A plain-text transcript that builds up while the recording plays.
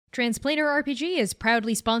Transplaner RPG is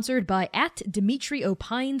proudly sponsored by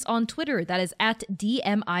 @DimitriOpines on Twitter, that is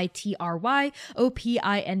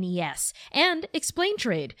 @DMITRYOPINES, and Explain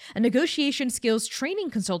Trade, a negotiation skills training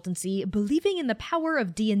consultancy believing in the power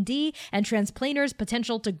of D&D and Transplaners'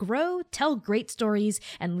 potential to grow, tell great stories,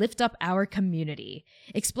 and lift up our community.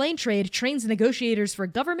 Explain Trade trains negotiators for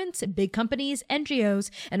governments, big companies,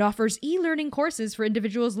 NGOs, and offers e-learning courses for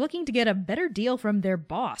individuals looking to get a better deal from their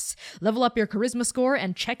boss. Level up your charisma score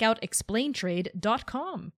and check out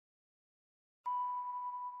explaintrade.com.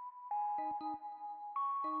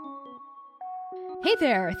 Hey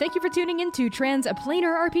there! Thank you for tuning in to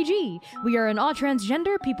Transplaner RPG. We are an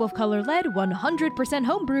all-transgender, people of color-led, 100%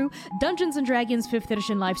 homebrew, Dungeons & Dragons 5th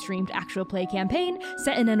edition live-streamed actual play campaign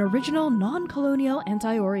set in an original, non-colonial,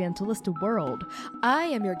 anti-orientalist world. I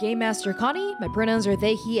am your Game Master Connie, my pronouns are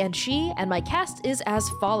they, he, and she, and my cast is as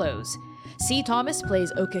follows. C. Thomas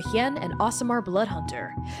plays Oka Hien, an Aasimar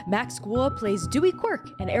Bloodhunter. Max Guo plays Dewey Quirk,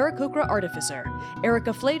 an Aarakocra Artificer.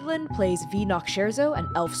 Erica Flaidlin plays V. Noksherzo, an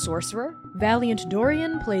Elf Sorcerer. Valiant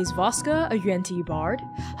Dorian plays Voska, a Yuan-Ti Bard.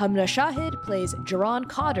 Hamna Shahid plays Jaron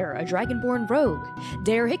Cotter, a Dragonborn Rogue.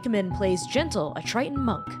 Dare Hickman plays Gentle, a Triton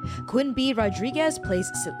Monk. Quinn B. Rodriguez plays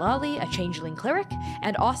Sitlali, a Changeling Cleric.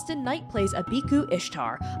 And Austin Knight plays Abiku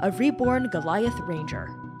Ishtar, a Reborn Goliath Ranger.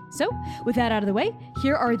 So, with that out of the way,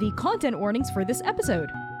 here are the content warnings for this episode.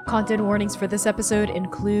 Content warnings for this episode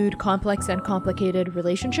include complex and complicated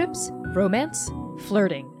relationships, romance,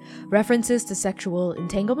 flirting, references to sexual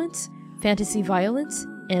entanglements, fantasy violence,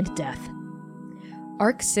 and death.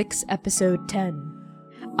 Arc 6, Episode 10.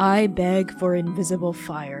 I Beg for Invisible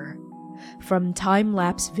Fire. From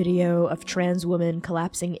time-lapse video of trans woman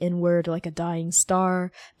collapsing inward like a dying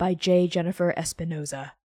star by J. Jennifer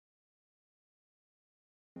Espinoza.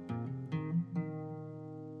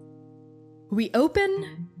 We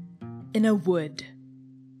open in a wood.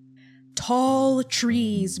 Tall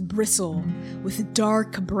trees bristle with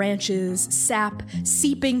dark branches, sap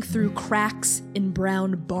seeping through cracks in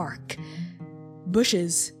brown bark.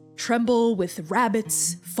 Bushes tremble with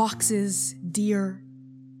rabbits, foxes, deer.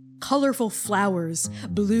 Colorful flowers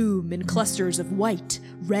bloom in clusters of white,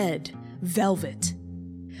 red, velvet.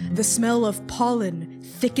 The smell of pollen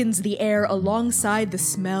thickens the air alongside the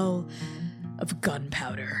smell of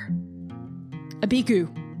gunpowder. Abiku,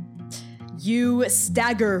 you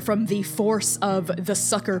stagger from the force of the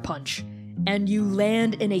sucker punch, and you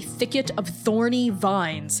land in a thicket of thorny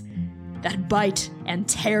vines that bite and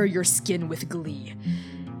tear your skin with glee.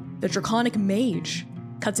 The draconic mage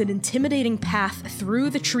cuts an intimidating path through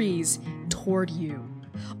the trees toward you,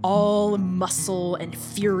 all muscle and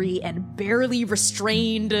fury and barely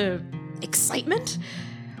restrained excitement.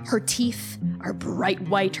 Her teeth are bright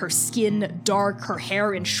white, her skin dark, her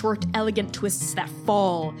hair in short, elegant twists that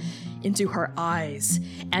fall into her eyes.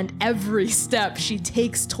 And every step she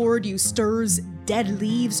takes toward you stirs dead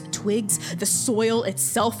leaves, twigs, the soil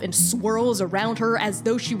itself, and swirls around her as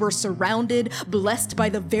though she were surrounded, blessed by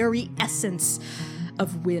the very essence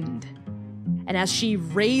of wind. And as she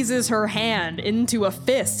raises her hand into a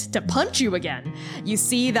fist to punch you again, you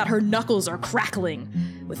see that her knuckles are crackling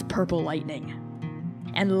with purple lightning.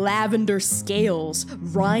 And lavender scales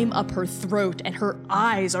rime up her throat, and her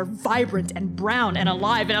eyes are vibrant and brown and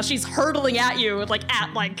alive. And as she's hurtling at you, at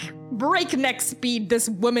breakneck speed, this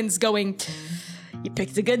woman's going, "You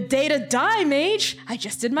picked a good day to die, mage. I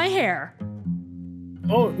just did my hair."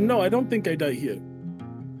 Oh, no, I don't think I die here.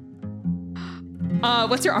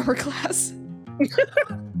 What's your armor class?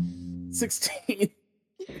 16.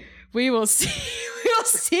 We will see. We will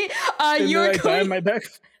see. You're going... my back.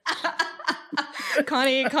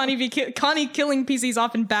 Connie killing PCs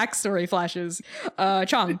off in backstory flashes.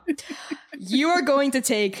 Chong, you are going to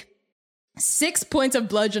take 6 points of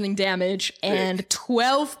bludgeoning damage and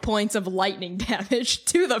 12 points of lightning damage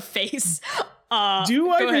to the face. Do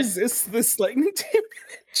I resist this lightning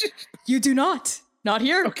damage? You do not. Not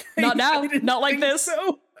here. Okay. Not now. Not like this.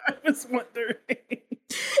 So. I was wondering.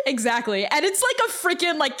 Exactly. And it's like a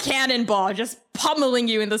freaking cannonball just pummeling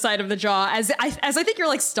you in the side of the jaw as I think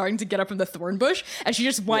you're starting to get up from the thorn bush, and she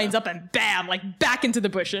just winds up and bam, back into the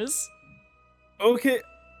bushes. Okay.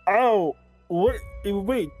 Ow. What?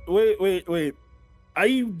 Wait.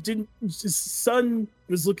 I didn't. Sun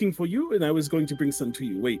was looking for you, and I was going to bring Sun to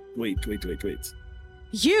you. Wait.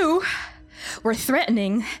 You were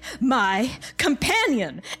threatening my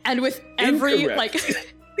companion, and with every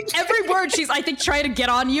every word she's, I think, trying to get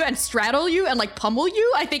on you and straddle you and pummel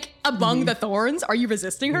you, I think, among the thorns. Are you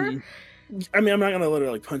resisting her? I mean, I'm not gonna let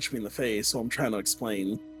her punch me in the face, so I'm trying to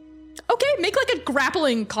explain. Okay, make a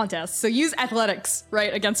grappling contest. So use athletics,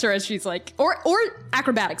 right, against her as she's or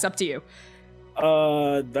acrobatics, up to you.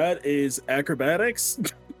 That is acrobatics.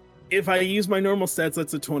 If I use my normal stats,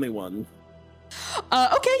 that's a 21.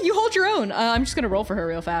 Okay, you hold your own. I'm just gonna roll for her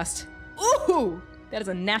real fast. Ooh! That is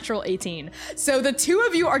a natural 18. So the two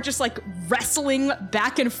of you are just like wrestling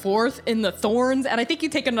back and forth in the thorns, and I think you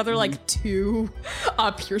take another like 2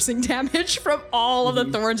 piercing damage from all of the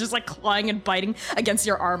thorns just like clawing and biting against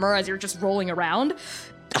your armor as you're just rolling around.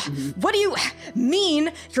 What do you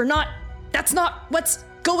mean that's not what's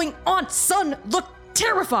going on? Son, look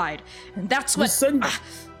terrified. And that's what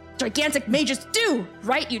gigantic mages do,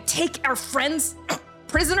 right? You take our friends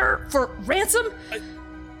prisoner for ransom?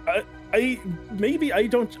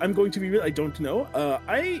 I'm going to be real, I don't know.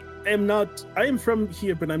 I am from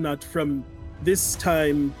here, but I'm not from this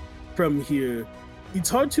time from here. It's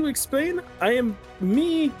hard to explain. I am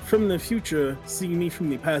me from the future, seeing me from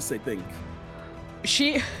the past, I think.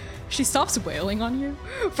 She stops wailing on you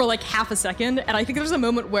for like half a second, and I think there's a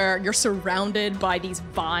moment where you're surrounded by these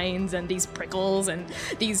vines and these prickles and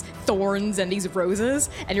these thorns and these roses,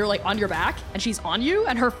 and you're like on your back, and she's on you,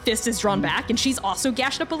 and her fist is drawn back, and she's also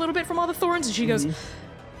gashed up a little bit from all the thorns, and she goes,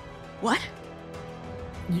 "What?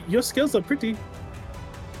 Your skills are pretty."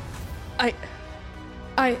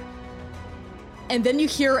 And then you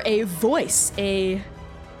hear a voice, a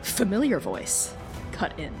familiar voice,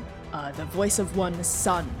 cut in. The voice of one's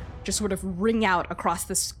son just sort of ring out across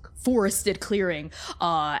this forested clearing,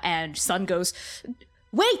 and Sun goes,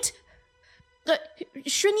 "Wait!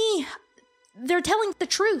 Shrini, they're telling the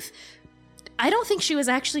truth. I don't think she was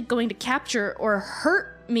actually going to capture or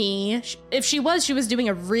hurt me. If she was doing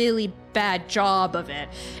a really bad job of it,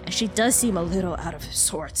 and she does seem a little out of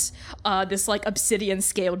sorts." This like obsidian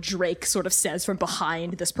scale drake sort of says from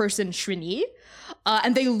behind this person, Shrini.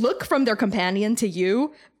 And they look from their companion to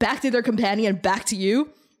you, back to their companion, back to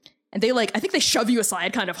you. And they like, I think they shove you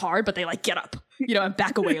aside kind of hard, but they like get up, and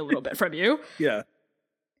back away a little bit from you. Yeah.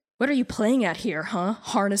 What are you playing at here, huh,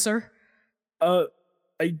 harnesser?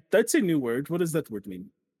 That's a new word. What does that word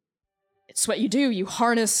mean? It's what you do. You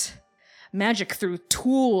harness magic through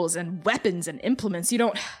tools and weapons and implements. You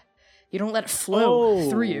don't let it flow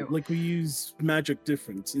through you. Like we use magic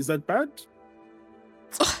different. Is that bad?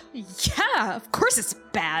 Yeah, of course it's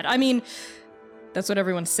bad. I mean, that's what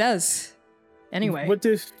everyone says. Anyway. What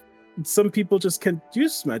if some people just can't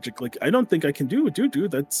use magic? Like, I don't think I can do what you do.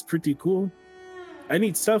 That's pretty cool. I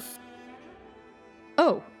need stuff.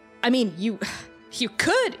 Oh, I mean, you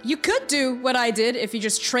could do what I did if you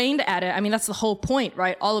just trained at it. I mean, that's the whole point,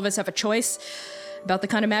 right? All of us have a choice about the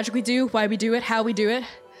kind of magic we do, why we do it, how we do it.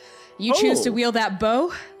 You choose to wield that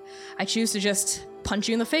bow. I choose to just punch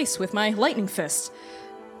you in the face with my lightning fist.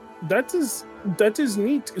 That is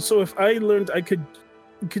neat. So if I learned,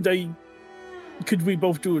 could we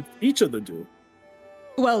both do what each other do?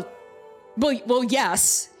 Well,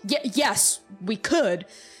 yes. Yes, we could.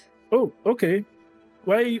 Oh, okay.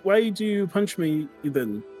 Why do you punch me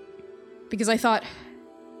then? Because I thought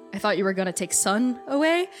you were gonna take Sun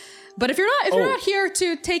away. But if you're not here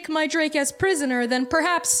to take my Drake as prisoner, then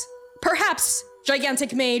perhaps,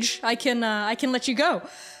 gigantic mage, I can let you go.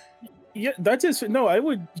 Yeah, that is no. I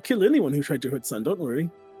would kill anyone who tried to hurt Sun. Don't worry.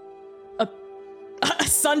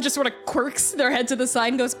 Sun just sort of quirks their head to the side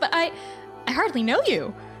and goes, "But I hardly know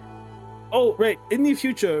you." Oh, right. In the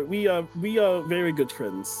future, we are very good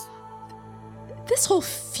friends. This whole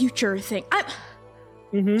future thing.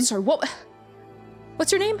 Sorry.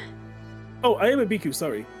 What's your name? Oh, I am a Biku.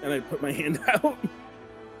 Sorry, and I put my hand out.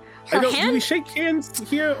 Her hand? Do we shake hands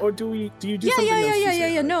here, or do you do something else?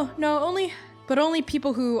 Yeah. No. Only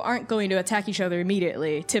people who aren't going to attack each other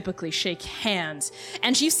immediately typically shake hands.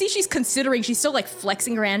 And she's considering, she's still like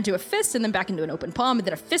flexing her hand to a fist and then back into an open palm and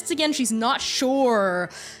then a fist again. She's not sure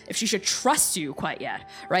if she should trust you quite yet,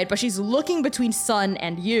 right? But she's looking between Sun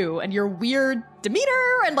and you and your weird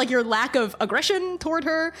demeanor and like your lack of aggression toward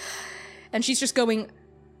her. And she's just going,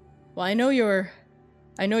 well, I know your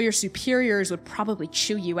superiors would probably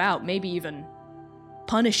chew you out, maybe even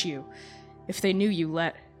punish you if they knew you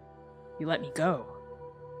let me go.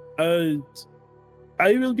 I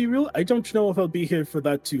will be real. I don't know if I'll be here for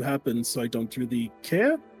that to happen, so I don't really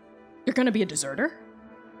care. You're gonna be a deserter?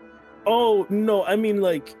 Oh no, I mean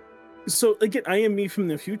like, so again, I am me from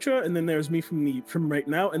the future, and then there's me from right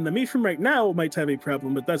now, and the me from right now might have a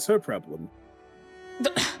problem, but that's her problem.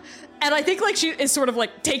 And I think like she is sort of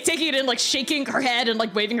like taking it in, like shaking her head and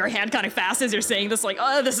like waving her hand kind of fast as you're saying this, like,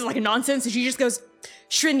 oh, this is like nonsense, and she just goes,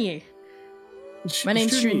 Shrinyi. My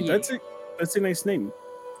name's Shrinyi. That's a nice name.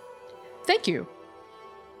 Thank you.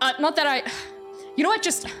 Not that you know what,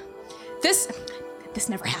 just, this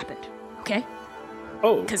never happened, okay?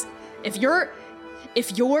 Oh. Because if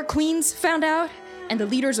your queens found out and the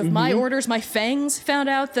leaders of my orders, my fangs, found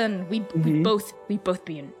out, then we'd both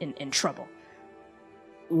be in trouble.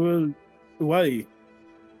 Well, why?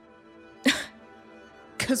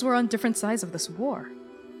 Because we're on different sides of this war.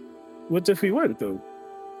 What if we weren't, though?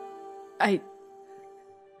 I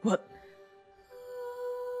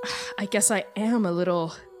guess I am a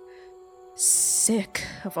little sick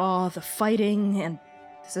of all the fighting, and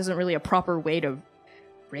this isn't really a proper way to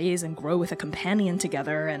raise and grow with a companion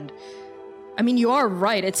together, and I mean, you are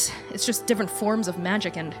right, it's just different forms of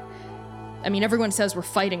magic, and I mean, everyone says we're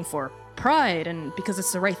fighting for pride, and because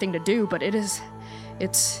it's the right thing to do, but it's,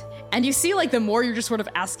 and you see, like, the more you're just sort of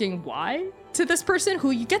asking why to this person,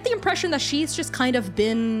 who you get the impression that she's just kind of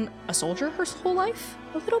been a soldier her whole life,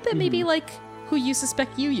 a little bit, maybe like who you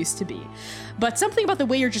suspect you used to be. But something about the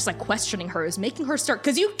way you're just like questioning her is making her start,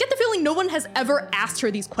 because you get the feeling no one has ever asked her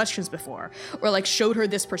these questions before or like showed her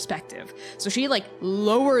this perspective. So she like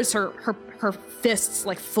lowers her fists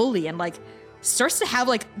like fully and like starts to have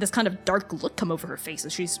like this kind of dark look come over her face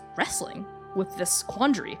as she's wrestling with this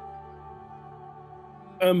quandary.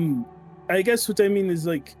 I guess what I mean is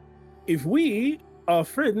like, if we are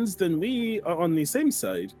friends, then we are on the same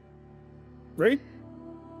side, right?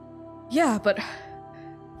 Yeah, but,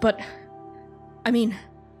 I mean,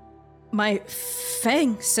 my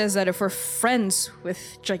Fang says that if we're friends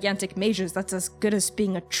with gigantic mages, that's as good as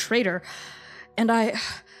being a traitor. And I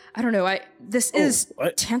don't know, this is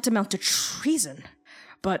tantamount to treason,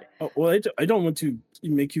 but... Well, I don't want to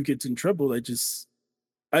make you get in trouble,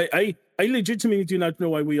 I legitimately do not know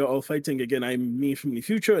why we are all fighting again. I'm me from the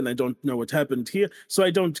future, and I don't know what happened here, so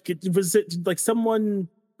I don't get... Was it, like, someone,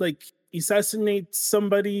 like... assassinate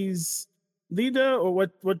somebody's leader, or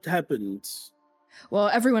what happened? Well,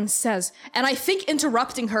 everyone says, and I think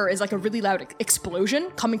interrupting her is like a really loud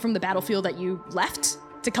explosion coming from the battlefield that you left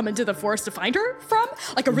to come into the forest to find her from,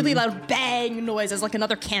 like a really loud bang noise as like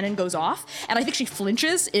another cannon goes off, and I think she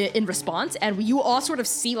flinches in response, and you all sort of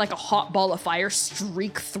see like a hot ball of fire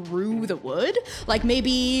streak through the wood, like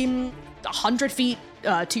maybe 100 feet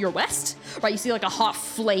to your west, right? You see like a hot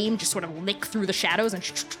flame just sort of lick through the shadows and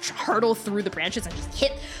hurtle through the branches and just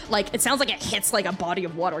hit, like, it sounds like it hits like a body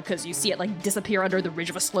of water because you see it like disappear under the ridge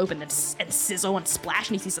of a slope and then sizzle and splash,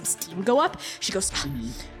 and you see some steam go up. She goes,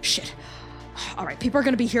 shit. All right, people are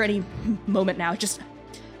gonna be here any moment now. Just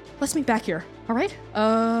let's meet back here, all right?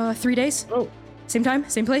 3 days? Oh. Same time,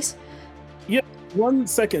 same place? Yeah, 1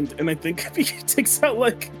 second, and I think she takes out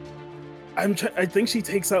like, I think she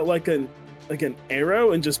takes out like an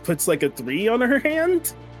arrow and just puts like a 3 on her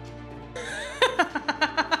hand.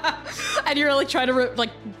 And you're like trying to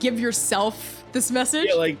give yourself this message?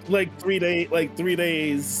 Yeah, like 3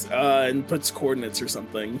 days, and puts coordinates or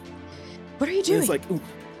something. What are you doing? And it's like, ooh,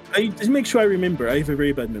 I just make sure I remember. I have a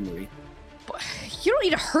very bad memory. You don't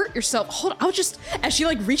need to hurt yourself. Hold on, I'll just... As she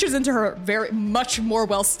like reaches into her very much more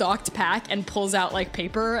well-stocked pack and pulls out like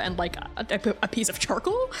paper and like a piece of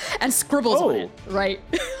charcoal and scribbles on it, right?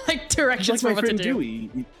 Like directions for what to do.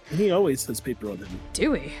 Dewey. He always has paper on him.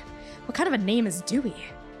 Dewey? What kind of a name is Dewey?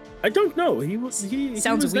 I don't know. He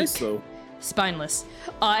sounds was weak. Nice, though. Spineless.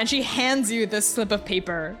 And she hands you this slip of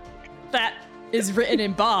paper that is written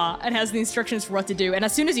in Ba and has the instructions for what to do. And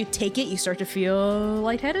as soon as you take it, you start to feel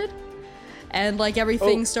lightheaded. And like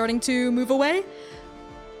everything's starting to move away.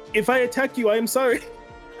 If I attack you, I am sorry.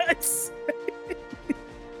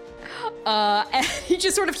 And you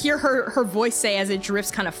just sort of hear her voice say as it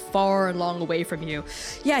drifts kind of far and long away from you.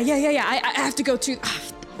 Yeah. I have to go to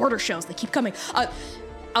mortar shells. They keep coming.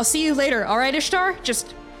 I'll see you later. All right, Ishtar?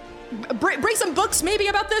 Just bring some books maybe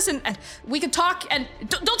about this and we can talk and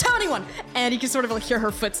don't tell anyone. And you can sort of like hear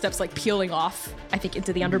her footsteps like peeling off, I think,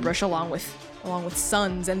 into the underbrush along with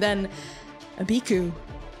Sons. And then Abiku,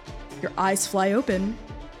 your eyes fly open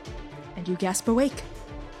and you gasp awake.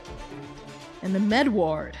 And the med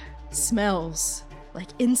ward smells like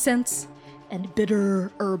incense and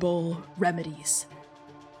bitter herbal remedies.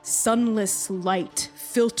 Sunless light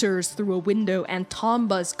filters through a window and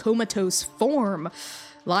Tomba's comatose form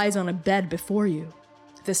lies on a bed before you.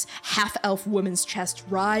 This half-elf woman's chest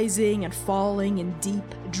rising and falling in deep,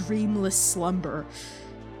 dreamless slumber.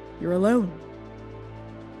 You're alone.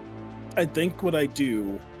 I think what I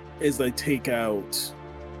do is I take out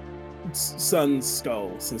Sun's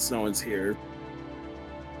skull since no one's here.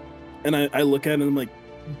 And I look at it and I'm like,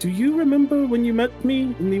 do you remember when you met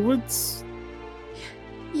me in the woods?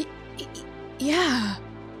 Yeah,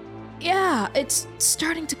 it's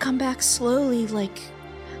starting to come back slowly,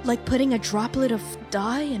 like putting a droplet of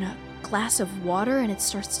dye in a glass of water and it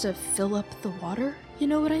starts to fill up the water. You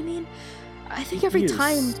know what I mean? I think every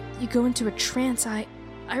time you go into a trance, I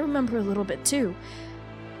remember a little bit too.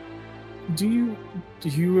 do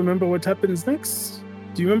you remember what happens next?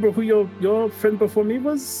 Do you remember who your friend before me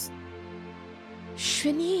was?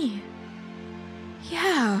 Shrini.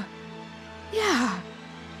 Yeah.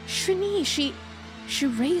 Shrini, she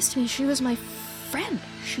raised me. She was my friend.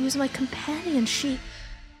 She was my companion. She...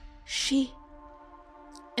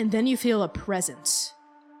 And then you feel a presence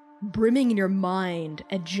brimming in your mind,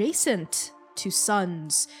 adjacent to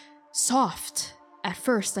Sun's, soft, at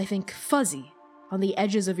first, I think fuzzy, on the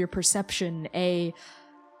edges of your perception, a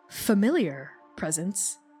familiar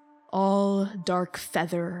presence. All dark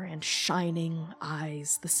feather and shining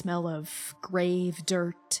eyes, the smell of grave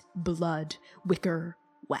dirt, blood, wicker,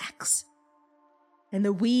 wax. And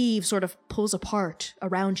the weave sort of pulls apart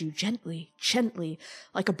around you gently,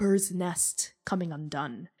 like a bird's nest coming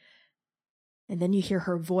undone. And then you hear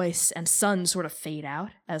her voice and Sun sort of fade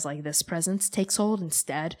out as like this presence takes hold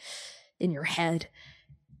instead in your head.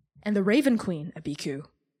 And the Raven Queen, Abiku,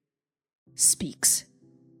 speaks.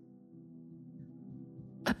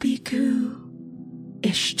 Abiku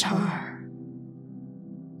Ishtar,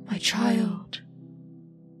 my child,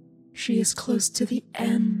 she is close to the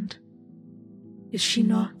end, is she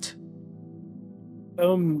not?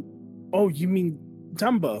 Oh, you mean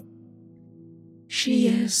Tamba? She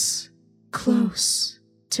is close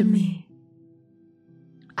to me.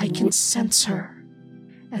 I can sense her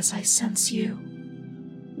as I sense you,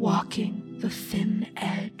 walking the thin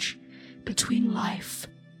edge between life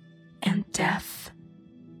and death.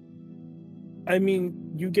 I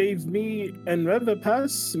mean, you gave me and Rev a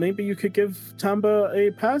pass. Maybe you could give Tamba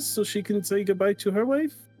a pass so she can say goodbye to her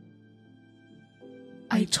wife?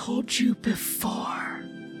 I told you before,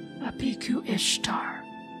 Abiku Ishtar,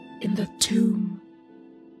 in the tomb,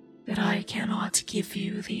 that I cannot give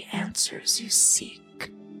you the answers you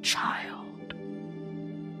seek, child.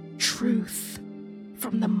 Truth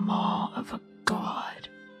from the maw of a god,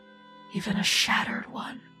 even a shattered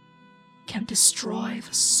one, can destroy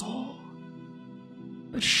the soul.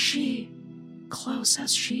 But she, close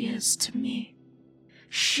as she is to me,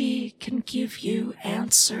 she can give you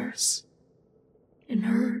answers. In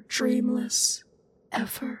her dreamless,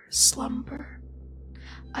 ever slumber,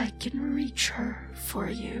 I can reach her for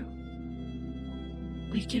you.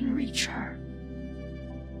 We can reach her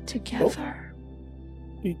together.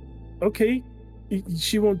 Oh. Okay.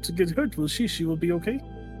 She won't get hurt, will she? She will be okay?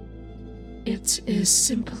 It is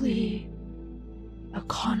simply a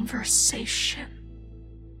conversation.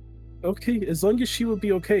 Okay, as long as she will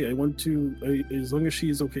be okay. As long as she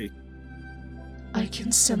is okay. I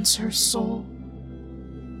can sense her soul.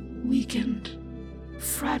 Weakened,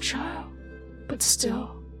 fragile, but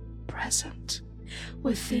still present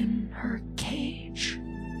within her cage,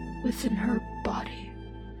 within her body.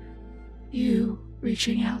 You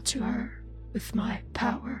reaching out to her with my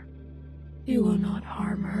power. You will not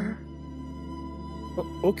harm her.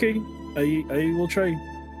 Okay, I will try.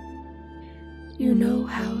 You know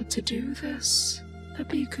how to do this,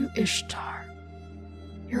 Abiku Ishtar.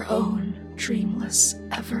 Your own dreamless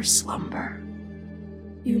ever slumber.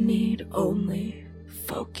 You need only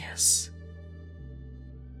focus.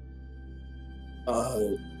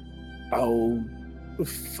 I'll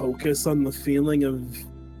focus on the feeling of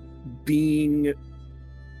being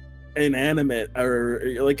inanimate, or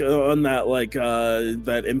like on that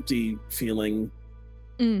that empty feeling.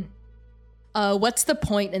 What's the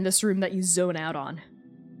point in this room that you zone out on?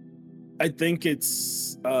 I think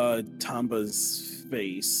it's Tamba's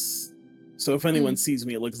face. So if anyone sees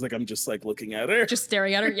me, it looks like I'm just like looking at her. Just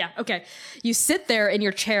staring at her? Yeah, okay. You sit there in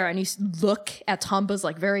your chair and you look at Tamba's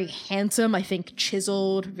like very handsome, I think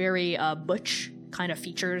chiseled, very butch kind of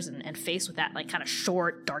features and face with that like kind of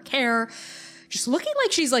short, dark hair. Just looking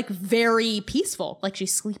like she's like very peaceful, like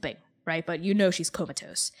she's sleeping, right? But you know she's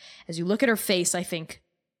comatose. As you look at her face, I think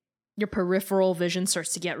your peripheral vision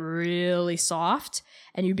starts to get really soft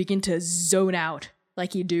and you begin to zone out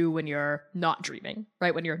like you do when you're not dreaming,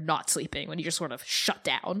 right? When you're not sleeping, when you just sort of shut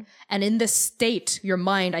down. And in this state, your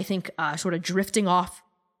mind, I think, sort of drifting off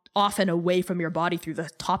and away from your body through the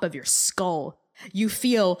top of your skull. You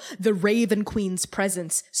feel the Raven Queen's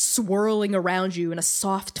presence swirling around you in a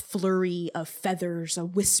soft flurry of feathers, a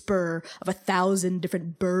whisper of 1,000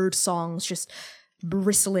 different bird songs just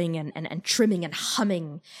bristling and trimming and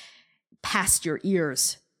humming past your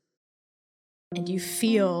ears. And you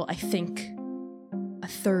feel, I think, a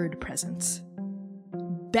third presence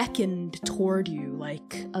beckoned toward you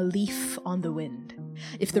like a leaf on the wind.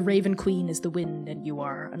 If the Raven Queen is the wind and you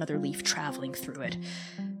are another leaf traveling through it.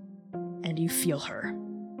 And you feel her.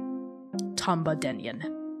 Tamba Denyon.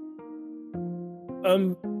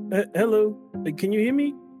 Hello. Can you hear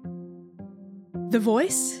me? The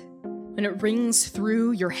voice and it rings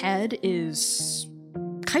through your head is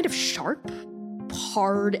kind of sharp,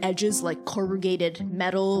 hard edges like corrugated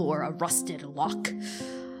metal or a rusted lock.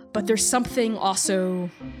 But there's something also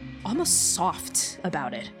almost soft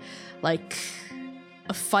about it, like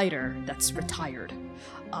a fighter that's retired.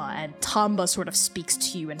 And Tamba sort of speaks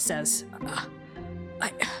to you and says,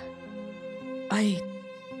 I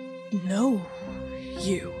know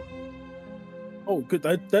you. Oh, good.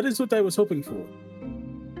 That is what I was hoping for.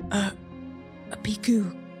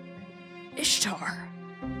 Bhikkhu Ishtar.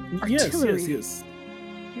 Yes.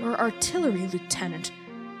 Your artillery lieutenant,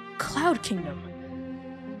 Cloud Kingdom.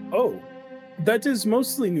 Oh, that is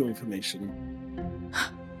mostly new information.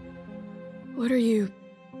 What are you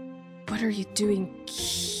doing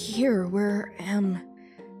here? What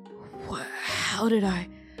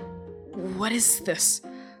is this?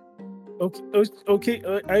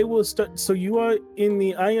 Okay, I will start. So you are in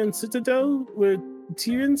the Iron Citadel where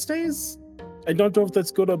Tyrion stays? I don't know if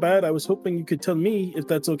that's good or bad. I was hoping you could tell me if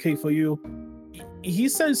that's okay for you. He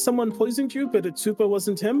says someone poisoned you, but it super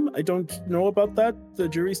wasn't him. I don't know about that. The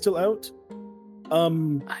jury's still out.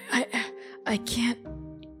 I can't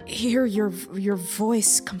hear your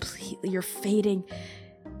voice completely. You're fading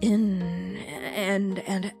in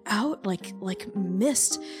and out like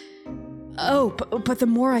mist. Oh, but the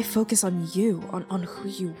more I focus on you, on who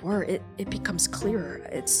you were, it becomes clearer.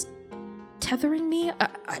 It's tethering me,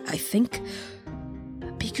 I think.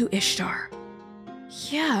 Bhikkhu Ishtar.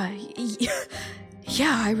 Yeah,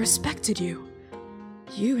 I respected you.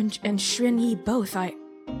 You and Shrin-Yi both. I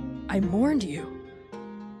mourned you.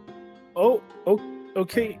 Oh,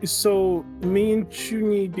 okay. So me and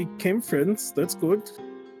Shrin-Yi became friends. That's good.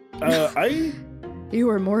 You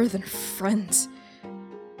were more than friends.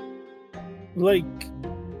 Like...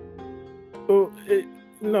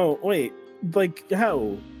 no, wait. Like,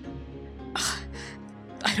 how?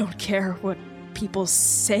 I don't care what people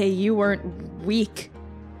say. You weren't weak.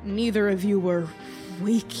 Neither of you were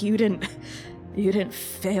weak. You didn't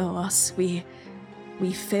fail us. We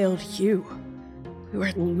failed you. We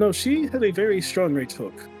were... No, she had a very strong right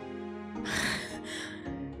hook.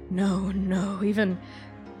 No. Even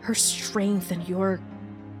her strength and your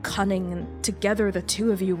cunning, and together the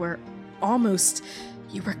two of you were almost...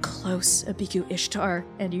 You were close, Bhikkhu Ishtar,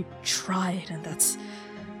 and you tried, and that's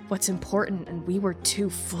what's important, and we were too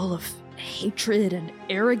full of hatred and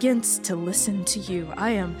arrogance to listen to you. I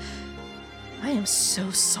am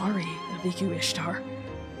so sorry, Bhikkhu Ishtar.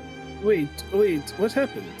 Wait, what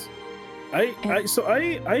happened? I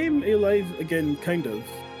am alive again, kind of.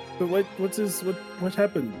 But what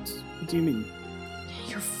happened? What do you mean?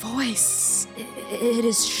 Your voice, it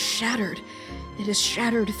is shattered. It is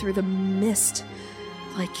shattered through the mist,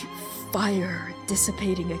 like fire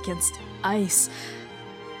dissipating against ice.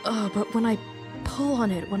 But when I pull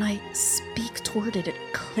on it, when I speak toward it, it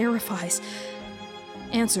clarifies.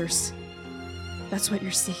 Answers. That's what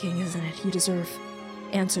you're seeking, isn't it? You deserve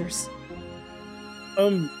answers.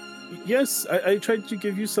 Yes, I tried to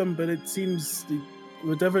give you some, but it seems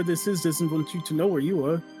whatever this is doesn't want you to know where you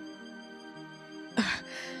are.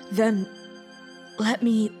 Then let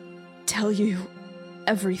me tell you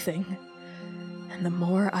everything. And the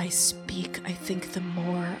more I speak, I think the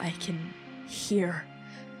more I can hear.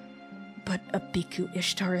 But Bhikkhu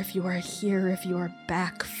Ishtar, if you are here, if you are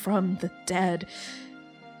back from the dead,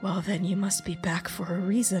 well, then you must be back for a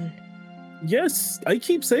reason. Yes, I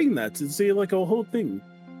keep saying that. It's like a whole thing.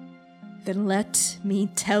 Then let me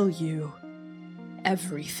tell you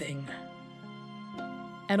everything.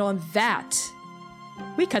 And on that,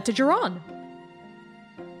 we cut to Jiran.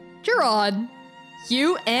 Jiran,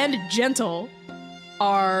 you and Gentle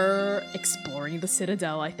are exploring the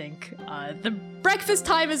Citadel, I think. The breakfast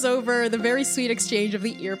time is over. The very sweet exchange of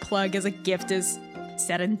the earplug as a gift is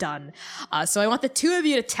said and done. So I want the two of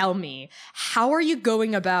you to tell me, how are you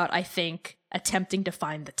going about, I think, attempting to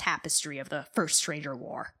find the tapestry of the First Stranger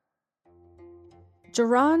War?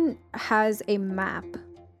 Jiran has a map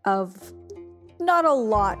of not a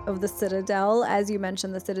lot of the Citadel. As you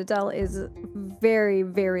mentioned, the Citadel is very,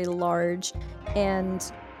 very large,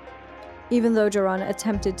 and even though Jiran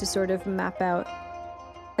attempted to sort of map out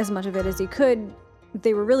as much of it as he could,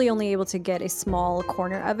 they were really only able to get a small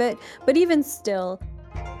corner of it. But even still,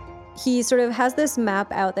 he sort of has this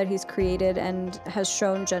map out that he's created and has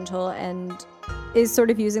shown Gentle, and is sort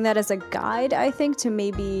of using that as a guide, I think, to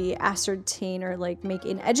maybe ascertain or like make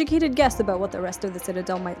an educated guess about what the rest of the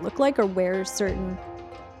Citadel might look like, or where certain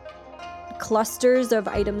clusters of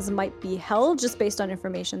items might be held, just based on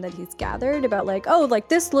information that he's gathered about, like, oh, like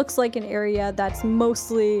this looks like an area that's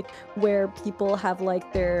mostly where people have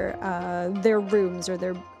like their rooms or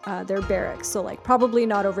their their barracks. So like probably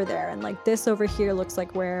not over there. And like this over here looks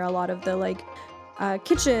like where a lot of the like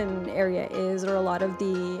kitchen area is, or a lot of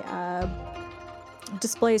the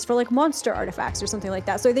displays for like monster artifacts or something like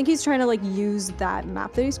that. So I think he's trying to like use that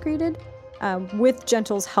map that he's created with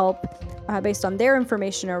Gentle's help, based on their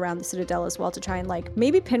information around the Citadel as well, to try and like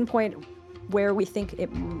maybe pinpoint where we think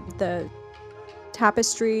the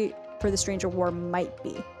tapestry for the Stranger War might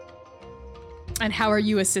be. And how are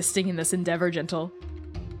you assisting in this endeavor, Gentle?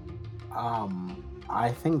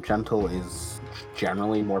 I think Gentle is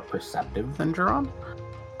generally more perceptive than Duran.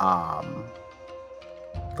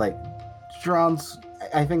 Like, Duran's...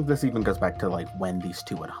 I think this even goes back to, like, when these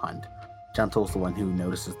two would hunt. Gentle's the one who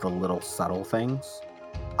notices the little subtle things.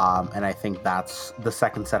 And I think that's... The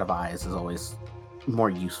second set of eyes is always more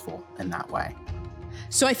useful in that way.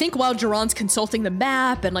 So I think while Duran's consulting the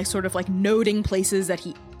map and, like, sort of, like, noting places that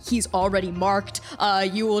he's already marked,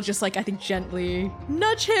 you will just, like, I think gently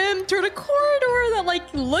nudge him toward a corridor that,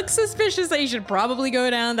 like, looks suspicious that he should probably go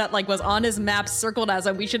down, that, like, was on his map circled as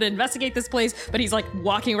we should investigate this place, but he's, like,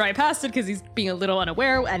 walking right past it because he's being a little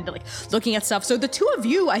unaware and, like, looking at stuff. So the two of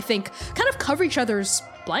you, I think, kind of cover each other's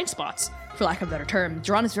blind spots, for lack of a better term.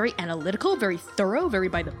 Duran is very analytical, very thorough, very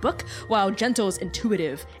by the book, while Gentle is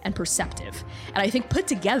intuitive and perceptive. And I think put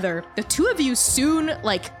together, the two of you soon,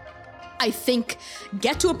 like, I think,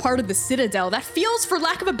 get to a part of the Citadel that feels, for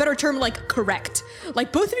lack of a better term, like, correct.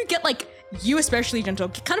 Like, both of you get, like, you especially, Gentle,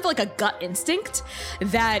 kind of like a gut instinct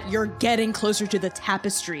that you're getting closer to the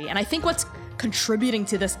tapestry. And I think what's contributing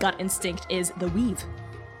to this gut instinct is the weave.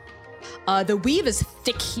 The weave is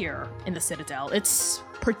thick here in the Citadel. It's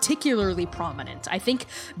particularly prominent. I think,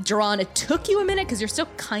 Duran, it took you a minute because you're still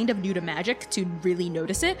kind of new to magic to really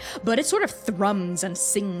notice it, but it sort of thrums and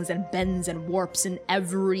sings and bends and warps in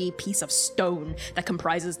every piece of stone that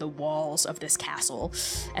comprises the walls of this castle.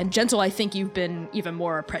 And Gentle, I think you've been even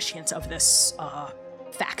more prescient of this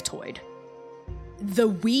factoid. The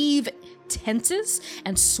weave tenses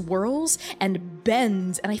and swirls and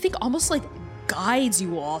bends, and I think almost like guides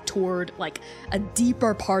you all toward like a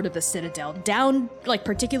deeper part of the Citadel, down like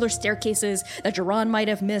particular staircases that Duran might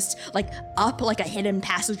have missed, like up like a hidden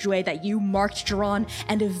passageway that you marked, Duran,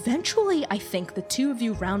 and eventually I think the two of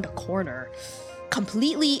you round a corner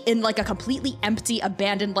completely in like a completely empty,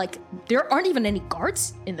 abandoned, like there aren't even any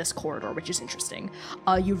guards in this corridor, which is interesting.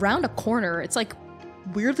 You round a corner, it's like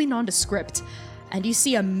weirdly nondescript, and you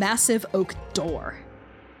see a massive oak door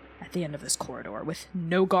at the end of this corridor with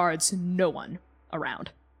no guards, no one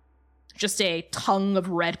around. Just a tongue of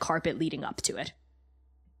red carpet leading up to it.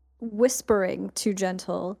 Whispering to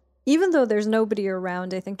Gentle, even though there's nobody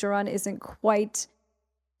around, I think Duran isn't quite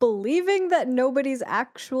believing that nobody's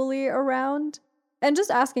actually around. And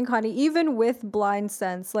just asking Connie, even with blind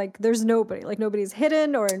sense, like there's nobody, like nobody's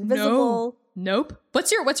hidden or invisible. No. Nope.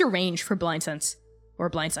 What's your range for blind sense or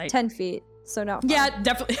blind sight? 10 feet. So not far. Yeah,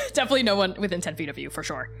 definitely no one within 10 feet of you, for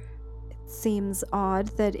sure. Seems odd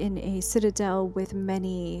that in a citadel with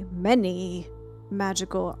many, many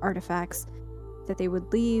magical artifacts that they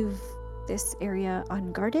would leave this area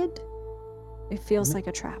unguarded. It feels like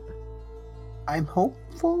a trap. I'm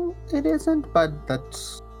hopeful it isn't, but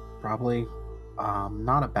that's probably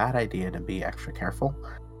not a bad idea to be extra careful.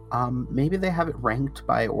 Maybe they have it ranked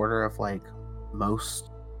by order of like most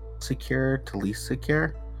secure to least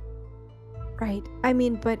secure. Right. I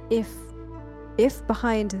mean, but if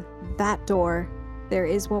behind that door there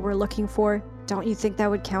is what we're looking for, don't you think that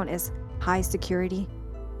would count as high security?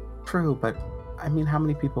 True, but I mean, how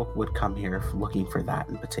many people would come here looking for that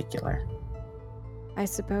in particular? I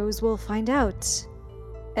suppose we'll find out.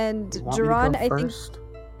 And Duran, I think,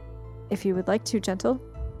 if you would like to, Gentle.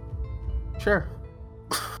 Sure.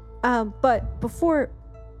 But before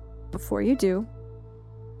you do,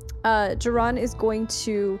 Duran is going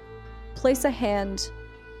to place a hand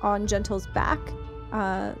on Gentle's back,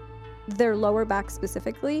 their lower back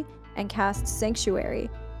specifically, and cast Sanctuary.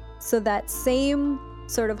 So that same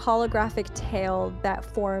sort of holographic tail that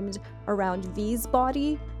formed around V's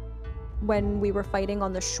body when we were fighting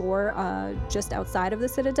on the shore just outside of the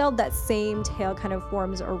Citadel, that same tail kind of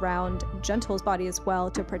forms around Gentle's body as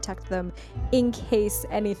well to protect them in case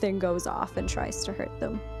anything goes off and tries to hurt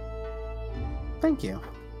them. Thank you.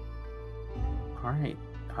 All right.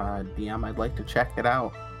 DM, I'd like to check it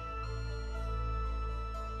out.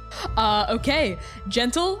 Okay.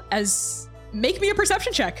 Gentle, make me a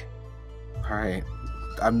perception check. All right.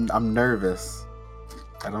 I'm nervous.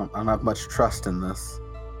 I don't have much trust in this.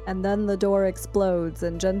 And then the door explodes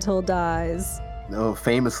and Gentle dies. No,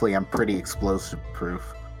 famously, I'm pretty explosive proof.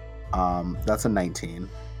 That's a 19.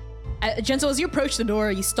 Gentle, as you approach the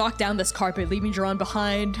door, you stalk down this carpet, leaving Duran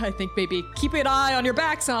behind. I think maybe keeping an eye on your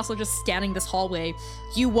backs and also just scanning this hallway.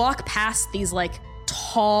 You walk past these like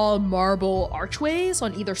tall marble archways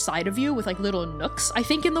on either side of you with like little nooks, I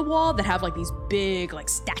think, in the wall that have like these big like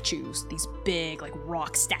statues, these big like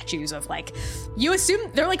rock statues of like, you assume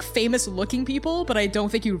they're like famous looking people, but I don't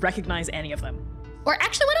think you recognize any of them. Or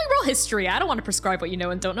actually, why don't you roll history? I don't want to prescribe what you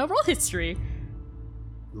know and don't know. Roll history.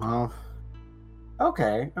 Well,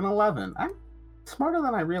 okay, an 11. I'm smarter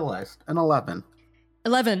than I realized. An 11.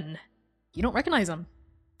 11. You don't recognize them.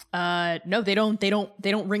 No, they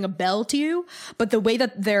don't ring a bell to you, but the way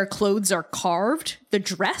that their clothes are carved, the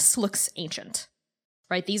dress looks ancient,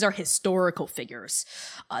 right? These are historical figures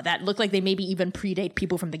that look like they maybe even predate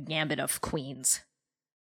people from the Gambit of Queens.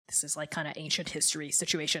 This is like kind of ancient history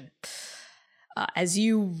situation. As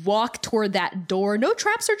you walk toward that door, no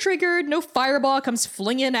traps are triggered, no fireball comes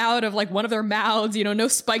flinging out of like one of their mouths, no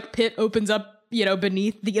spike pit opens up,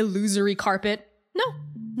 beneath the illusory carpet. No,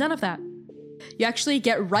 none of that. You actually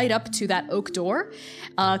get right up to that oak door,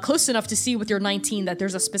 close enough to see with your 19 that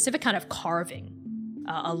there's a specific kind of carving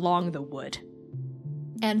along the wood.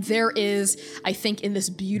 And there is, I think, in this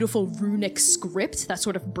beautiful runic script that's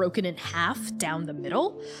sort of broken in half down the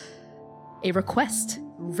middle, a request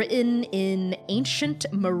written in ancient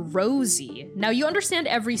Morosi. Now, you understand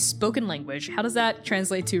every spoken language. How does that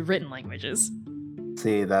translate to written languages?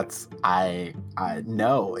 See, I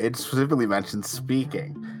know. It specifically mentions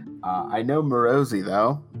speaking. I know Morosi,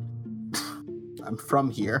 though. I'm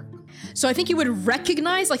from here. So I think you would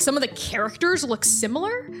recognize, like, some of the characters look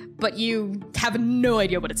similar, but you have no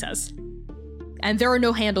idea what it says. And there are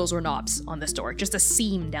no handles or knobs on this door, just a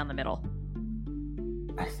seam down the middle.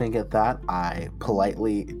 I think at that, I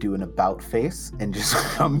politely do an about face and just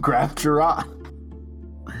come grab Duran.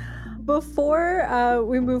 Before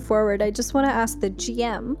we move forward, I just want to ask the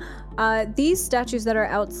GM, these statues that are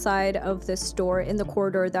outside of this door in the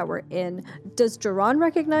corridor that we're in, does Duran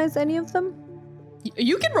recognize any of them?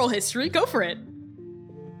 You can roll history. Go for it.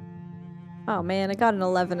 Oh man, I got an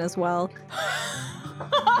 11 as well.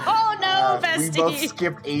 Oh no, bestie! We both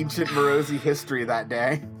skipped ancient Morosi history that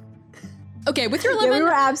day. Okay, with your 11... Yeah, we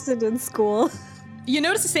were absent in school. You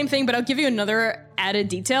notice the same thing, but I'll give you another added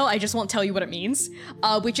detail. I just won't tell you what it means,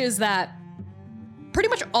 which is that pretty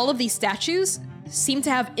much all of these statues seem to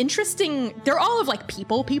have interesting... They're all of, like,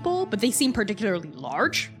 people, but they seem particularly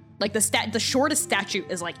large. Like, the shortest statue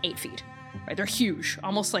is, like, 8 feet, right? They're huge,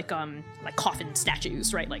 almost like coffin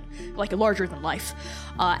statues, right? Like larger than life.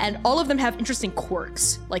 And all of them have interesting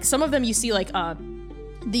quirks. Like, some of them you see, like,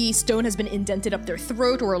 the stone has been indented up their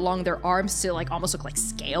throat or along their arms to like almost look like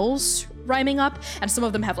scales rhyming up, and some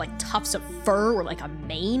of them have like tufts of fur or like a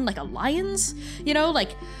mane, like a lion's,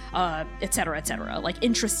 like et cetera, like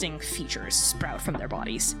interesting features sprout from their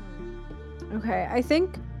bodies. Okay, I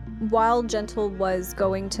think while Gentle was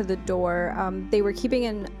going to the door,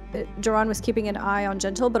 Duran was keeping an eye on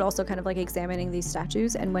Gentle, but also kind of like examining these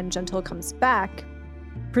statues, and when Gentle comes back,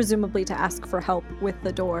 presumably to ask for help with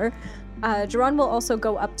the door, Duran will also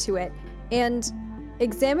go up to it, and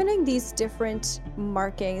examining these different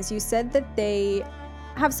markings, you said that they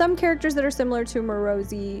have some characters that are similar to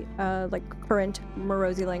Morosi, like current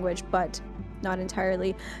Morosi language, but not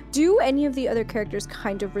entirely. Do any of the other characters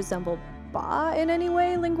kind of resemble Ba in any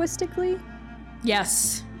way linguistically?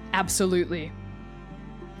 Yes, absolutely.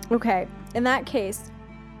 Okay, in that case,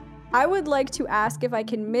 I would like to ask if I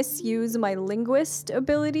can misuse my linguist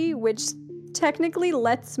ability, which technically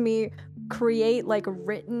lets me create like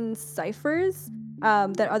written ciphers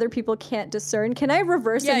that other people can't discern. Can I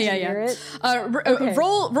reverse engineer it? Okay.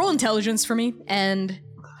 Roll intelligence for me, and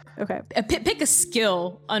pick a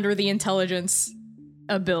skill under the intelligence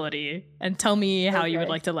ability and tell me how you would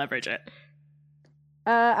like to leverage it.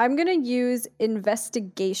 I'm gonna use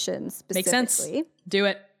investigation specifically. Makes sense. Do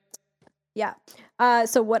it. Yeah.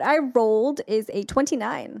 So what I rolled is a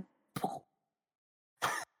 29.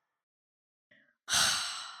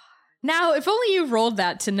 Now, if only you rolled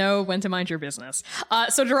that to know when to mind your business.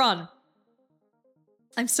 So, Duran,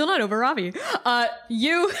 I'm still not over Ravi.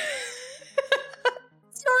 You...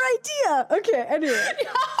 It's your idea! Okay, anyway.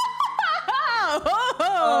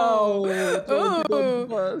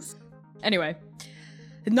 Anyway,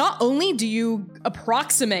 not only do you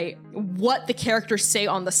approximate what the characters say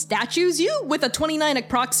on the statues, you, with a 29,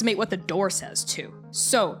 approximate what the door says, too.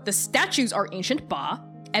 So, the statues are ancient Ba,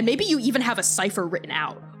 and maybe you even have a cipher written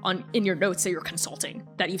out in your notes that you're consulting,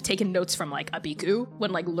 that you've taken notes from like Abiku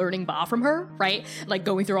when like learning Ba from her, right? Like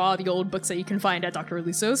going through all the old books that you can find at Dr.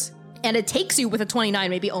 Eluso's. And it takes you with a 29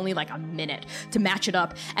 maybe only like a minute to match it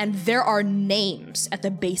up, and there are names at the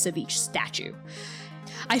base of each statue.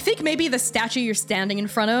 I think maybe the statue you're standing in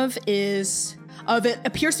front of it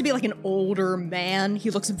appears to be like an older man. He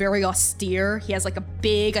looks very austere. He has like a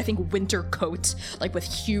big, I think, winter coat, like with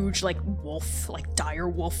huge like wolf, like dire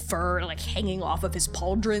wolf fur, like hanging off of his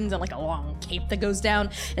pauldrons and like a long cape that goes down.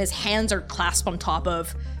 And his hands are clasped on top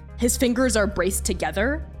of, his fingers are braced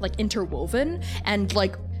together, like interwoven. And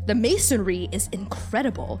like the masonry is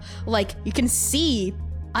incredible. Like you can see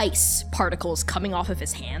ice particles coming off of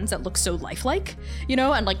his hands that look so lifelike, you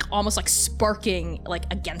know, and like almost like sparking like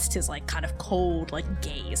against his like kind of cold like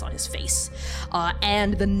gaze on his face.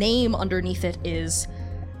 And the name underneath it is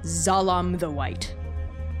Zalam the White.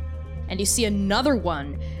 And you see another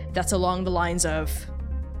one that's along the lines of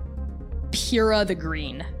Pura the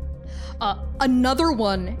Green. Another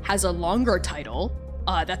one has a longer title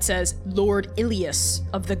that says Lord Ilias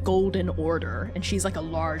of the Golden Order, and she's like a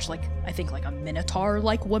large, like I think like a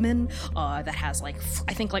minotaur-like woman that has like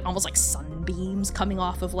I think like almost like sunbeams coming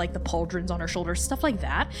off of like the pauldrons on her shoulders, stuff like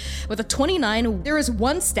that. With a 29, there is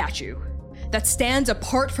one statue that stands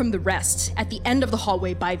apart from the rest at the end of the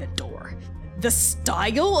hallway by the door. The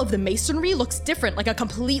style of the masonry looks different, like a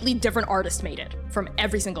completely different artist made it from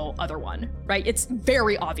every single other one, right? It's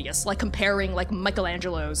very obvious, like comparing like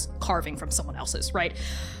Michelangelo's carving from someone else's, right?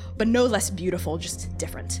 But no less beautiful, just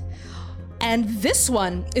different. And this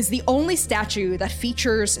one is the only statue that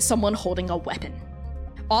features someone holding a weapon.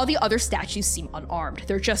 All the other statues seem unarmed.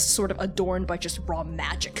 They're just sort of adorned by just raw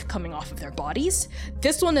magic coming off of their bodies.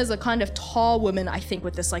 This one is a kind of tall woman, I think,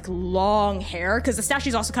 with this like long hair, because the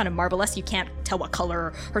statue's also kind of marble-esque. You can't tell what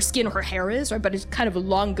color her skin or her hair is, right? But it kind of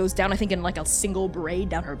long, goes down, I think, in like a single braid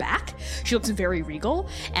down her back. She looks very regal,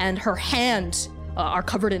 and her hands are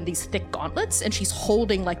covered in these thick gauntlets, and she's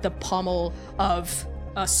holding like the pommel of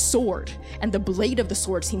a sword, and the blade of the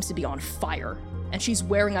sword seems to be on fire. And she's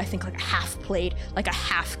wearing, I think, like a half plate, like a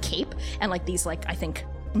half cape, and like these, like, I think,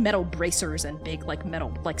 metal bracers and big, like,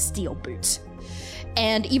 metal, like, steel boots.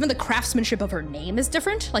 And even the craftsmanship of her name is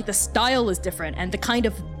different. Like, the style is different, and the kind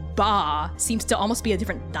of Ba seems to almost be a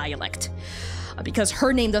different dialect. Because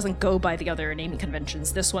her name doesn't go by the other naming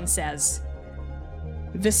conventions. This one says,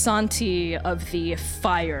 Visanti of the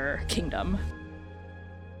Fire Kingdom.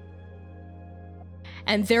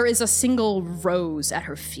 And there is a single rose at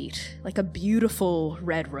her feet, like a beautiful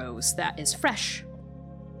red rose that is fresh.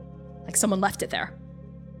 Like someone left it there.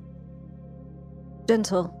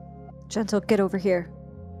 Gentle, get over here.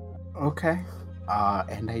 Okay,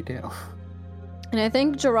 and I do. And I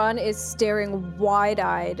think Jiran is staring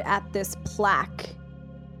wide-eyed at this plaque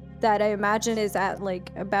that I imagine is at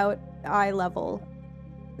like about eye level.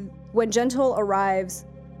 When Gentle arrives,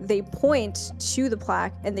 they point to the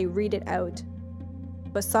plaque and they read it out.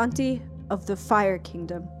 Visanti of the Fire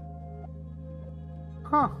Kingdom.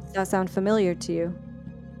 Huh. Does that sound familiar to you?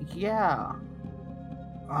 Yeah.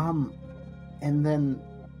 And then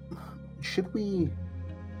should we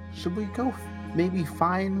go maybe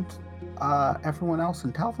find everyone else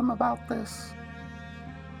and tell them about this?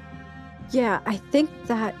 Yeah, I think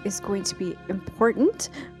that is going to be important.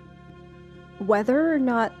 Whether or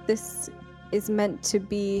not this is meant to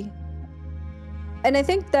be. And I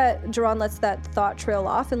think that Jiran lets that thought trail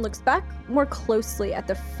off and looks back more closely at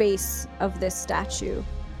the face of this statue.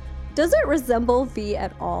 Does it resemble V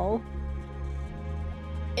at all?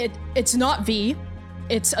 It's not V.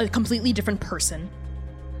 It's a completely different person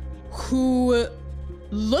who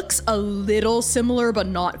looks a little similar, but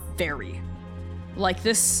not very. Like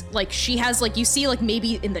this, like she has, like you see, like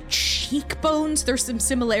maybe in the cheekbones there's some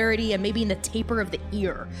similarity, and maybe in the taper of the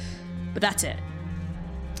ear, but that's it.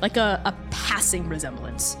 Like a passing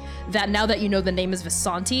resemblance that, now that you know the name is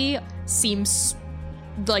Visanti, seems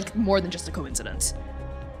like more than just a coincidence.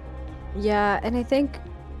 Yeah, and I think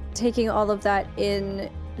taking all of that in,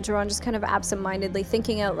 Jiran just kind of absentmindedly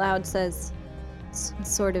thinking out loud says, some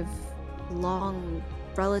sort of long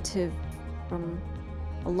relative from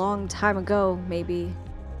a long time ago, maybe.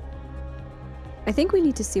 I think we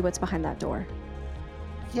need to see what's behind that door.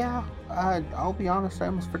 Yeah, I'll be honest, I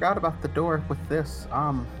almost forgot about the door with this.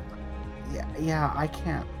 Yeah,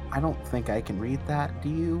 I don't think I can read that. Do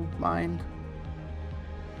you mind?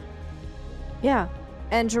 Yeah,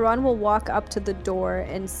 and Jiran will walk up to the door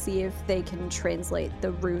and see if they can translate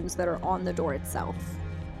the runes that are on the door itself.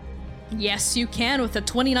 Yes, you can with the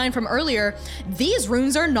 29 from earlier. These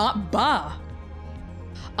runes are not Ba.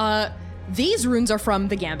 These runes are from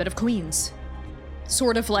the Gambit of Queens.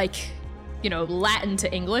 Sort of like, you know, Latin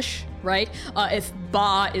to English, right? If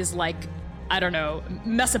Ba is like, I don't know,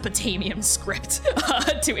 Mesopotamian script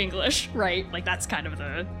to English, right? Like that's kind of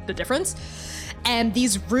the difference. And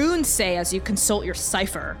these runes say, as you consult your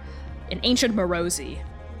cipher in ancient Morosi,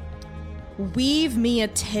 weave me a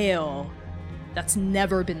tale that's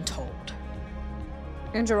never been told.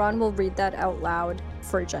 And Duran will read that out loud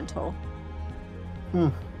for Gentle.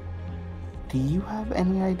 Do you have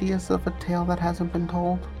any ideas of a tale that hasn't been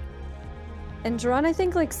told? And Duran, I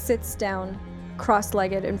think, like, sits down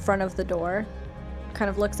cross-legged in front of the door, kind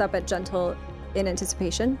of looks up at Gentle in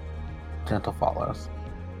anticipation. Gentle follows.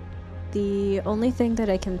 The only thing that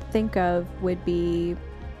I can think of would be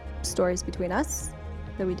stories between us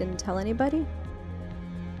that we didn't tell anybody.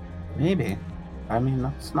 Maybe. I mean,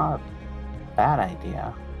 that's not a bad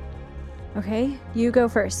idea. Okay, you go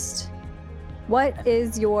first. What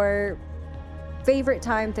is your favorite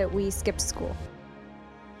time that we skipped school?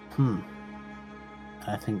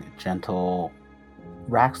 I think Gentle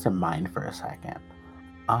racks her mind for a second.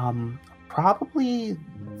 Probably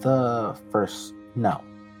the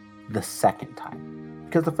second time.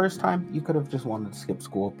 Because the first time you could have just wanted to skip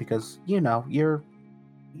school because, you know, you're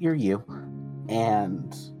you.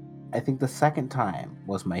 And I think the second time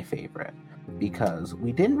was my favorite because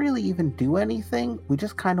we didn't really even do anything. We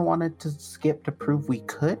just kind of wanted to skip to prove we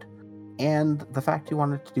could. And the fact you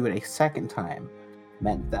wanted to do it a second time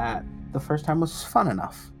meant that the first time was fun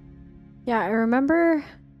enough. Yeah, I remember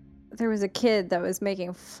there was a kid that was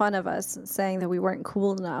making fun of us, saying that we weren't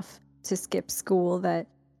cool enough to skip school, that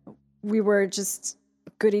we were just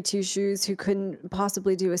goody two-shoes who couldn't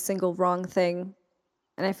possibly do a single wrong thing.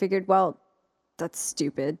 And I figured, well, that's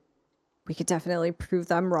stupid. We could definitely prove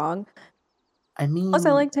them wrong. I mean... Plus,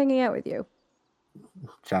 I liked hanging out with you.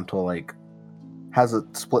 Gentle, like, has a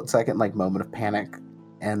split-second, like, moment of panic.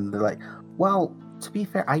 And they're like, well, to be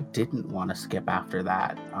fair, I didn't want to skip after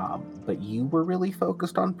that. But you were really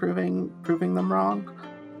focused on proving them wrong.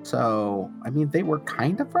 So, I mean, they were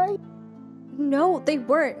kind of right. No, they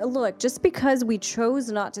weren't. Look, just because we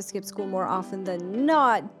chose not to skip school more often than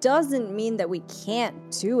not doesn't mean that we can't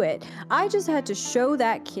do it. I just had to show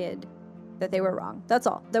that kid that they were wrong. That's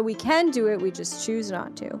all. That we can do it, we just choose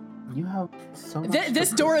not to. You have so much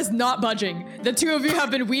This door is not budging. The two of you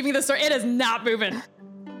have been weaving this door. It is not moving.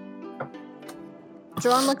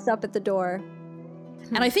 Duran looks up at the door.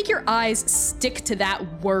 And I think your eyes stick to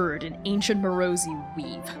that word in ancient Morosi,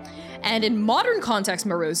 weave. And in modern context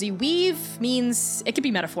Morosi, weave means it can be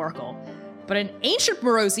metaphorical. But in ancient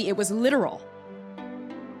Morosi, it was literal.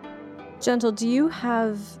 Gentle, do you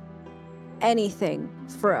have anything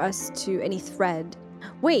for us to, any thread?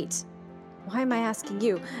 Wait, why am I asking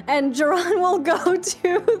you? And Duran will go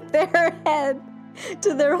to their head,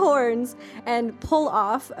 to their horns, and pull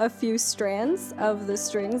off a few strands of the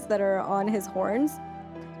strings that are on his horns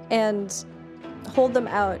and hold them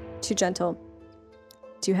out to Gentle.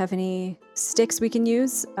 Do you have any sticks we can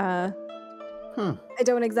use? I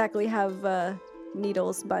don't exactly have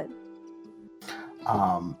needles, but...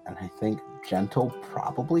 And I think Gentle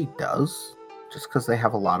probably does, just because they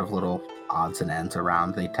have a lot of little odds and ends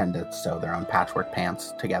around. They tend to sew their own patchwork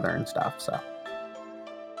pants together and stuff, so...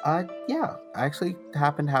 yeah, I actually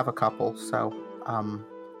happen to have a couple, so,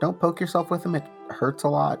 don't poke yourself with them. It hurts a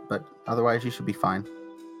lot, but otherwise you should be fine.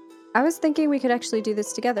 I was thinking we could actually do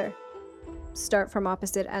this together. Start from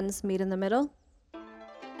opposite ends, meet in the middle.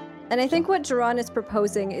 And I think what Duran is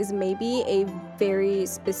proposing is maybe a very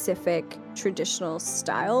specific traditional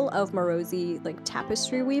style of Morosi, like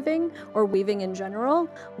tapestry weaving, or weaving in general,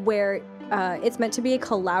 where it's meant to be a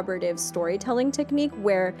collaborative storytelling technique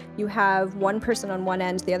where you have one person on one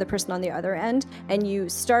end, the other person on the other end, and you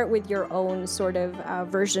start with your own sort of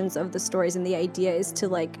versions of the stories, and the idea is to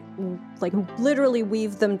like literally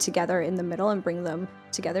weave them together in the middle and bring them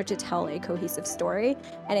together to tell a cohesive story.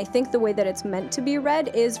 And I think the way that it's meant to be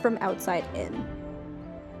read is from outside in.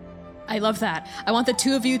 I love that. I want the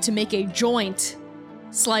two of you to make a joint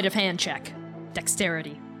sleight of hand check.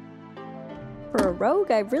 Dexterity. For a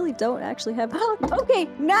rogue, I really don't actually have... Okay,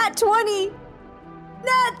 nat 20!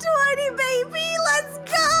 Nat 20, baby! Let's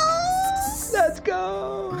go! Let's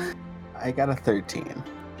go! I got a 13.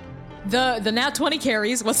 The nat 20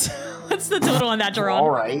 carries. What's the total on that, Duran? All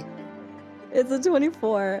right. It's a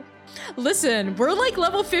 24. Listen, we're like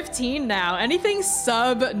level 15 now. Anything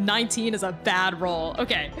sub 19 is a bad roll.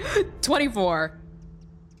 Okay, 24.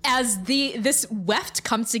 As this weft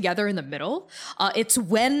comes together in the middle, it's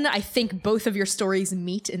when I think both of your stories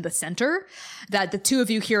meet in the center that the two of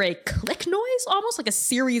you hear a click noise, almost like a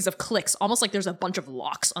series of clicks, almost like there's a bunch of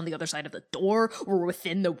locks on the other side of the door or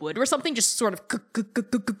within the wood or something, just sort of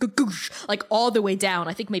like all the way down.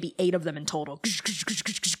 I think maybe 8 of them in total.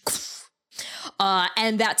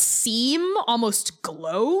 And that seam almost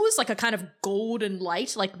glows like a kind of golden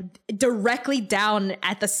light, like directly down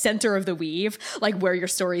at the center of the weave, like where your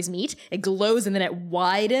stories meet. It glows and then it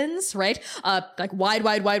widens, right? Like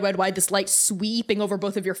wide, this light sweeping over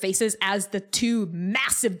both of your faces as the two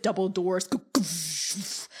massive double doors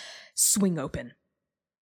swing open.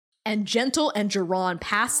 And Gentle and Geron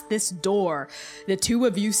past this door, the two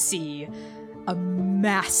of you see a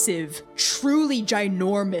massive, truly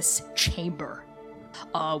ginormous chamber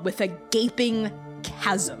with a gaping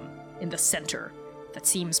chasm in the center that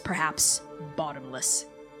seems perhaps bottomless.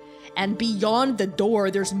 And beyond the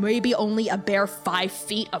door, there's maybe only a bare 5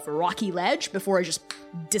 feet of rocky ledge before it just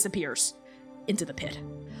disappears into the pit.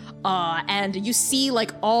 And you see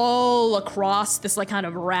like all across this like kind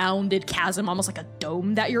of rounded chasm, almost like a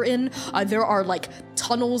dome that you're in, there are like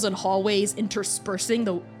tunnels and hallways interspersing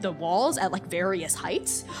the walls at like various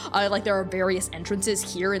heights. Like there are various entrances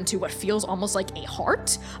here into what feels almost like a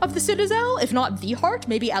heart of the Citadel, if not the heart,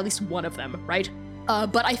 maybe at least one of them, right?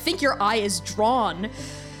 But I think your eye is drawn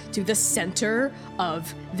to the center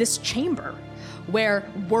of this chamber, where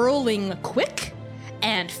whirling quick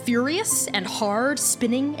and furious and hard,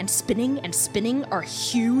 spinning and spinning and spinning, are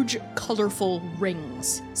huge, colorful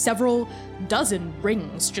rings. Several dozen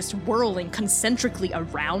rings just whirling concentrically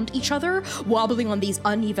around each other, wobbling on these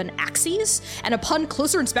uneven axes. And upon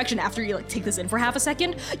closer inspection, after you like take this in for half a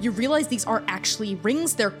second, you realize these aren't actually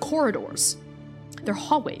rings, they're corridors. They're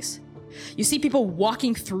hallways. You see people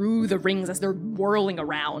walking through the rings as they're whirling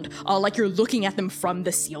around, like you're looking at them from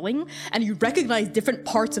the ceiling, and you recognize different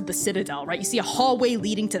parts of the Citadel, right? You see a hallway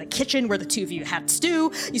leading to the kitchen where the two of you had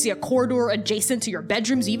stew. You see a corridor adjacent to your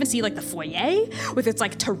bedrooms. You even see like the foyer with its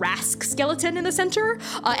like Tarrasque skeleton in the center.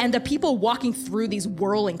 And the people walking through these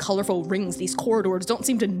whirling, colorful rings, these corridors, don't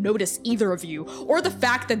seem to notice either of you or the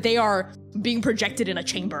fact that they are being projected in a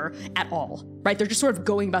chamber at all, right? They're just sort of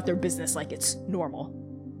going about their business like it's normal.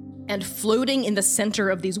 And floating in the center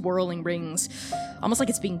of these whirling rings, almost like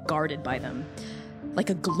it's being guarded by them, like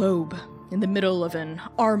a globe in the middle of an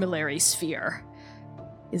armillary sphere,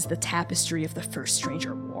 is the tapestry of the First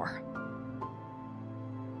Stranger War.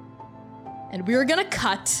 And we're gonna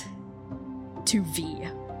cut to V.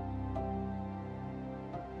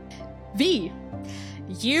 V,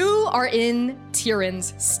 you are in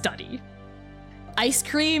Tyrion's study. Ice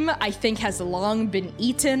cream, I think, has long been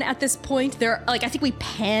eaten at this point. I think we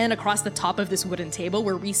pan across the top of this wooden table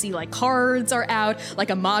where we see like cards are out, like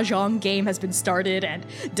a mahjong game has been started and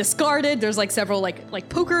discarded. There's like several like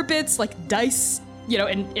poker bits, like dice, you know,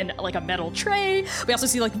 in like a metal tray. We also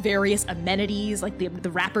see like various amenities, like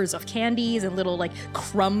the wrappers of candies and little like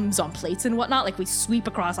crumbs on plates and whatnot. Like we sweep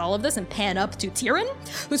across all of this and pan up to Tyrion,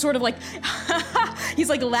 who's sort of like, he's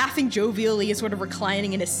like laughing jovially, he's sort of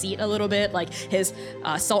reclining in his seat a little bit, like his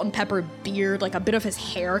salt and pepper beard, like a bit of his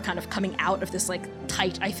hair kind of coming out of this like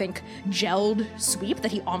tight, I think, gelled sweep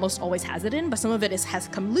that he almost always has it in, but some of it has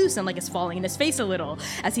come loose and like it's falling in his face a little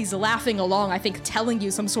as he's laughing along, I think telling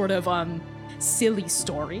you some sort of silly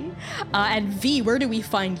story. And V, where do we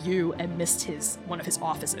find you amidst one of his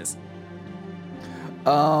offices?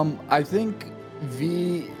 I think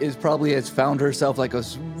V has found herself like a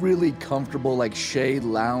really comfortable like shade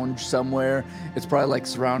lounge somewhere. It's probably like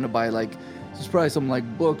surrounded by like, there's probably some like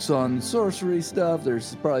books on sorcery stuff.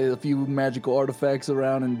 There's probably a few magical artifacts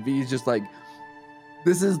around, and V's just like,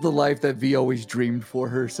 this is the life that V always dreamed for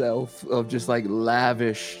herself, of just like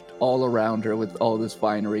lavish all around her with all this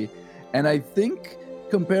finery. And I think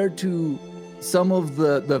compared to some of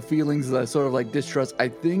the feelings that I sort of like distrust, I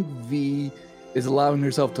think V is allowing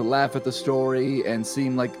herself to laugh at the story and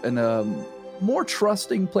seem like in a more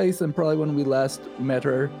trusting place than probably when we last met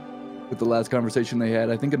her with the last conversation they had.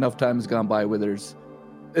 I think enough time has gone by where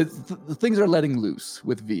things are letting loose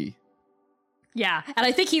with V. Yeah, and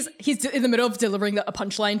I think he's in the middle of delivering a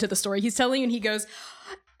punchline to the story he's telling, and he goes,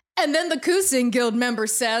 and then the Kusing Guild member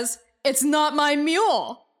says, "It's not my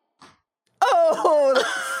mule." Oh,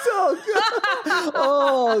 that's so good.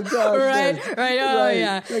 Oh, God. Right. Oh, right.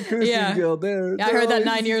 Yeah. That Kusing Guild there. Yeah, I heard that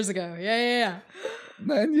 9 years ago. Yeah.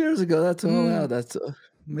 9 years ago. That's, oh, wow. That's,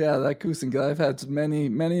 that Kusing Guild. I've had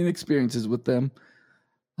many experiences with them.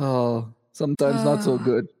 Oh, sometimes not so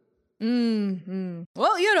good. Mm-hmm.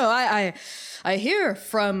 Well, you know, I hear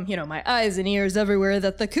from, you know, my eyes and ears everywhere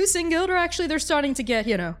that the Kusing Guild they're starting to get,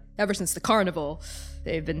 you know, ever since the carnival,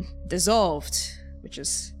 they've been dissolved, which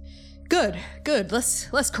is good.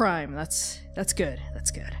 Less crime. That's good.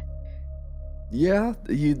 Yeah,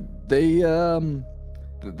 they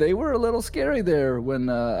were a little scary there when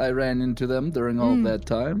I ran into them during all that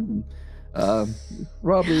time.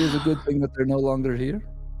 Probably is a good thing that they're no longer here.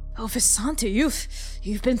 Oh, Visante,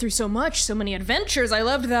 you've been through so much, so many adventures. I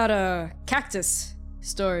loved that cactus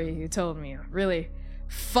story you told me. A really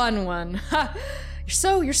fun one.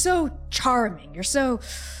 You're so charming. You're so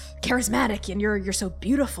charismatic, and you're so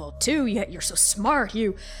beautiful too. Yet you're so smart.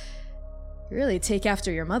 You really take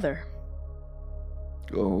after your mother.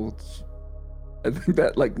 Oh, I think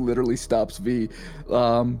that like literally stops V.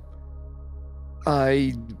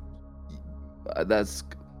 That's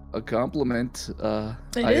a compliment.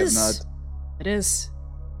 It is.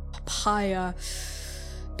 Paya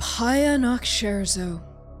Noksherzo.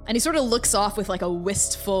 And he sort of looks off with like a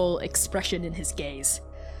wistful expression in his gaze.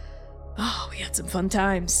 Oh, we had some fun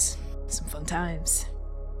times.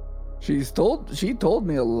 She told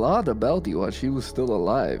me a lot about you while she was still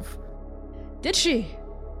alive. Did she?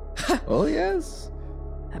 Oh, yes.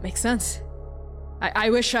 That makes sense. I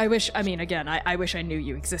wish I knew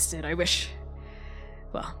you existed.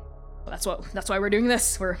 Well, that's why we're doing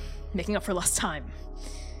this. We're making up for lost time.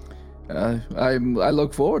 I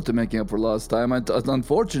look forward to making up for lost time. It's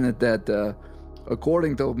unfortunate that,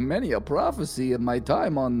 according to many a prophecy, my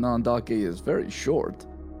time on Nandake is very short.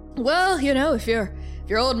 Well, if your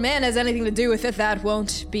old man has anything to do with it, that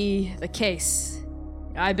won't be the case.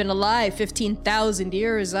 I've been alive 15,000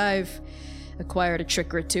 years. I've acquired a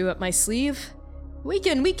trick or two up my sleeve. We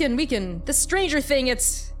can. The stranger thing,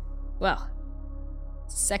 it's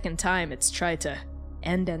second time it's tried to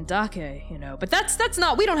end Ndake, but that's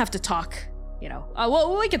not, we don't have to talk,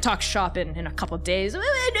 well, we can talk shop in a couple days.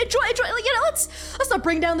 Enjoy, let's not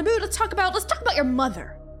bring down the mood. Let's talk about your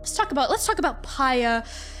mother. Let's talk about Paya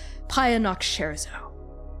Noksherzo.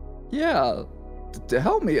 Yeah, to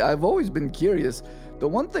help me, I've always been curious. The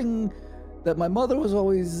one thing that my mother was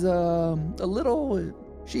always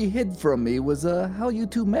she hid from me was how you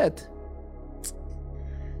two met.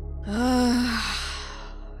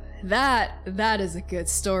 That is a good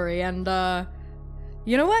story, and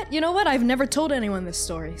you know what? I've never told anyone this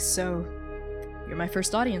story, so you're my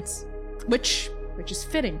first audience, which is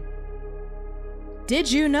fitting.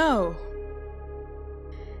 Did you know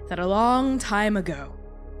that a long time ago,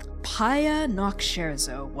 Paya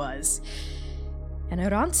Noksherzo was an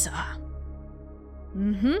Aransa?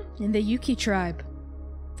 In the Yuki tribe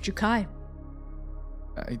of Jukai.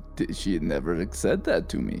 She had never said that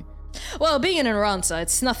to me. Well, being an Aransa,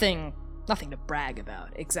 it's nothing to brag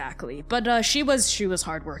about exactly. But she was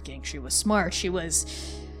hardworking. She was smart. She was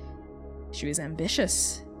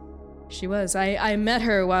ambitious. She was. I met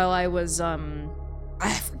her while I was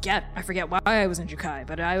I forget why I was in Jukai,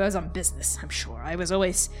 but I was on business, I'm sure. I was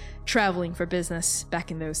always traveling for business back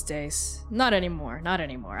in those days. Not anymore.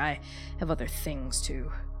 I have other things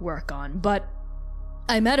to work on. But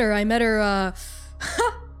I met her,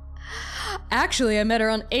 actually, I met her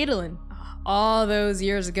on Adolin. All those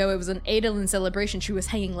years ago, it was an Adolin celebration. She was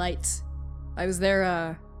hanging lights. I was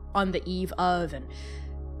there on the eve of, and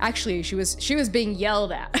actually, she was being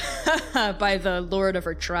yelled at by the lord of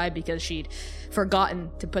her tribe because she'd forgotten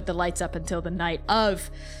to put the lights up until the night of.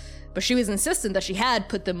 But she was insistent that she had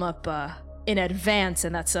put them up in advance,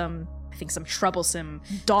 and that some troublesome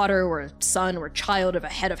daughter or son or child of a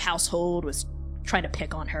head of household was trying to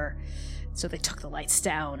pick on her. So they took the lights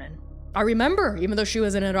down, and I remember, even though she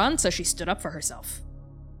was an Aransa, she stood up for herself.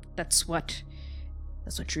 That's what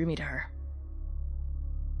drew me to her.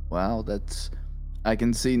 Wow, I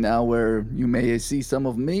can see now where you may see some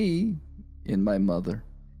of me in my mother.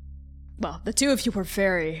 Well, the two of you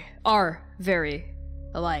are very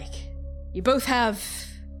alike. You both have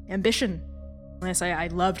ambition. Yes, I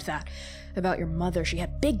loved that about your mother. She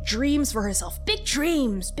had big dreams for herself. Big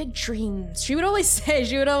dreams. She would always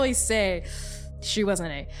say she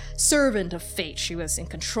wasn't a servant of fate. She was in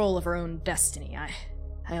control of her own destiny.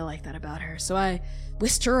 I like that about her. So I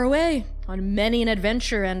whisked her away on many an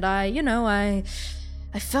adventure, and I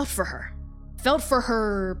felt for her. Felt for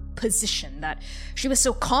her position, that she was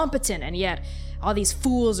so competent, and yet all these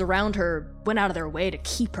fools around her went out of their way to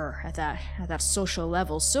keep her at that social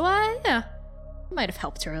level. So I might have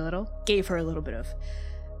helped her a little, gave her a little bit of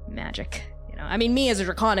magic. Me as a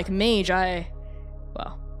draconic mage, not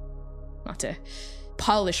to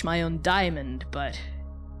polish my own diamond, but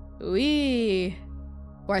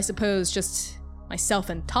or I suppose just myself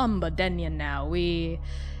and Tamba Denyan now, we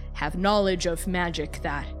have knowledge of magic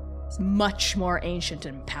that is much more ancient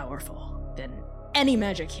and powerful than any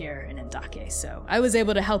magic here in Ndake. So I was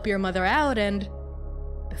able to help your mother out, and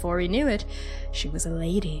before we knew it, she was a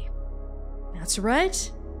lady. That's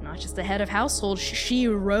right, not just the head of household, she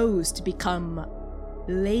rose to become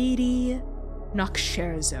Lady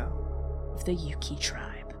Noksherzo of the Yuki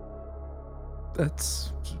tribe.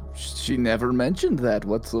 That's She never mentioned that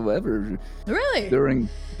whatsoever. Really?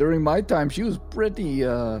 During my time, she was pretty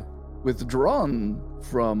withdrawn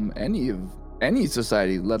from any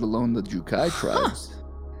society, let alone the Jukai tribes.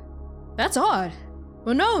 That's odd.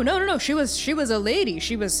 Well, no. She was a lady.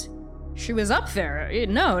 She was up there.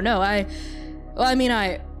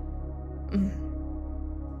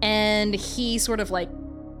 And he sort of like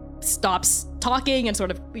stops talking and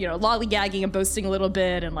sort of, lollygagging and boasting a little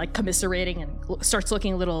bit and like commiserating and starts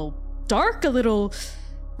looking a little dark, a little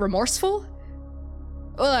remorseful.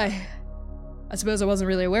 Well, I suppose I wasn't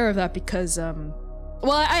really aware of that because, I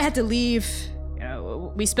had to leave.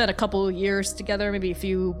 We spent a couple years together, maybe a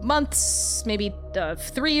few months, maybe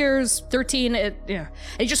 3 years, 13. And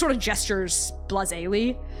he just sort of gestures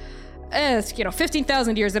blasely. It's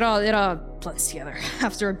 15,000 years. It all blends together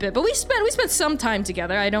after a bit. But we spent some time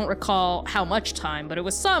together. I don't recall how much time, but it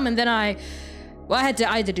was some. And then I had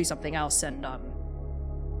to do something else. And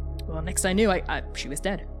next I knew, she was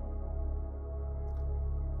dead.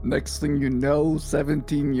 Next thing you know,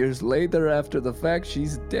 17 years later, after the fact,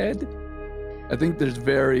 she's dead. I think there's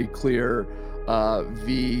very clear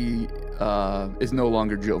V is no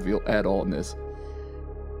longer jovial at all in this.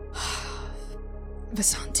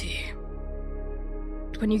 Vasanti,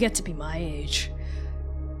 when you get to be my age,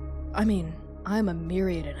 I'm a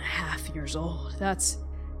myriad and a half years old. That's...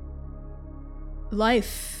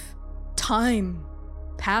 life, time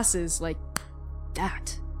passes like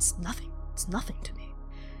that. It's nothing. It's nothing to me.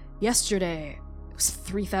 Yesterday, it was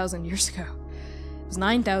 3,000 years ago. It was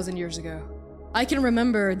 9,000 years ago. I can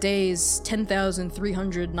remember days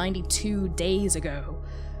 10,392 days ago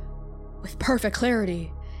with perfect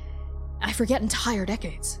clarity. I forget entire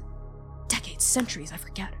decades. Decades, centuries, I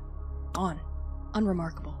forget. Gone.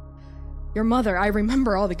 Unremarkable. Your mother, I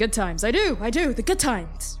remember all the good times. I do, the good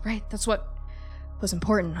times, right? That's what was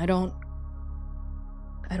important. I don't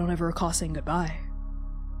ever recall saying goodbye.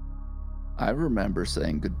 I remember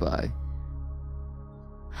saying goodbye.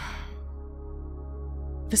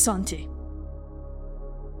 Vasanti,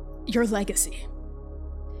 your legacy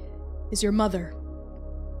is your mother.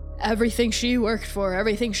 Everything she worked for,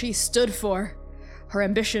 everything she stood for, her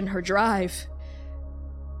ambition, her drive,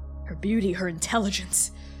 her beauty, her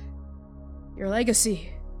intelligence. Your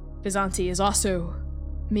legacy, Vasanti, is also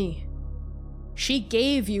me. She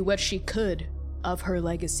gave you what she could of her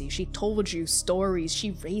legacy. She told you stories. She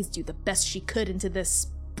raised you the best she could into this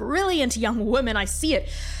brilliant young woman. I see it.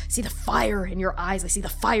 I see the fire in your eyes. I see the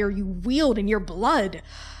fire you wield in your blood.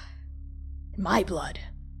 In my blood.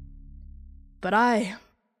 But I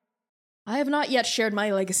have not yet shared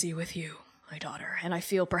my legacy with you, my daughter, and I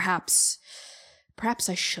feel perhaps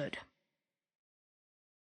I should.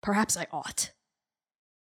 Perhaps I ought.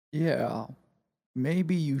 Yeah,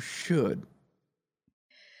 maybe you should.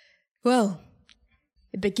 Well,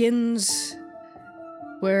 it begins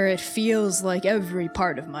where it feels like every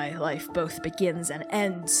part of my life both begins and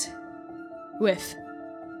ends with.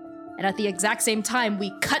 And at the exact same time,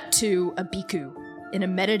 we cut to a bhikkhu in a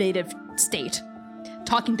meditative state,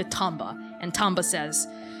 talking to Tamba, and Tamba says,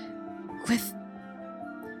 with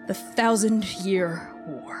the 1,000-year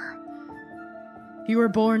war, you were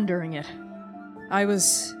born during it. I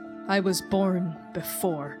was born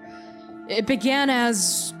before. It began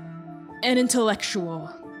as an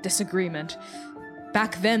intellectual disagreement.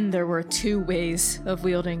 Back then, there were two ways of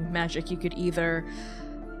wielding magic. You could either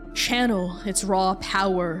channel its raw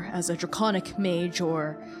power as a draconic mage,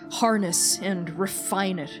 or harness and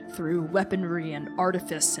refine it through weaponry and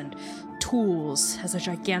artifice and tools as a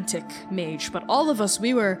gigantic mage. But all of us,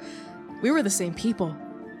 we were the same people.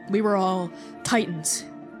 We were all titans.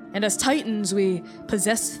 And as titans, we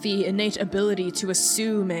possessed the innate ability to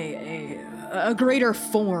assume a greater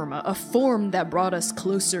form, a form that brought us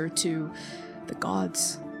closer to the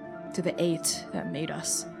gods, to the eight that made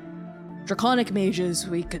us. Draconic mages,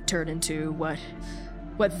 we could turn into what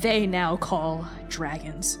they now call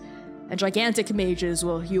dragons. And gigantic mages,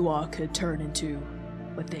 well, you all could turn into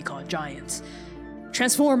what they call giants.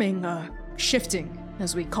 Transforming, shifting,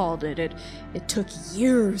 as we called it. It took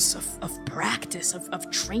years of practice,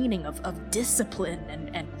 of training, of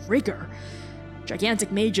discipline and rigor.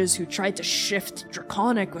 Gigantic mages who tried to shift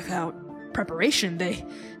draconic without preparation, they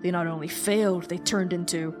not only failed, they turned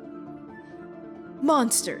into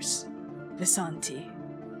monsters. Vasanti.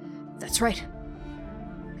 That's right.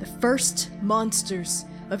 The first monsters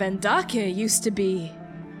of Andake used to be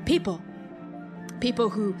people. People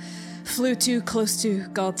who flew too close to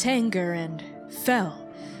Galtanger and fell.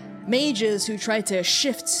 Mages who tried to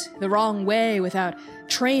shift the wrong way without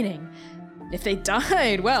training. If they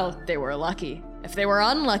died, well, they were lucky. If they were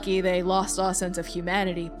unlucky, they lost all sense of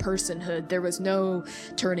humanity, personhood. There was no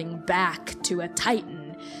turning back to a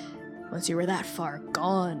Titan once you were that far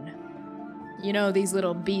gone. You know, these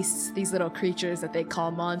little beasts, these little creatures that they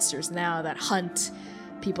call monsters now that hunt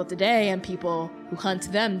people today and people who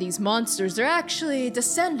hunt them, these monsters, they're actually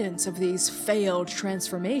descendants of these failed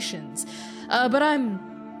transformations. But I'm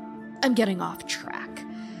getting off track.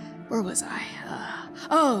 Where was I?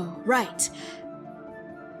 Oh, right.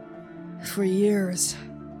 For years,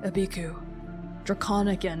 Abiku,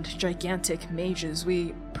 draconic and gigantic mages,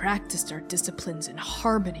 we practiced our disciplines in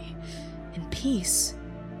harmony, in peace.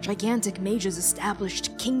 Gigantic mages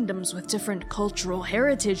established kingdoms with different cultural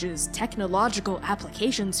heritages, technological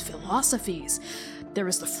applications, philosophies. There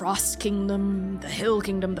was the Frost Kingdom, the Hill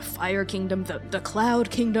Kingdom, the Fire Kingdom, the Cloud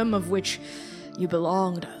Kingdom, of which you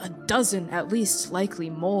belonged, a dozen at least, likely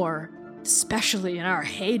more, especially in our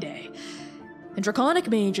heyday. And draconic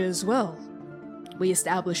mages, well, we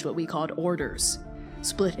established what we called orders,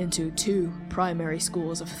 split into two primary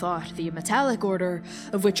schools of thought: the Metallic Order,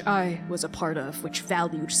 of which I was a part of, which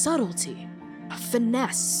valued subtlety,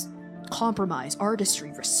 finesse, compromise,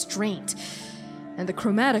 artistry, restraint, and the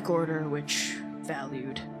Chromatic Order, which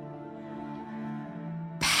valued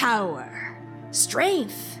power,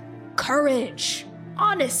 strength, courage,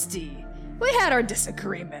 honesty. We had our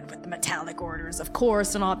disagreement with the Metallic Orders, of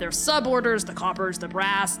course, and all their suborders, the coppers, the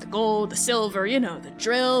brass, the gold, the silver, you know, the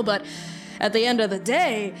drill, but at the end of the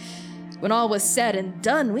day, when all was said and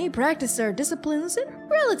done, we practiced our disciplines in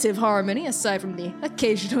relative harmony, aside from the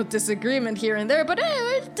occasional disagreement here and there, but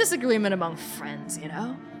disagreement among friends, you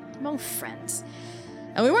know? Among friends.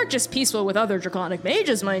 And we weren't just peaceful with other draconic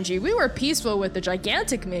mages, mind you, we were peaceful with the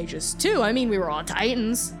gigantic mages, too. I mean, we were all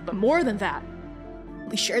titans, but more than that,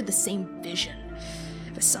 we shared the same vision,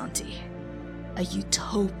 Visanti. A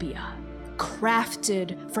utopia,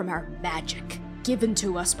 crafted from our magic, given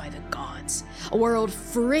to us by the gods. A world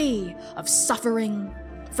free of suffering,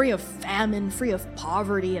 free of famine, free of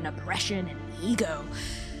poverty and oppression and ego.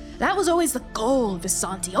 That was always the goal,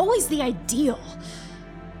 Visanti, always the ideal.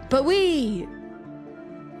 But we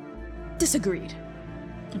disagreed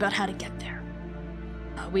about how to get there.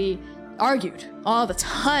 We argued all the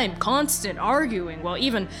time, constant arguing. Well,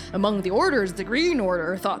 even among the orders, the Green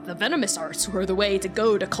Order thought the venomous arts were the way to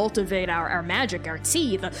go to cultivate our magic, our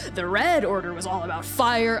tea. The Red Order was all about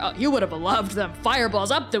fire. You would have loved them,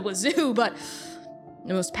 fireballs up the wazoo, but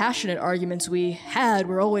the most passionate arguments we had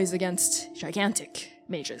were always against gigantic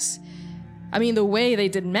mages. I mean, the way they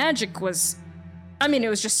did magic was, it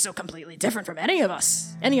was just so completely different from any of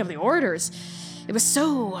us, any of the orders. It was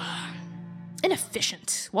so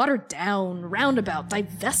inefficient, watered down, roundabout,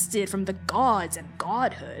 divested from the gods and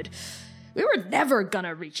godhood. We were never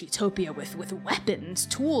gonna reach Utopia with weapons,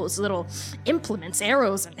 tools, little implements,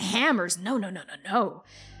 arrows, and hammers. No.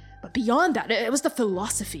 But beyond that, it was the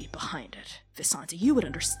philosophy behind it. Visanti, you would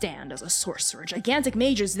understand as a sorcerer. Gigantic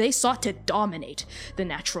mages, they sought to dominate the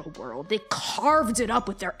natural world. They carved it up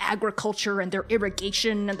with their agriculture and their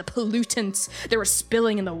irrigation and the pollutants they were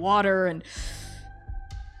spilling in the water.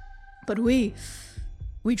 But we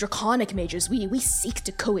draconic mages, we seek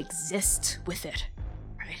to coexist with it,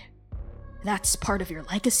 right? That's part of your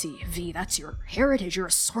legacy, V. That's your heritage. You're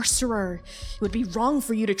a sorcerer. It would be wrong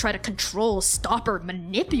for you to try to control, stop, or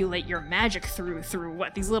manipulate your magic through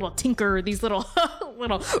what? These little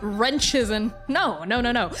little wrenches and... No.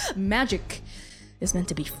 Magic is meant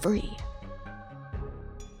to be free.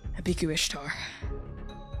 Abiku Ishtar.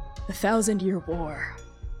 The 1,000-Year War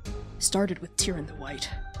started with Tyrion the White.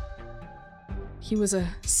 He was a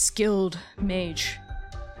skilled mage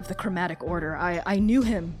of the Chromatic Order. I knew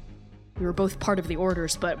him. We were both part of the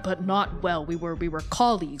orders, but not well. We were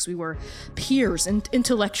colleagues. We were peers and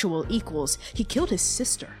intellectual equals. He killed his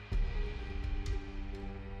sister.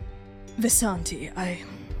 Visanti,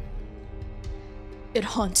 it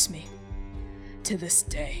haunts me to this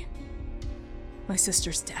day. My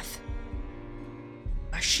sister's death.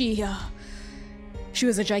 She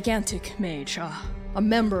was a gigantic mage, a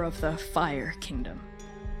member of the Fire Kingdom.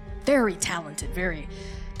 Very talented, very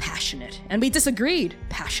passionate, and we disagreed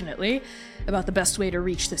passionately about the best way to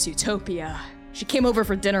reach this utopia. She came over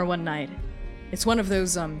for dinner one night. It's one of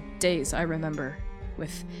those days I remember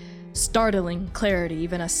with startling clarity,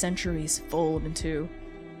 even as centuries fold into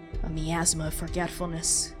a miasma of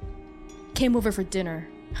forgetfulness. Came over for dinner.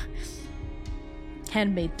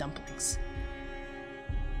 Handmade dumplings.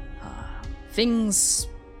 Things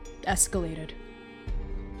escalated.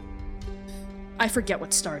 I forget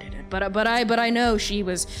what started it, but I know she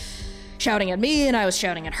was shouting at me and I was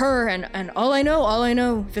shouting at her, and all I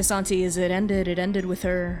know, Visanti, is it ended with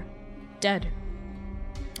her dead.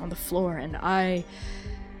 on the floor, and I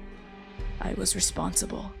was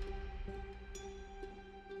responsible.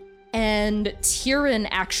 And Tyrion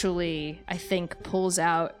actually, I think, pulls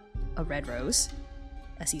out a red rose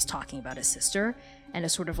as he's talking about his sister, and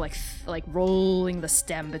is sort of like rolling the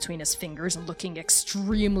stem between his fingers and looking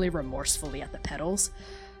extremely remorsefully at the petals.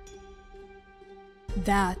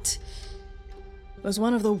 That was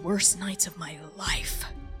one of the worst nights of my life.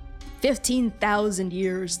 15,000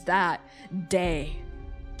 years, that day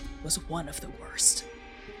was one of the worst.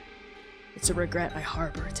 It's a regret I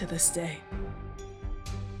harbor to this day.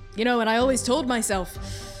 You know, and I always told myself,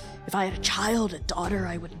 if I had a child, a daughter,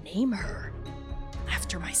 I would name her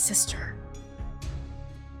after my sister.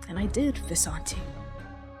 And I did, Visanti.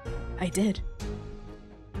 I did.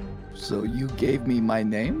 So you gave me my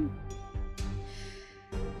name?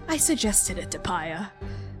 I suggested it to Paya.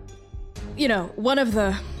 You know,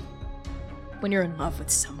 when you're in love with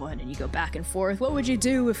someone and you go back and forth, what would you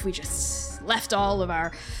do if we just left all of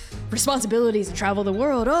our responsibilities and traveled the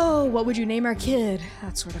world? Oh, what would you name our kid?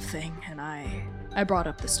 That sort of thing. And I brought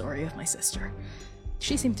up the story of my sister.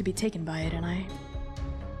 She seemed to be taken by it, and I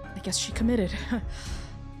guess she committed.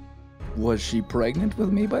 Was she pregnant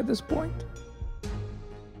with me by this point?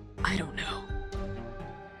 I don't know.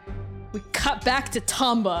 We cut back to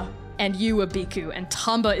Tamba and you, Abiku, and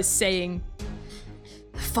Tamba is saying,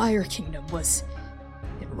 the Fire Kingdom was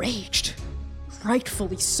enraged.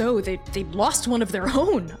 Rightfully so. They lost one of their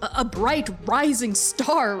own, a bright rising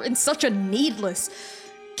star in such a needless,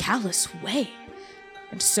 callous way.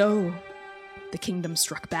 And so the kingdom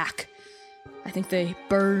struck back. I think they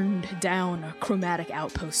burned down a chromatic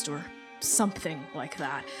outpost or something like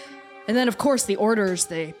that. And then, of course, the orders,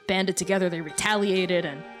 they banded together, they retaliated,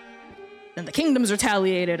 and then the kingdoms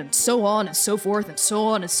retaliated, and so on and so forth, and so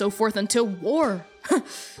on and so forth, until war.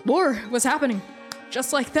 War was happening,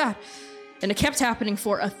 just like that. And it kept happening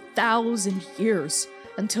for 1,000 years,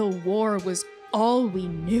 until war was all we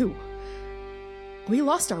knew. We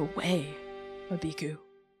lost our way, Abiku.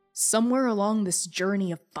 Somewhere along this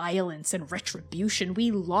journey of violence and retribution,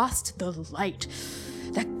 we lost the light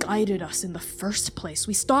that guided us in the first place.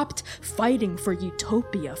 We stopped fighting for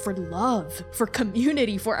utopia, for love, for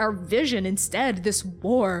community, for our vision. Instead, this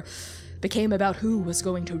war became about who was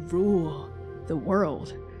going to rule the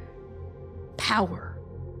world. Power.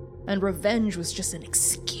 And revenge was just an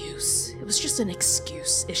excuse. It was just an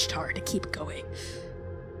excuse, Ishtar, to keep going.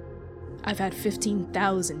 I've had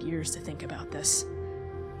 15,000 years to think about this.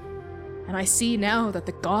 And I see now that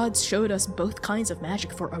the gods showed us both kinds of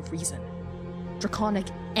magic for a reason. Draconic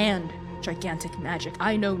and gigantic magic.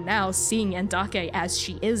 I know now, seeing Endake as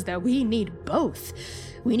she is, that we need both.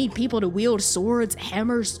 We need people to wield swords,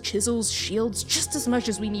 hammers, chisels, shields, just as much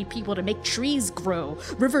as we need people to make trees grow,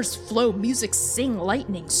 rivers flow, music sing,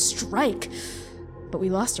 lightning strike. But we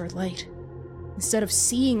lost our light. Instead of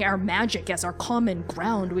seeing our magic as our common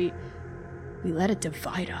ground, we let it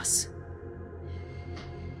divide us.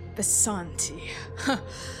 Visanti.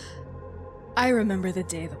 I remember the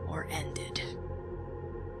day the war ended.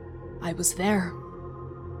 I was there.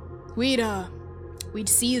 We'd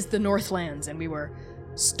seized the Northlands and we were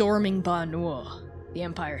storming Ba-Nur, the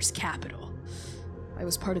Empire's capital. I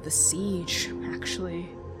was part of the siege, actually.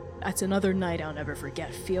 That's another night I'll never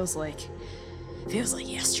forget. Feels like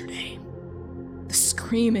yesterday. The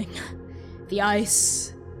screaming, the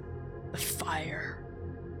ice, the fire.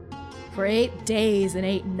 For 8 days and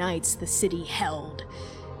 8 nights the city held,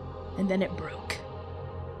 and then it broke,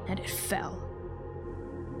 and it fell.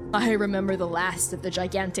 I remember the last of the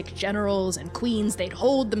gigantic generals and queens. They'd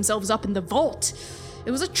hold themselves up in the vault.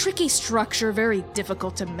 It was a tricky structure, very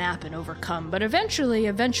difficult to map and overcome, but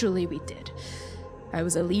eventually we did. I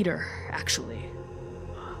was a leader, actually.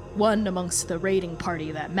 One amongst the raiding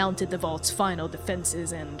party that mounted the vault's final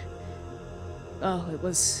defenses, and it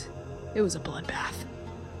was a bloodbath.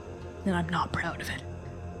 And I'm not proud of it.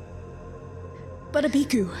 But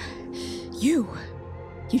Abiku, you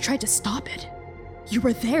tried to stop it. You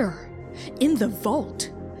were there, in the vault,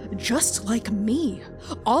 just like me.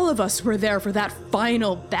 All of us were there for that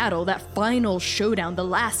final battle, that final showdown, the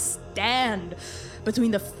last stand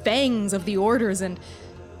between the fangs of the orders and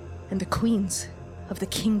the queens of the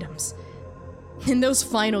kingdoms. In those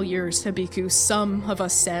final years, Abiku, some of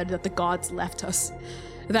us said that the gods left us,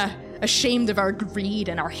 that ashamed of our greed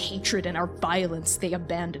and our hatred and our violence, they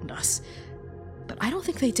abandoned us. But I don't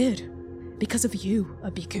think they did, because of you,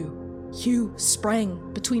 Abiku. You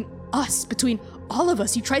sprang between us, between all of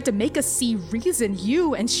us. You tried to make us see reason.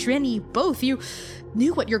 You and Shreni both. You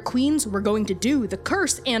knew what your queens were going to do, the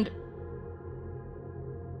curse, and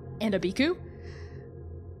Abiku?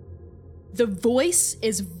 The voice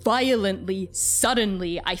is violently,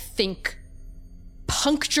 suddenly, I think,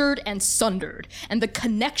 punctured and sundered, and the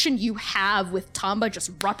connection you have with Tamba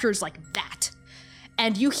just ruptures like that.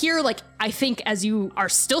 And you hear, like, I think as you are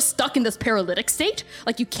still stuck in this paralytic state,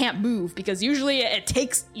 like you can't move because usually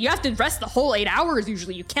you have to rest the whole 8 hours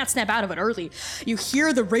usually. You can't snap out of it early. You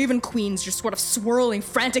hear the Raven Queens just sort of swirling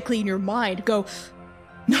frantically in your mind go,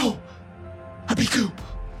 No! Abiku!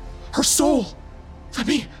 Her soul! Let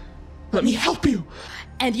me help you!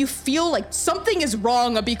 and you feel like something is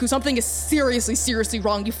wrong, Abiku. Something is seriously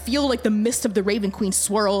wrong. You feel like the mist of the Raven Queen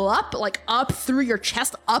swirl up, like up through your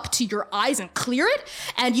chest, up to your eyes and clear it.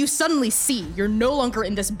 And you suddenly see, you're no longer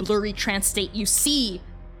in this blurry trance state. You see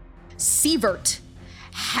Sievert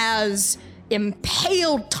has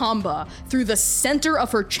impaled Tamba through the center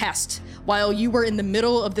of her chest while you were in the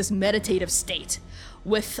middle of this meditative state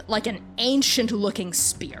with like an ancient looking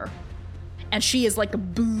spear. And she is like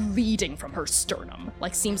bleeding from her sternum,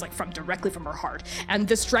 like seems like directly from her heart. And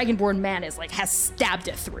this Dragonborn man has stabbed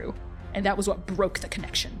it through. And that was what broke the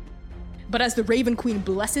connection. But as the Raven Queen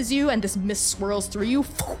blesses you and this mist swirls through you,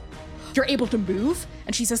 you're able to move.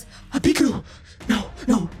 And she says, Abiku!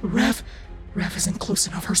 No, Rev isn't close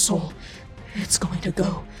enough. Her soul, it's going to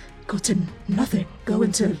go to nothing, go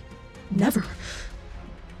into never,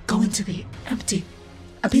 go into the empty.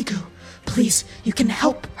 Abiku, please, you can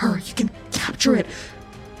help her, you can capture it.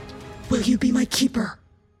 Will you be my keeper?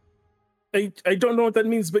 I don't know what that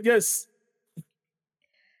means, but yes.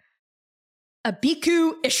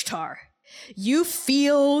 Abiku Ishtar, you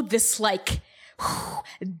feel this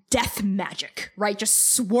death magic, right?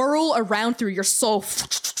 Just swirl around through your soul.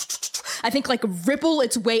 I think ripple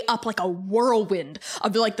its way up like a whirlwind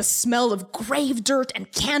of the smell of grave dirt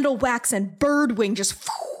and candle wax and bird wing just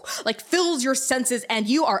fills your senses, and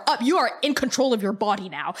you are up. You are in control of your body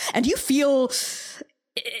now, and you feel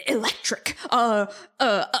electric,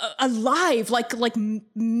 alive, like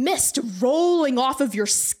mist rolling off of your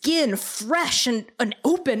skin, fresh and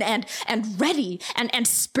open and ready and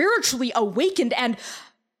spiritually awakened. And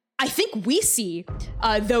I think we see,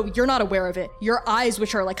 though you're not aware of it, your eyes,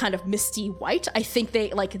 which are kind of misty white, I think they,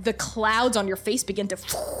 the clouds on your face begin to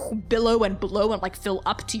billow and blow and fill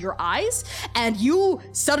up to your eyes, and you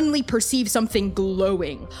suddenly perceive something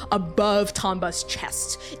glowing above Tamba's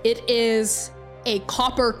chest. It is a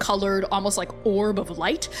copper-colored, almost orb of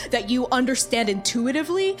light that you understand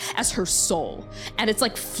intuitively as her soul, and it's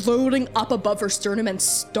floating up above her sternum and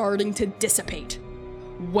starting to dissipate.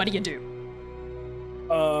 What do you do?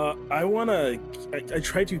 I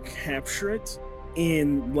try to capture it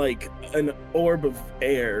in an orb of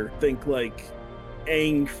air. Think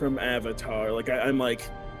Aang from Avatar. I'm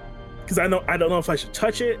because I don't know if I should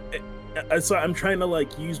touch it. So I'm trying to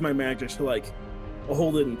use my magic to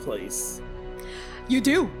hold it in place. You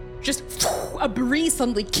do. Just a breeze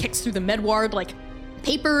suddenly kicks through the Medward,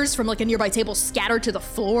 papers from a nearby table scatter to the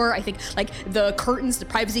floor. I think the curtains, the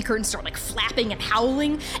privacy curtains start flapping and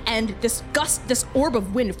howling, and this orb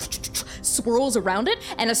of wind swirls around it,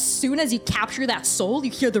 and as soon as you capture that soul, you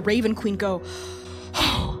hear the Raven Queen go,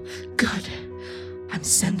 "Oh, good. I'm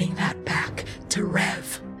sending that back to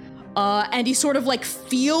Rev." And you sort of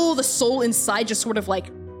feel the soul inside just sort of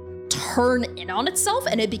turn in on itself,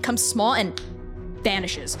 and it becomes small and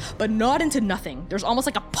vanishes, but not into nothing. There's almost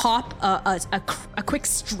a pop, a quick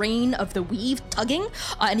strain of the weave tugging,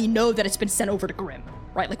 and you know that it's been sent over to Grim,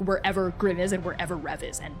 right? Wherever Grim is and wherever Rev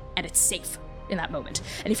is, and it's safe in that moment.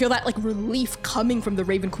 And you feel that relief coming from the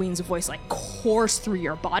Raven Queen's voice course through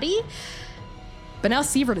your body. But now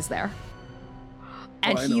Sievert is there.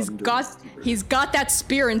 And he's got that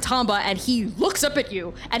spear in Tamba, and he looks up at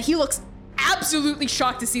you, and he looks absolutely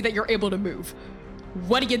shocked to see that you're able to move.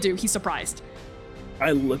 What do you do? He's surprised.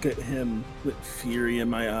 I look at him with fury in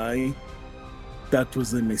my eye. That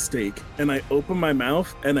was a mistake. And I open my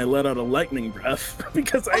mouth and I let out a lightning breath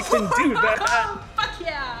because I can do that. Fuck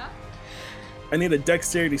yeah. I need a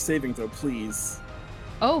dexterity saving throw, please.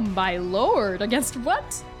 Oh my lord. Against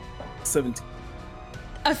what? 17.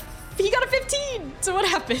 He got a 15. So what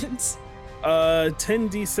happens?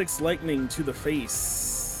 10d6 lightning to the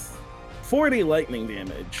face. 40 lightning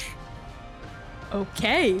damage.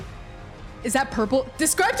 Okay. Is that purple?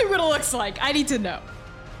 Describe to me what it looks like. I need to know.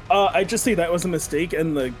 I just say that was a mistake,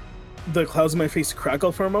 and the clouds in my face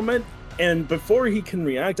crackle for a moment, and before he can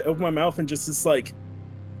react, I open my mouth and just this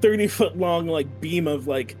 30-foot long beam of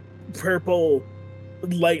purple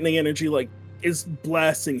lightning energy is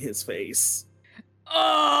blasting his face.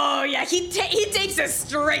 Oh yeah, he takes it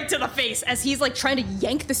straight to the face as he's trying to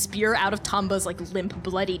yank the spear out of Tamba's limp,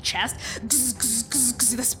 bloody chest.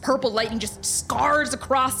 This purple lightning just scars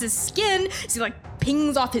across his skin. So he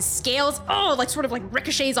pings off his scales, like sort of like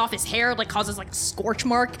ricochets off his hair, like causes like a scorch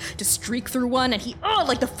mark to streak through one, and he,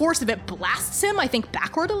 like the force of it blasts him, I think,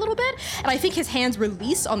 backward a little bit, and I think his hands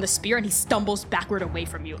release on the spear and he stumbles backward away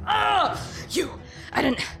from you.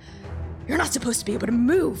 You're not supposed to be able to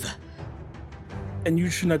move. And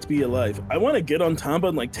you should not be alive. I want to get on Tamba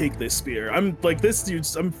and like take this spear. I'm like, this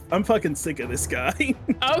dude's, I'm fucking sick of this guy.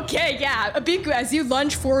 Okay, yeah. Abiku, as you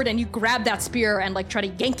lunge forward and you grab that spear and like try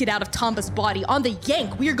to yank it out of Tamba's body, on the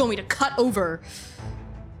yank, we are going to cut over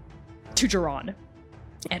to Jiran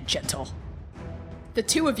and Gentle. The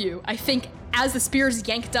two of you, I think, as the spear's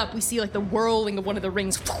yanked up, we see like the whirling of one of the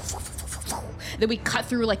rings. Then we cut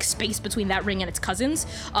through like space between that ring and its cousins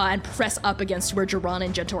and press up against where Jiran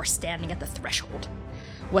and Gentle are standing at the threshold.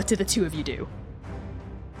 What do the two of you do?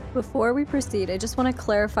 Before we proceed, I just want to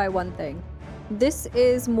clarify one thing. This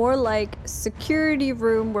is more like security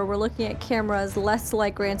room where we're looking at cameras, less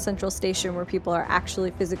like Grand Central Station where people are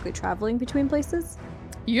actually physically traveling between places.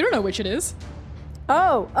 You don't know which it is.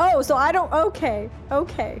 Oh, so I don't, okay.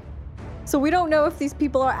 So we don't know if these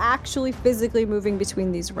people are actually physically moving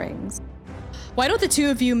between these rings. Why don't the two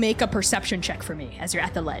of you make a perception check for me as you're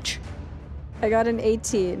at the ledge? I got an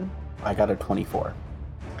 18. I got a 24.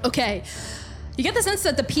 Okay. You get the sense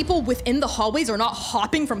that the people within the hallways are not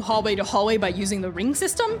hopping from hallway to hallway by using the ring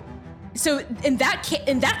system. So in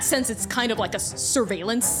that sense, it's kind of like a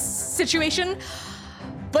surveillance situation.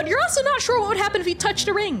 But you're also not sure what would happen if you touched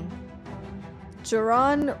a ring.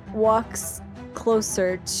 Jiran walks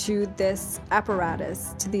closer to this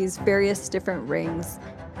apparatus, to these various different rings,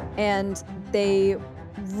 and they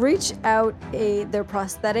reach out their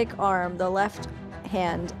prosthetic arm, the left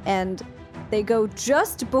hand, and they go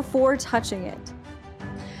just before touching it.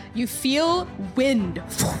 You feel wind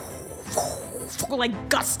like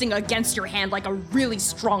gusting against your hand like a really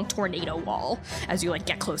strong tornado wall as you like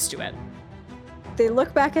get close to it. They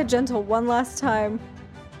look back at Gentle one last time,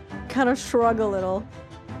 kind of shrug a little,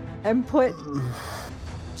 and put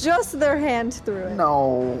just their hand through it.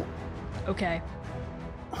 No. Okay.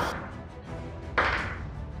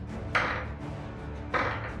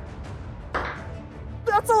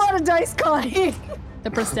 That's a lot of dice, Connie.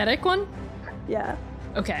 The prosthetic one? Yeah.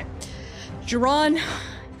 Okay. Jiran,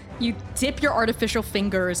 you dip your artificial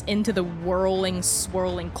fingers into the whirling,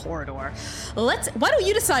 swirling corridor. Why don't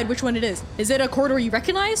you decide which one it is? Is it a corridor you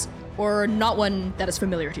recognize, or not one that is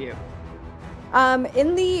familiar to you?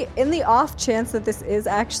 In the off chance that this is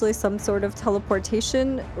actually some sort of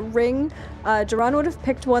teleportation ring, Jiran would have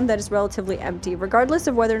picked one that is relatively empty. Regardless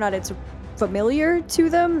of whether or not it's familiar to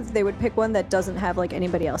them, they would pick one that doesn't have like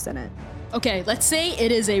anybody else in it. Okay, let's say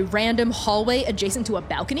it is a random hallway adjacent to a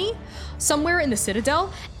balcony somewhere in the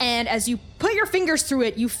Citadel, and as you put your fingers through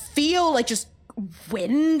it, you feel like just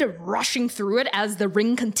wind rushing through it as the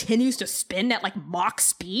ring continues to spin at like Mach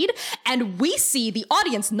speed, and we see the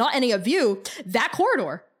audience, not any of you, that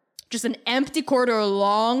corridor. Just an empty corridor, a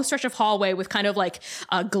long stretch of hallway with kind of like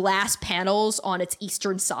glass panels on its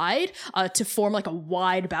eastern side to form like a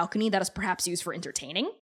wide balcony that is perhaps used for entertaining.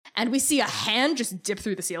 And we see a hand just dip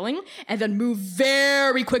through the ceiling and then move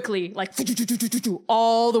very quickly, like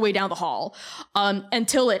all the way down the hall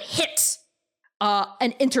until it hits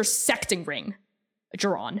an intersecting ring,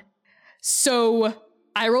 Jiran. So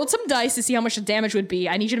I rolled some dice to see how much the damage would be.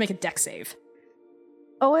 I need you to make a dex save.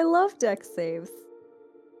 Oh, I love dex saves.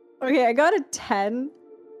 Okay, I got a 10,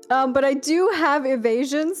 but I do have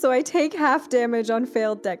evasion, so I take half damage on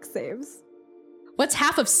failed dex saves. What's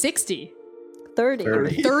half of 60?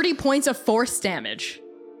 30. 30 points of force damage.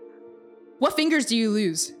 What fingers do you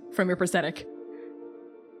lose from your prosthetic?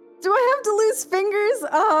 Do I have to lose fingers?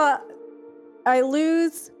 I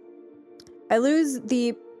lose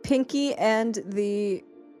the pinky and the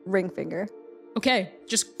ring finger. Okay,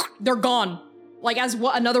 just they're gone. Like as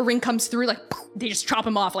another ring comes through, like they just chop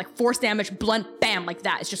him off, like force damage, blunt, bam, like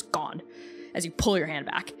that. It's just gone as you pull your hand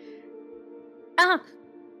back. Okay,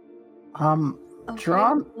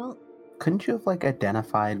 Jiran, well, couldn't you have like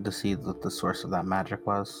identified to see what the source of that magic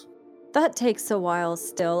was? that takes a while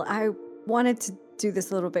still. I wanted to do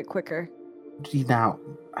this a little bit quicker. Now,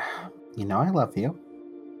 you know I love you.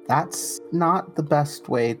 That's not the best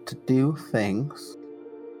way to do things.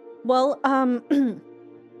 Well,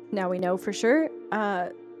 now we know for sure.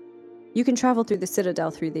 You can travel through the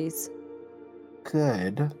Citadel through these.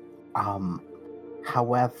 Good.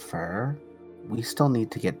 However, we still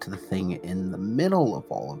need to get to the thing in the middle of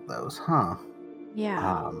all of those, huh?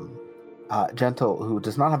 Yeah. Gentle, who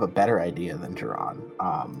does not have a better idea than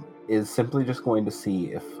Jiran, is simply just going to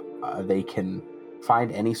see if they can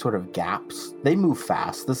find any sort of gaps. They move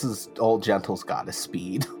fast. This is all Gentle's got is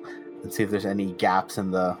speed. and see if there's any gaps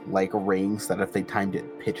in the like rings that if they timed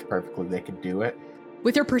it pitch perfectly, they could do it.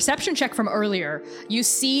 With your perception check from earlier, you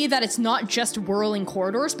see that it's not just whirling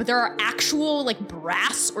corridors, but there are actual like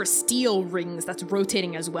brass or steel rings that's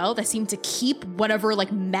rotating as well that seem to keep whatever like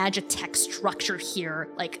magitech structure here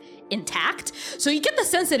like intact. So you get the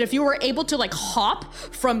sense that if you were able to like hop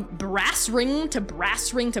from brass ring to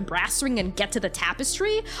brass ring to brass ring and get to the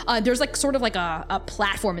tapestry, there's like sort of like a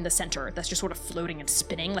platform in the center that's just sort of floating and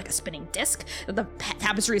spinning like a spinning disc that the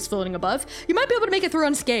tapestry is floating above. You might be able to make it through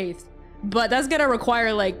unscathed. But that's gonna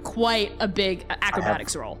require like quite a big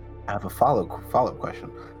acrobatics roll. I have a follow-up question.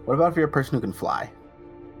 What about if you're a person who can fly?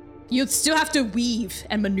 You'd still have to weave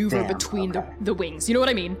and maneuver between the wings. You know what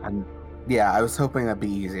I mean? Yeah, I was hoping that'd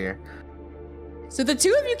be easier. So the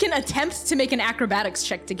two of you can attempt to make an acrobatics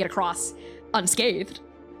check to get across unscathed.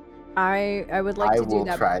 I would like to do that.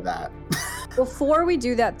 I will try that. Before we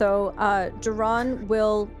do that, though, Duran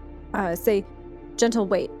will say, "Gentle,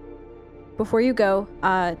 wait. Before you go,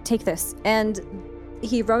 take this." And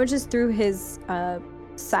he rummages through his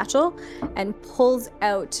satchel and pulls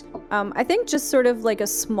out, I think just sort of like a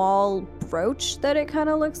small brooch that it kind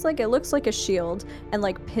of looks like. It looks like a shield, and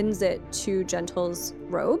like pins it to Gentle's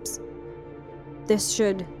robes. This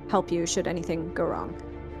should help you should anything go wrong.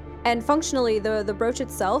 And functionally, the brooch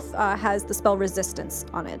itself has the spell resistance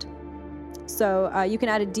on it. So you can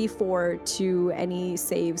add a d4 to any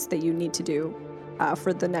saves that you need to do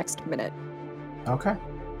for the next minute. Okay.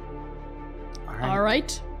 All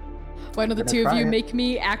right. Why don't the two of you make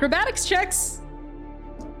me acrobatics checks?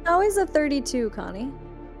 Always a 32, Connie.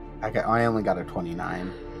 I only got a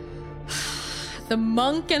 29. The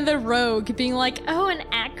monk and the rogue being like, oh, an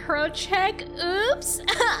acro check? Oops.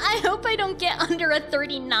 I hope I don't get under a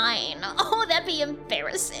 39. Oh, that'd be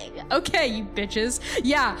embarrassing. Okay, you bitches.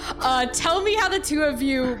 Yeah, tell me how the two of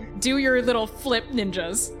you do your little flip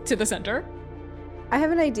ninjas to the center. I have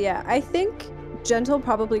an idea. I think Gentle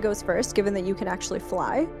probably goes first, given that you can actually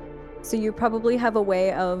fly. So you probably have a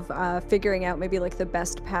way of figuring out maybe like the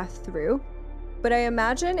best path through. But I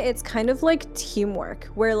imagine it's kind of like teamwork,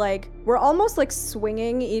 where like we're almost like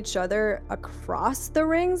swinging each other across the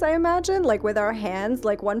rings, I imagine, like with our hands.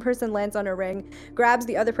 Like one person lands on a ring, grabs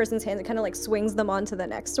the other person's hand, and kind of like swings them onto the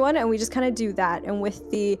next one. And we just kind of do that. And with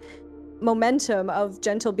the momentum of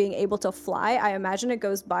Gentle being able to fly, I imagine it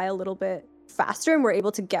goes by a little bit faster and we're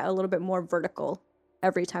able to get a little bit more vertical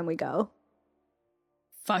every time we go.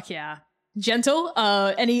 Fuck yeah. Gentle,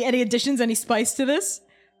 any additions, any spice to this?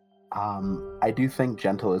 I do think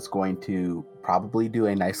Gentle is going to probably do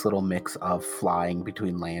a nice little mix of flying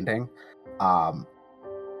between landing.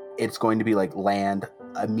 It's going to be like land,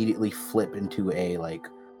 immediately flip into a like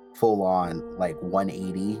full on like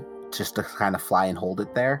 180 just to kind of fly and hold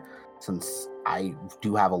it there, since I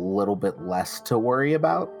do have a little bit less to worry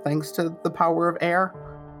about thanks to the power of air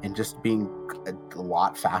and just being a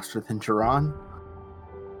lot faster than Duran.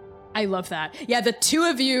 I love that. Yeah, the two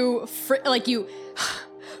of you, you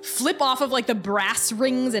flip off of like the brass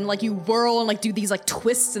rings and like you whirl and like do these like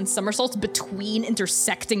twists and somersaults between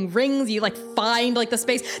intersecting rings. You like find like the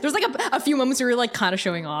space. There's like a few moments where you're like kind of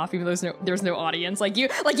showing off, even though there's no audience. Like you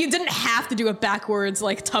didn't have to do a backwards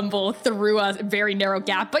like tumble through a very narrow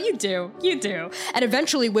gap, but you do. And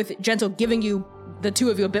eventually, with Gentle giving you, the two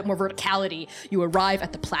of you, a bit more verticality, you arrive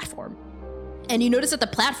at the platform. And you notice that the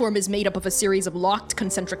platform is made up of a series of locked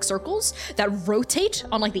concentric circles that rotate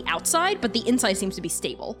on like the outside, but the inside seems to be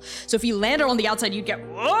stable. So if you landed on the outside, you'd get,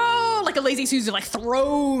 whoa, like a lazy Susan, like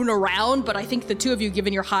thrown around. But I think the two of you,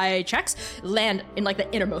 given your high checks, land in like the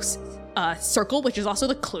innermost circle, which is also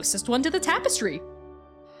the closest one to the tapestry.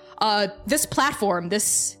 This platform,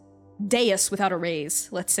 this dais without a raise,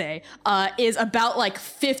 let's say, is about like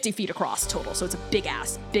 50 feet across total. So it's a big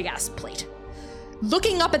ass plate.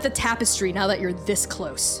 Looking up at the tapestry, now that you're this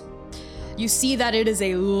close, you see that it is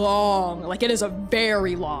a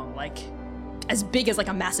very long, like as big as like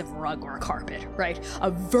a massive rug or a carpet, right?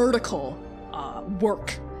 A vertical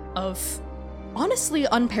work of honestly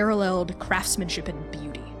unparalleled craftsmanship and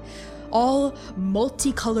beauty. All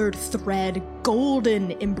multicolored thread,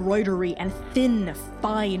 golden embroidery, and thin,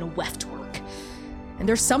 fine weftwork. And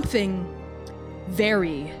there's something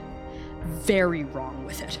very, very wrong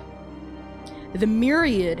with it. The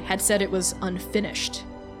Myriad had said it was unfinished,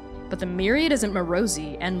 but the Myriad isn't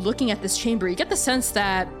Morosi, and looking at this chamber, you get the sense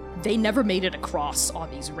that they never made it across on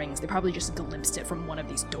these rings. They probably just glimpsed it from one of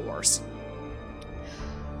these doors.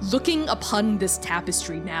 Looking upon this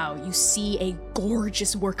tapestry now, you see a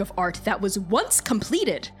gorgeous work of art that was once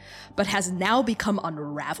completed, but has now become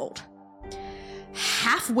unraveled.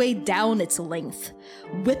 Halfway down its length,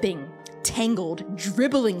 whipping tangled,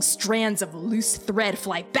 dribbling strands of loose thread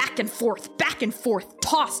fly back and forth,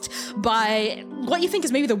 tossed by what you think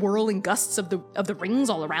is maybe the whirling gusts of the rings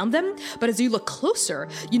all around them. But as you look closer,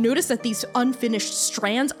 you notice that these unfinished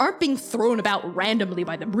strands aren't being thrown about randomly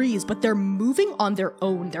by the breeze, but they're moving on their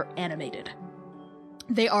own. They're animated.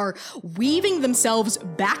 They are weaving themselves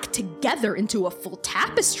back together into a full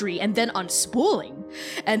tapestry and then unspooling,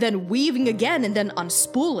 and then weaving again and then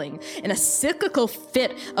unspooling in a cyclical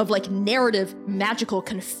fit of like narrative magical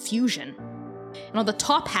confusion. And on the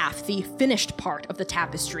top half, the finished part of the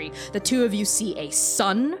tapestry, the two of you see a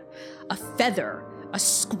sun, a feather, a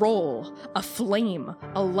scroll, a flame,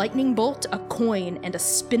 a lightning bolt, a coin, and a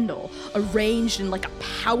spindle, arranged in like a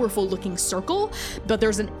powerful looking circle, but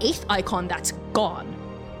there's an eighth icon that's gone.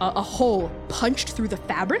 A hole punched through the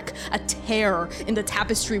fabric, a tear in the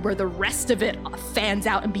tapestry where the rest of it fans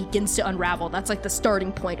out and begins to unravel. That's like the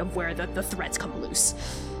starting point of where the threads come loose.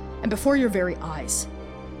 And before your very eyes,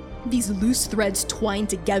 these loose threads twine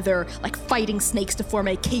together like fighting snakes to form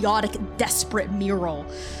a chaotic, desperate mural.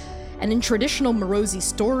 And in traditional Morosi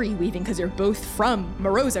story weaving, because you're both from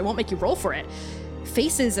Morose, I won't make you roll for it,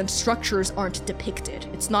 faces and structures aren't depicted.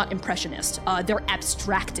 It's not impressionist. They're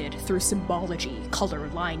abstracted through symbology, color,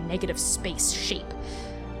 line, negative space, shape.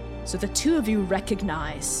 So the two of you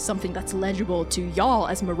recognize something that's legible to y'all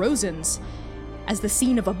as Morosans as the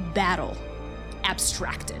scene of a battle,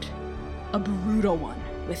 abstracted. A brutal one,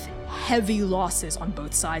 with heavy losses on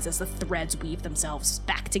both sides as the threads weave themselves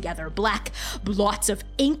back together. Black blots of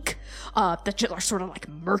ink that are sort of like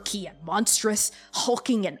murky and monstrous,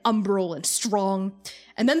 hulking and umbral and strong.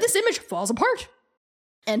 And then this image falls apart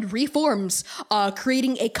and reforms,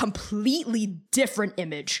 creating a completely different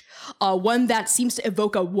image. One that seems to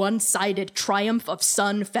evoke a one-sided triumph of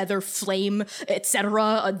sun, feather, flame,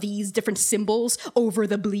 etc., these different symbols over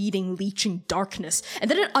the bleeding, leeching darkness.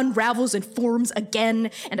 And then it unravels and forms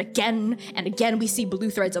again and again and again. We see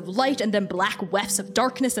blue threads of light, and then black wefts of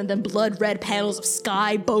darkness, and then blood-red panels of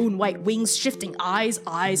sky, bone-white wings, shifting eyes,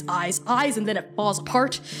 and then it falls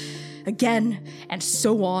apart. Again, and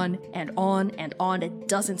so on and on and on. It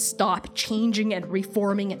doesn't stop, changing and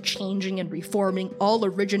reforming and changing and reforming, all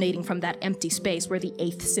originating from that empty space where the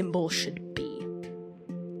eighth symbol should be.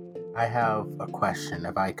 I have a question,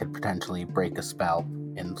 if I could potentially break a spell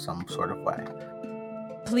in some sort of way.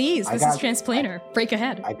 Please, this is Transplanar. Break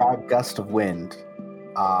ahead. I got Gust of Wind.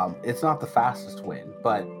 It's not the fastest wind,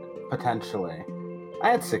 but potentially. I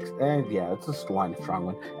had 6. Yeah, it's a strong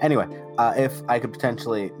one. Anyway, if I could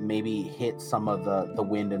potentially maybe hit some of the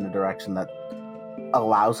wind in a direction that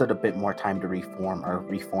allows it a bit more time to reform, or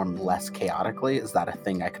reform less chaotically, is that a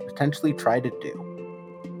thing I could potentially try to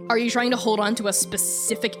do? Are you trying to hold on to a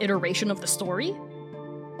specific iteration of the story?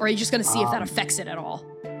 Or are you just going to see if that affects it at all?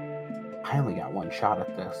 I only got one shot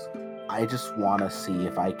at this. I just want to see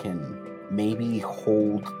if I can maybe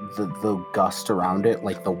hold the gust around it,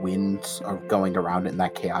 like the winds are going around it in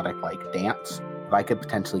that chaotic like dance. If I could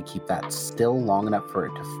potentially keep that still long enough for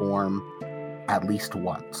it to form at least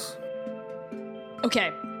once.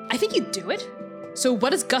 Okay, I think you do it. So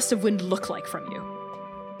what does Gust of Wind look like from you?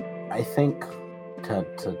 I think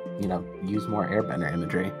to use more airbender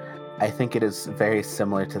imagery, I think it is very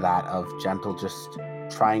similar to that of Gentle, just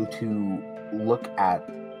trying to look at,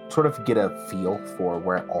 sort of get a feel for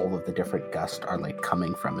where all of the different gusts are like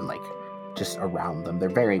coming from and like just around them. They're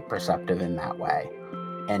very perceptive in that way,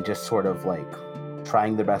 and just sort of like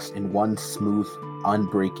trying their best in one smooth,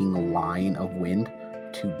 unbreaking line of wind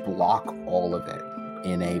to block all of it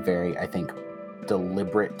in a very, I think,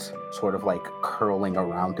 deliberate sort of like curling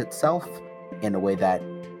around itself in a way that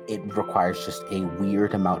it requires just a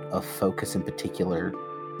weird amount of focus in particular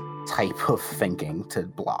type of thinking to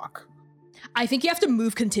block. I think you have to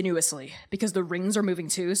move continuously because the rings are moving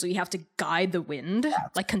too, so you have to guide the wind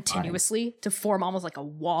like continuously to form almost like a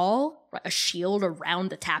wall, a shield around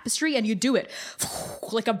the tapestry, and you do it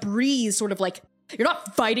like a breeze, sort of like you're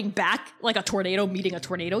not fighting back like a tornado meeting a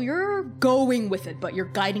tornado, you're going with it, but you're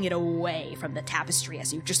guiding it away from the tapestry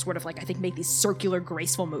as you just sort of like, I think, make these circular,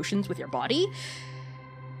 graceful motions with your body.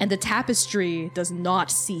 And the tapestry does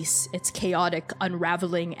not cease its chaotic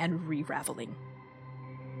unraveling and re-raveling.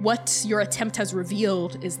 What your attempt has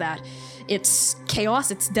revealed is that its chaos,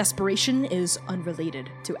 its desperation, is unrelated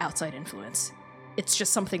to outside influence. It's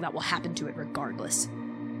just something that will happen to it regardless.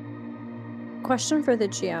 Question for the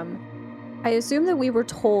GM. I assume that we were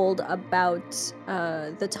told about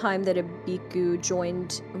the time that Ibiku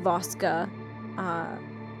joined Voska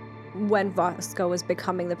when Voska was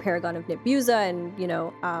becoming the Paragon of Nipbuza and,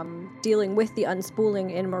 dealing with the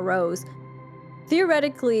unspooling in Morose.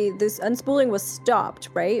 Theoretically, this unspooling was stopped,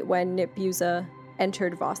 right? When Nipbuza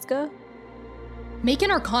entered Voska? Make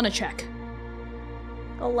an Arcana check.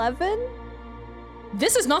 11?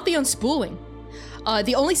 This is not the unspooling.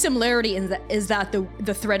 The only similarity is that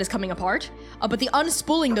the thread is coming apart, but the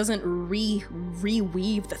unspooling doesn't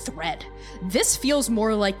reweave the thread. This feels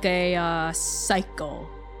more like a cycle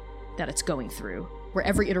that it's going through, where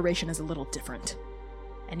every iteration is a little different.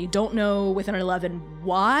 And you don't know with an 11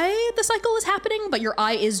 why the cycle is happening, but your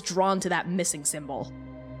eye is drawn to that missing symbol.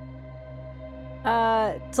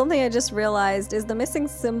 Something I just realized, is the missing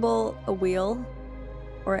symbol a wheel?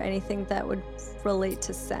 Or anything that would relate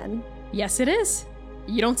to Sen? Yes, it is.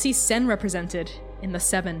 You don't see Sen represented in the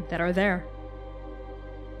 7 that are there.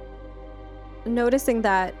 Noticing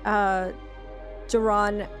that,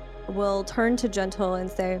 Duran will turn to Gentle and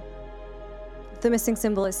say, the missing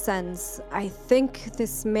symbol is Sen's. I think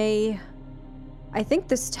this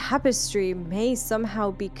tapestry may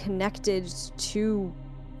somehow be connected to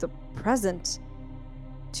the present,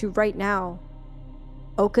 to right now.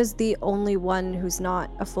 Oka's the only one who's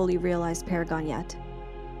not a fully realized paragon yet.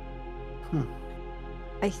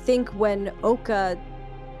 I think when Oka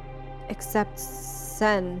accepts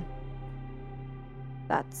Sen,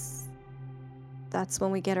 that's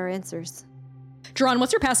when we get our answers. Duran,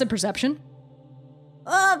 what's your passive perception?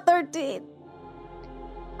 13.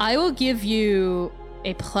 I will give you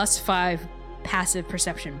a +5 passive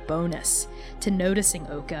perception bonus to noticing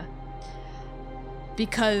Oka.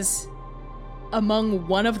 Because among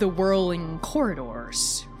one of the whirling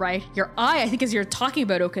corridors, right? Your eye, I think as you're talking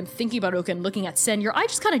about Oka and thinking about Oka and looking at Sen, your eye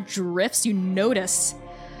just kind of drifts. You notice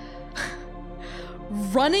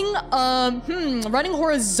running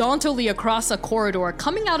horizontally across a corridor,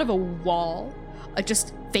 coming out of a wall,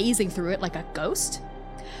 just phasing through it like a ghost,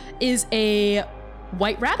 is a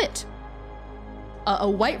white rabbit. A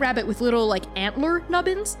white rabbit with little like antler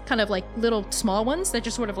nubbins, kind of like little small ones that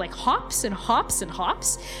just sort of like hops and hops and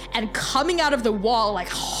hops. And coming out of the wall, like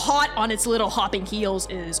hot on its little hopping heels,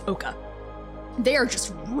 is Oka. They are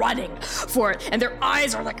just running for it, and their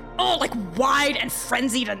eyes are like, oh, like wide and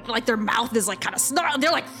frenzied, and like their mouth is like kind of snarled. They're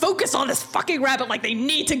like focused on this fucking rabbit, like they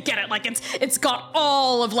need to get it. Like it's got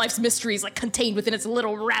all of life's mysteries like contained within its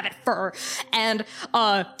little rabbit fur. And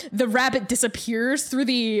the rabbit disappears through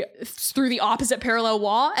the opposite parallel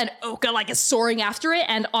wall, and Oka like is soaring after it.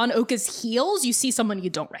 And on Oka's heels, you see someone you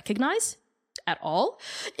don't recognize at all,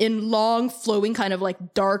 in long flowing kind of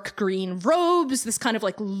like dark green robes, this kind of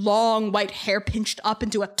like long white hair pinched up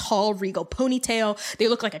into a tall regal ponytail. They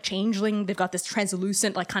look like a changeling. They've got this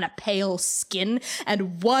translucent like kind of pale skin,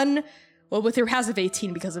 and one, well, with your passive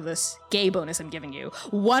 18 because of this gay bonus I'm giving you,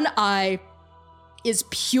 one eye is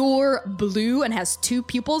pure blue and has 2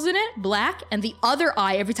 pupils in it, black, and the other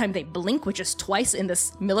eye, every time they blink, which is twice in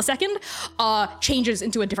this millisecond, changes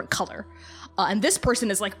into a different color. And this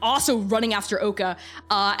person is like also running after Oka,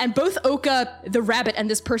 and both Oka, the rabbit, and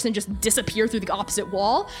this person just disappear through the opposite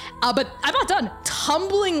wall. But I'm not done.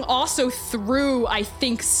 Tumbling also through, I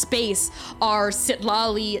think, space are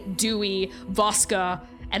Sitlali, Dewey, Voska,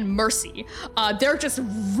 and Mercy. They're just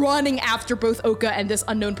running after both Oka and this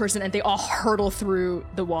unknown person, and they all hurtle through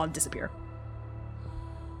the wall and disappear.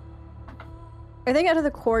 I think out of the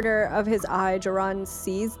corner of his eye, Duran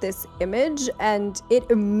sees this image, and it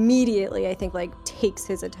immediately, I think, like, takes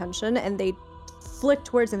his attention, and they flick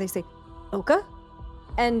towards and they say, Oka?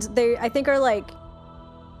 And they, I think, are, like,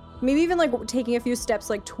 maybe even, like, taking a few steps,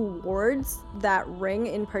 like, towards that ring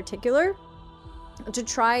in particular to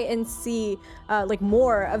try and see, like,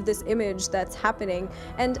 more of this image that's happening.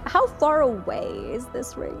 And how far away is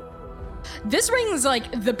this ring? This ring is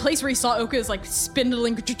like the place where you saw Oka is like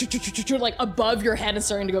spindling like above your head and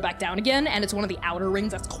starting to go back down again, and it's one of the outer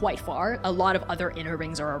rings that's quite far. A lot of other inner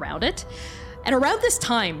rings are around it. And around this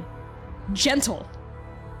time, Gentle,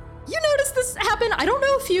 you noticed this happen? I don't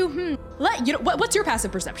know if you what's your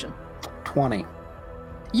passive perception? 20.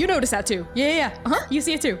 You notice that too. Yeah. You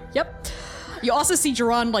see it too. Yep. You also see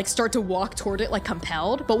Duran like start to walk toward it like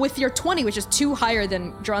compelled, but with your 20, which is 2 higher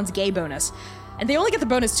than Duran's gay bonus, and they only get the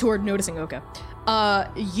bonus toward noticing Oka,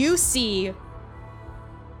 you see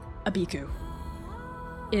a Bhikkhu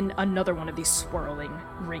in another one of these swirling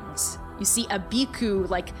rings. You see a Bhikkhu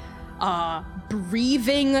like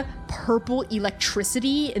breathing purple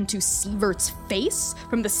electricity into Sievert's face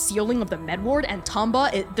from the ceiling of the med ward, and Tamba,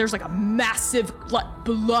 there's like a massive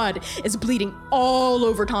blood is bleeding all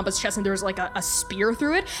over Tamba's chest, and there's like a spear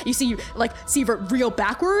through it. You see like Sievert reel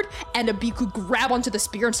backward, and a Bhikkhu grab onto the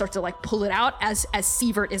spear and start to like pull it out as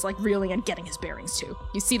Sievert is like reeling and getting his bearings too.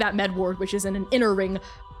 You see that med ward, which is in an inner ring,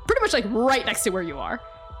 pretty much like right next to where you are.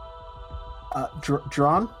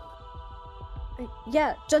 Duran?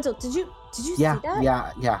 Yeah, Gentle, did you see that?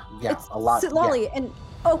 Yeah. It's a lot. Sitlali and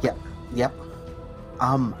Oka. Yep.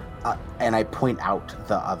 And I point out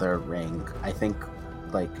the other ring. I think,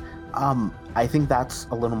 I think that's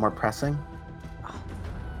a little more pressing. Oh,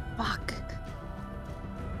 fuck.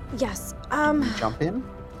 Yes, Jump in?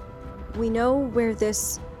 we know where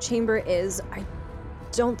this chamber is. I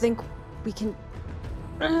don't think we can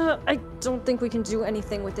do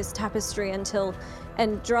anything with this tapestry until,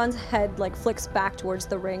 and Duran's head like flicks back towards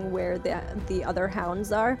the ring where the other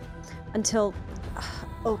hounds are, until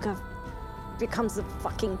Oka becomes a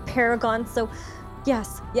fucking paragon. So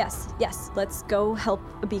yes, let's go help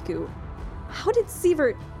Abiku. How did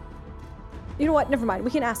Sievert... You know what, never mind,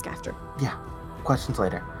 we can ask after. Yeah, questions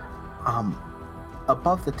later.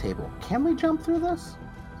 Above the table, can we jump through this?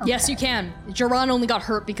 Yes, you can. Duran only got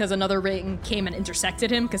hurt because another ring came and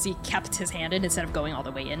intersected him because he kept his hand in instead of going all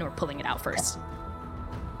the way in or pulling it out first.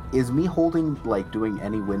 Is me holding, doing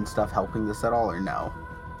any wind stuff helping this at all, or no?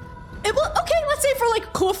 It will, okay, let's say for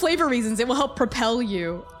cool flavor reasons, it will help propel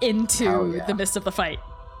you into the midst of the fight.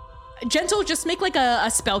 Gentle, just make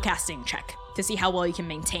a spell casting check to see how well you can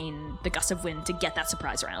maintain the gust of wind to get that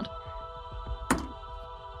surprise round.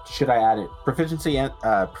 Should I add it? Proficiency and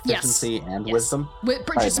Yes. wisdom?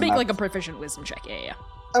 Just make a proficient wisdom check. Yeah.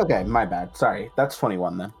 Okay, my bad. Sorry. That's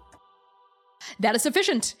 21 then. That is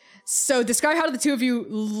sufficient. So describe how the two of you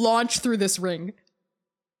launch through this ring.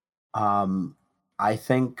 I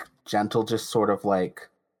think Gentle just sort of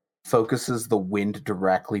focuses the wind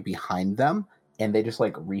directly behind them, and they just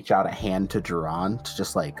reach out a hand to Duran to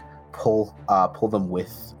just pull them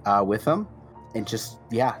with them. And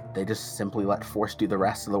they just simply let force do the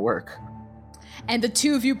rest of the work. And the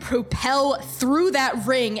two of you propel through that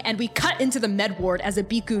ring, and we cut into the med ward as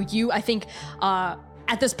Abiku, you, I think,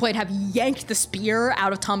 at this point have yanked the spear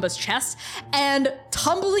out of Tomba's chest, and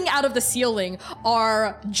tumbling out of the ceiling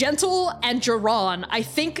are Gentle and Duran, I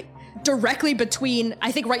think directly between,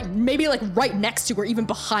 right next to or even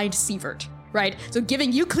behind Sievert, right? So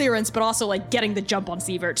giving you clearance, but also getting the jump on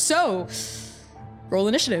Sievert. So, roll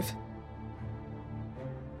initiative.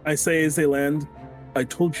 I say as they land, I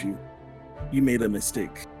told you, you made a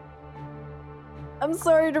mistake. I'm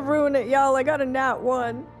sorry to ruin it, y'all. I got a nat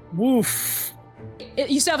 1. Woof.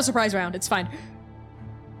 You still have a surprise round. It's fine.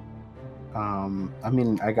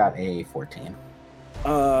 I got a 14.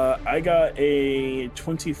 I got a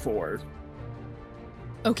 24.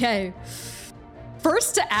 Okay.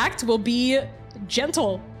 First to act will be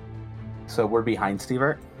Gentle. So we're behind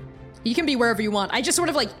Sievert? You can be wherever you want. I just sort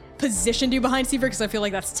of positioned you behind Sievert because I feel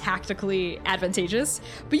like that's tactically advantageous.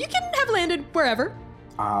 But you can have landed wherever.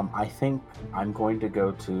 I think I'm going to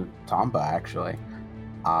go to Tomba, actually.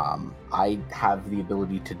 I have the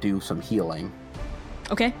ability to do some healing.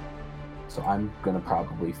 Okay. So I'm going to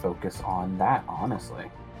probably focus on that, honestly.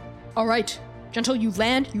 All right. Gentle, you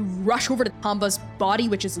land, you rush over to Tomba's body,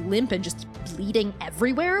 which is limp and just bleeding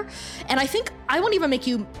everywhere. And I think I won't even make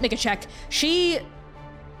you make a check. She's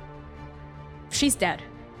dead.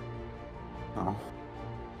 Oh.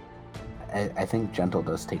 I think Gentle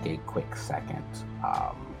does take a quick second.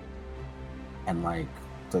 And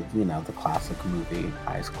the classic movie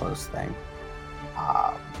eyes closed thing.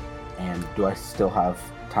 And do I still have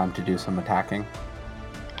time to do some attacking?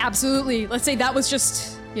 Absolutely. Let's say that was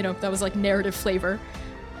just, that was narrative flavor.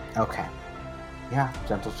 Okay. Yeah,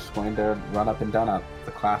 Gentle's just going to run up and down up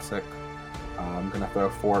the classic. I'm going to throw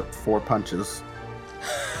four punches.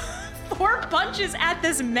 4 punches at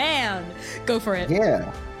this man. Go for it.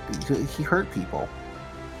 Yeah, he hurt people.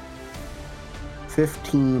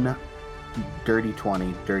 15, dirty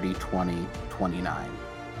 20, dirty 20, 29.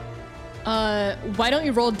 Why don't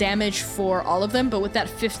you roll damage for all of them, but with that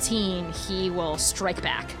 15, he will strike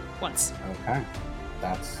back once. Okay,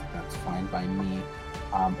 that's fine by me.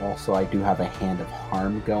 Also, I do have a hand of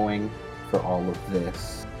harm going for all of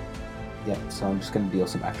this. Yep, so I'm just going to deal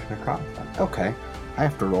some extra necrotic. Okay, I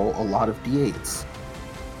have to roll a lot of d8s.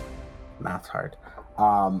 Math's hard.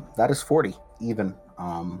 That is 40, even.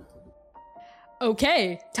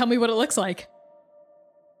 Okay, tell me what it looks like.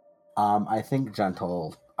 I think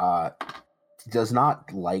Gentle does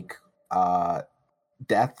not like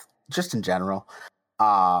death, just in general,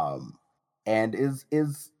 and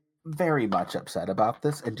is very much upset about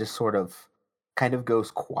this, and just sort of kind of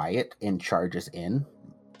goes quiet and charges in,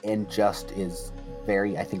 and just is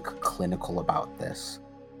very, I think, clinical about this.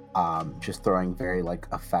 Just throwing very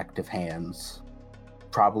effective hands,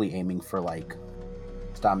 probably aiming for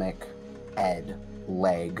stomach, head,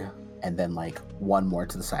 leg, and then one more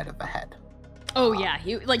to the side of the head. Oh yeah,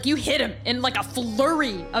 you hit him in like a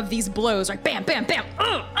flurry of these blows, right? Bam, bam, bam.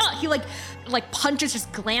 He like punches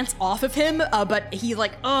just glance off of him, but he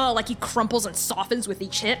like he crumples and softens with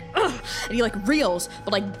each hit, and he like reels,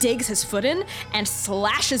 but like digs his foot in and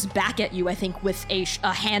slashes back at you. I think with a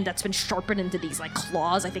hand that's been sharpened into these like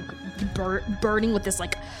claws. I think burning with this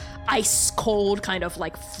like ice cold kind of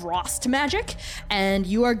like frost magic, and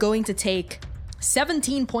you are going to take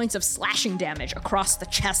 17 points of slashing damage across the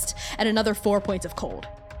chest and another 4 points of cold.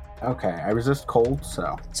 Okay, I resist cold,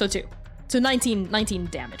 so. So 2. So 19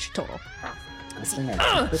 damage total. Good thing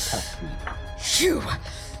I took the test. Phew!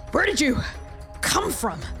 Where did you come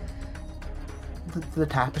from? The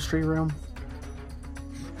tapestry room.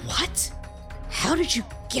 What? How did you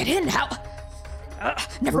get in? How?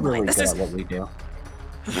 Never We're mind. really This good is at what we do.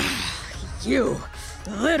 you,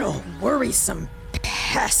 little worrisome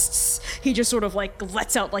pests. He just sort of like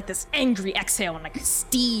lets out like this angry exhale and like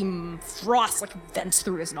steam, frost like vents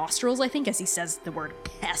through his nostrils, I think, as he says the word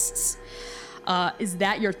pests. Is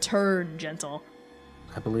that your turn, Gentle?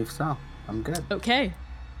 I believe so. I'm good. Okay.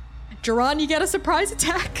 Jiran, you get a surprise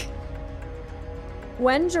attack.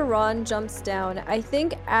 When Jiran jumps down, I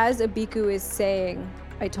think as Abiku is saying,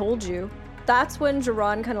 I told you, that's when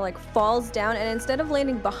Jiran kind of like falls down, and instead of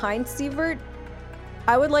landing behind Sievert,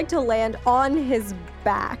 I would like to land on his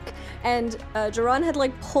back. And Jiran had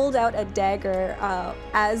like pulled out a dagger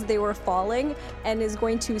as they were falling and is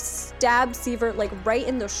going to stab Sievert like right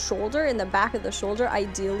in the shoulder, in the back of the shoulder,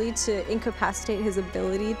 ideally to incapacitate his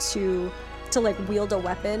ability to like wield a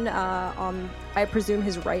weapon on, I presume,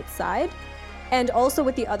 his right side. And also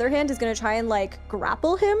with the other hand is going to try and like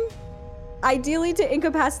grapple him, ideally to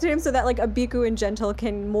incapacitate him so that like Abiku and Gentle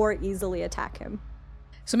can more easily attack him.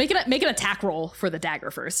 So make an attack roll for the dagger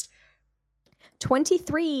first.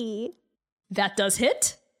 23. That does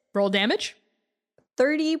hit. Roll damage.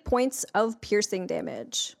 30 points of piercing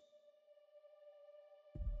damage.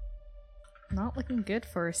 Not looking good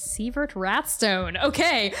for Sievert Rathstone.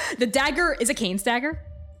 Okay, the dagger is a Cain's dagger.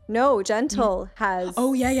 No, Gentle has.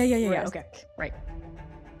 Oh yeah. risk. Okay, right.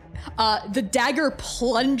 The dagger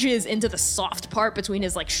plunges into the soft part between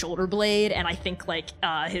his like shoulder blade and I think like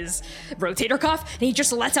his rotator cuff, and he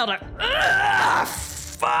just lets out a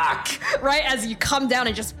fuck right as you come down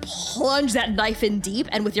and just plunge that knife in deep,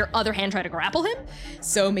 and with your other hand try to grapple him.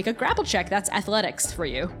 So make a grapple check. That's athletics for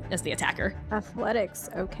you as the attacker. Athletics,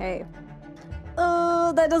 okay.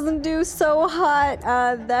 Oh, that doesn't do so hot.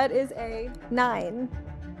 That is a 9.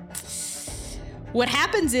 What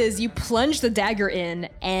happens is you plunge the dagger in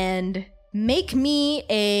and make me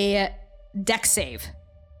a dex save.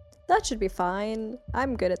 That should be fine.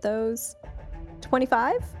 I'm good at those.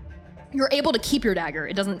 25? You're able to keep your dagger.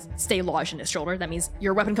 It doesn't stay lodged in his shoulder. That means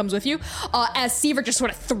your weapon comes with you. As Sievert just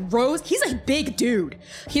sort of throws, he's a big dude.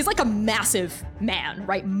 He's like a massive man,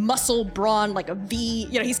 right? Muscle, brawn, like a V.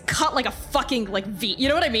 You know, he's cut like a fucking like V. You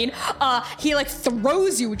know what I mean? He like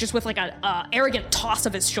throws you just with like a arrogant toss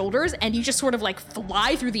of his shoulders, and you just sort of like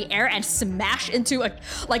fly through the air and smash into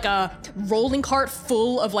a rolling cart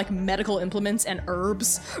full of like medical implements and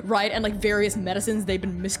herbs, right? And like various medicines they've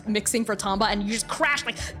been mixing for Tamba, and you just crash,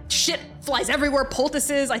 like shit flies everywhere,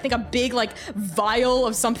 poultices. I think a big like vial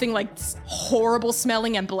of something like horrible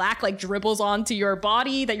smelling and black like dribbles onto your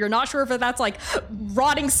body that you're not sure if that's like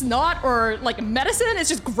rotting snot or like medicine. It's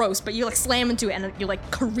just gross, but you like slam into it and you like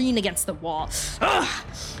careen against the wall. Ugh,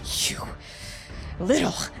 you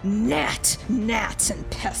little gnats and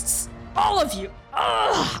pests, all of you.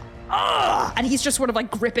 Ugh. And he's just sort of like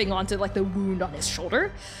gripping onto like the wound on his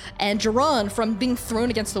shoulder. And Jiran, from being thrown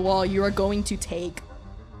against the wall, you are going to take,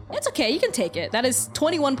 it's okay, you can take it. That is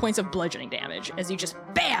 21 points of bludgeoning damage as you just,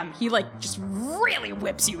 bam, he like just really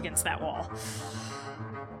whips you against that wall.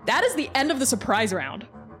 That is the end of the surprise round,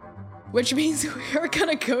 which means we are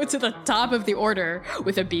gonna go to the top of the order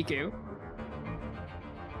with Abiku.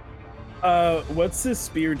 What's this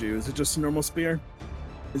spear do? Is it just a normal spear?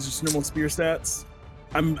 Is it just normal spear stats?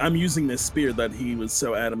 I'm using this spear that he was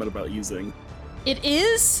so adamant about using. It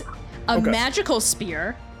is a magical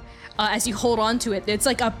spear. As you hold on to it, it's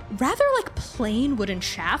like a rather like plain wooden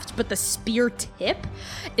shaft, but the spear tip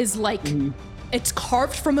is like, it's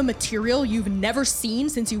carved from a material you've never seen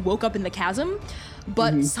since you woke up in the chasm.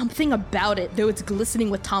 But something about it, though it's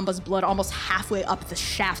glistening with Tamba's blood almost halfway up the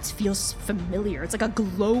shaft, feels familiar. It's like a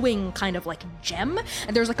glowing kind of like gem,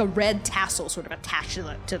 and there's like a red tassel sort of attached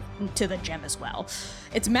to the gem as well.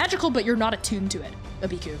 It's magical, but you're not attuned to it,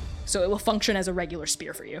 Abiku, so it will function as a regular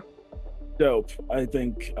spear for you. Dope. I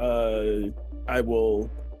think I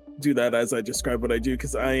will do that as I describe what I do,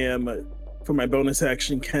 because I am, for my bonus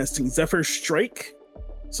action, casting Zephyr Strike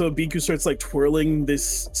So Biku starts like twirling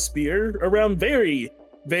this spear around very,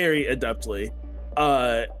 very adeptly.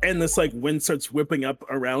 And this like wind starts whipping up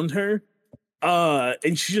around her.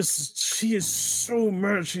 And she is so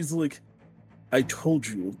mad. She's like, I told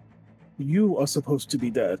you, you are supposed to be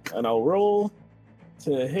dead. And I'll roll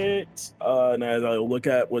to hit. And as I'll look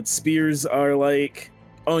at what spears are like,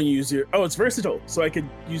 I'll use it's versatile. So I could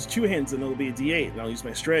use 2 hands and it'll be a D8, and I'll use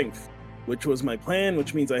my strength, which was my plan,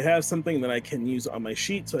 which means I have something that I can use on my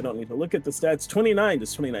sheet, so I don't need to look at the stats. 29,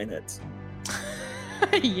 does 29 hits?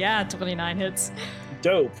 Yeah, 29 hits.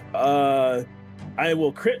 Dope. I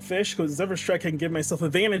will crit fish, because every strike I can give myself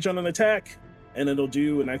advantage on an attack, and it'll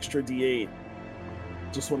do an extra D8.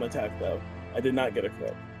 Just one attack, though. I did not get a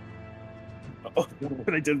crit. Oh,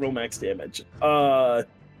 but I did roll max damage.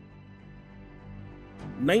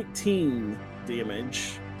 19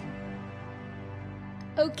 damage.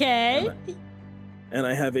 Okay. And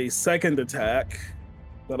I have a second attack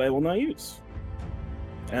that I will not use.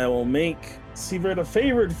 I will make Sievert a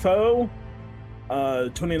favored foe.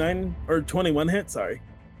 29 or 21 hit, sorry.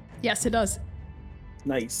 Yes, it does.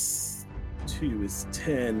 Nice. 2 is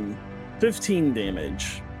 10. 15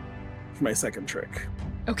 damage for my second trick.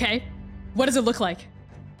 Okay. What does it look like?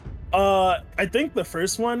 I think the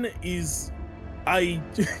first one is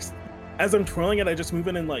as I'm twirling it, I just move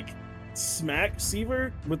in and like smack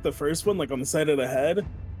Sievert with the first one, like on the side of the head.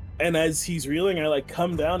 And as he's reeling, I like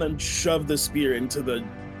come down and shove the spear into the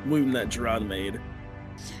wound that Jiran made.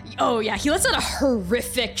 Oh yeah, he lets out a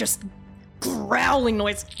horrific, just growling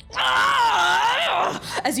noise.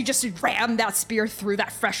 As you just ram that spear through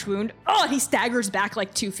that fresh wound. Oh, and he staggers back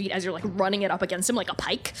like 2 feet as you're like running it up against him like a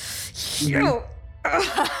pike. You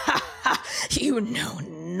know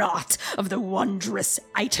not of the wondrous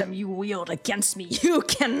item you wield against me. You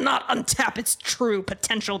cannot untap its true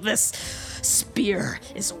potential. This spear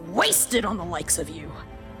is wasted on the likes of you.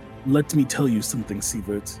 Let me tell you something,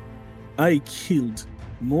 Sievert. I killed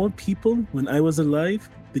more people when I was alive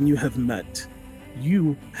than you have met.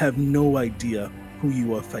 You have no idea who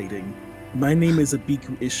you are fighting. My name is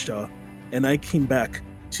Abiku Ishtar, and I came back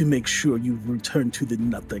to make sure you return to the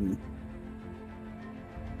nothing.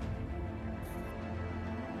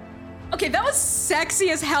 Okay, that was sexy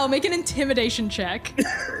as hell. Make an intimidation check. No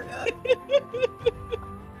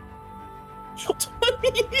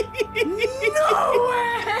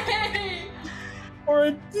way!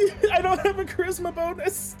 Or I don't have a charisma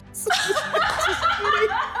bonus.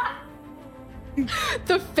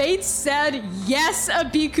 The Fates said yes,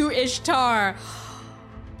 Abiku Ishtar.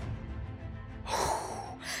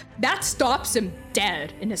 That stops him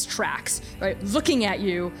dead in his tracks, right? Looking at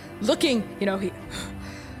you, looking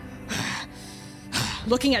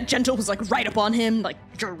at Gentle, who's like right up on him, like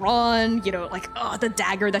Jiran, the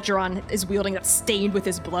dagger that Jiran is wielding that's stained with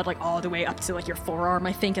his blood, like all the way up to like your forearm,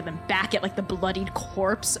 I think, and then back at like the bloodied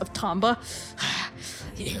corpse of Tamba.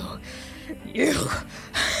 You,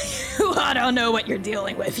 I don't know what you're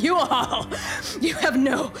dealing with. You have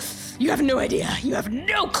no idea. You have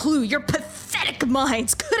no clue. Your pathetic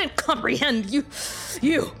minds couldn't comprehend you.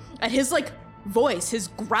 And his like voice, his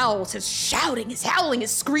growls, his shouting, his howling,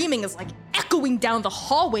 his screaming is like echoing down the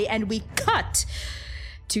hallway, and we cut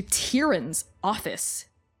to Tyrion's office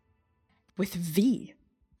with V.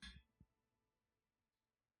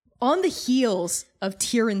 On the heels of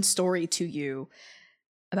Tyrion's story to you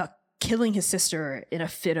about killing his sister in a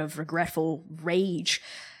fit of regretful rage,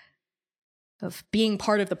 of being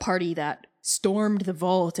part of the party that stormed the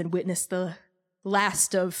vault and witnessed the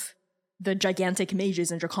last of the gigantic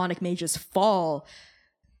mages and draconic mages fall,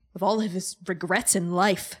 of all of his regrets in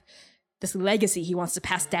life, this legacy he wants to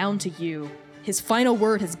pass down to you. His final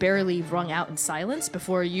word has barely rung out in silence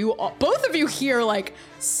before both of you hear like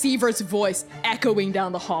Sievert's voice echoing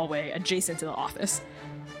down the hallway adjacent to the office.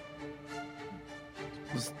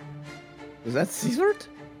 Was that Sievert?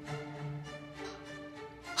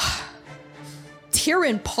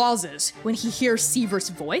 Tyrion pauses when he hears Sievert's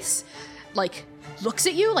voice, like looks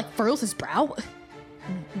at you, like furrows his brow.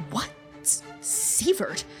 What?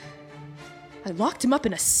 Sievert? I locked him up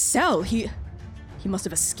in a cell. He must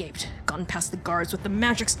have escaped, gone past the guards with the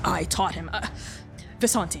magics I taught him.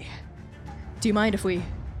 Visanti, do you mind if we...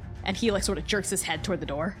 And he like sort of jerks his head toward the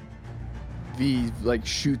door. V like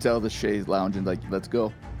shoots out of the chaise lounge and like, let's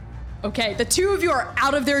go. Okay, the two of you are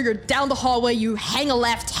out of there, you're down the hallway, you hang a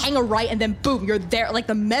left, hang a right, and then boom, you're there. Like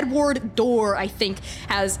the Medward door, I think,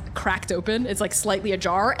 has cracked open. It's like slightly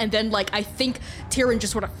ajar, and then like I think Tyrion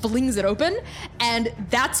just sort of flings it open, and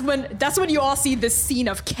that's when you all see this scene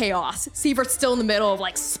of chaos. Sievert's still in the middle of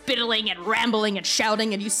like spittling and rambling and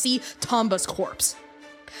shouting, and you see Tomba's corpse.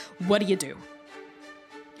 What do you do?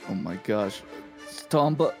 Oh my gosh.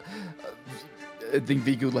 Tamba. I think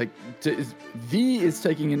Viku, V is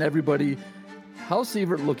taking in everybody. How's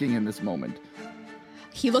Sievert looking in this moment?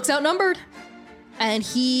 He looks outnumbered. And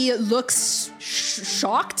he looks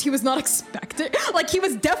shocked. He was not expecting, he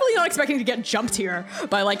was definitely not expecting to get jumped here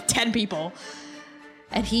by 10 people.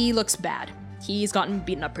 And he looks bad. He's gotten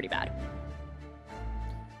beaten up pretty bad.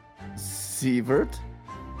 Sievert,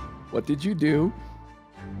 what did you do?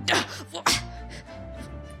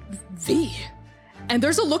 V. And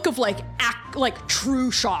there's a look of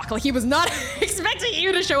true shock. He was not expecting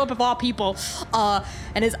you to show up of all people.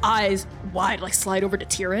 And his eyes wide slide over to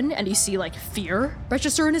Tyrion, and you see fear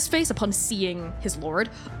register in his face upon seeing his lord.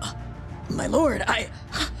 My lord,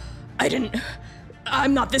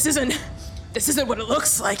 I'm not, this isn't what it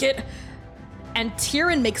looks like it. And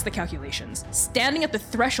Tyrion makes the calculations. Standing at the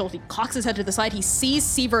threshold, he cocks his head to the side, he sees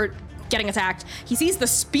Sievert getting attacked. He sees the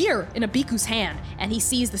spear in Abiku's hand, and he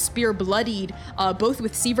sees the spear bloodied, both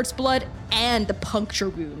with Sievert's blood and the puncture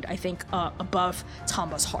wound, I think, above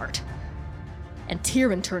Tamba's heart. And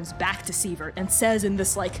Tyrion turns back to Sievert and says in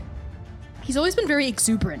this, he's always been very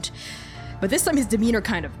exuberant, but this time his demeanor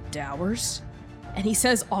kind of dowers. And he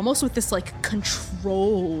says, almost with this,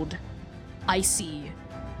 controlled, icy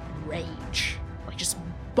rage, just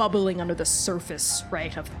bubbling under the surface,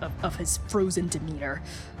 right, of his frozen demeanor.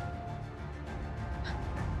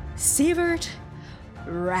 Sievert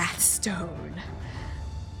Wrathstone,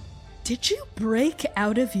 did you break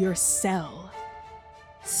out of your cell,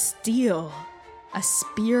 steal a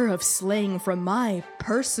spear of slaying from my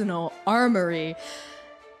personal armory,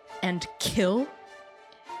 and kill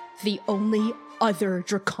the only other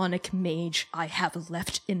draconic mage I have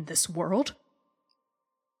left in this world?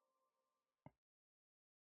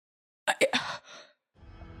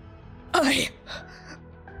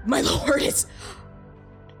 My lord,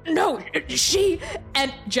 no, she,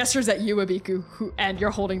 and gestures at you, Abiku, and you're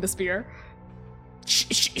holding the spear.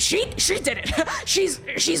 She did it.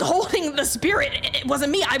 She's holding the spear. It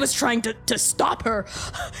wasn't me. I was trying to stop her.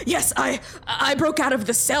 Yes, I broke out of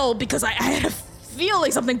the cell because I had a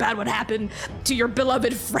feeling something bad would happen to your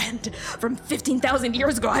beloved friend from 15,000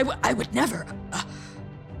 years ago. I would never.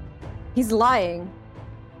 He's lying.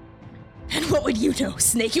 And what would you know,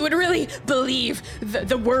 Snake? You would really believe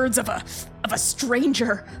the words of a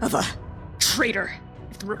stranger, of a traitor,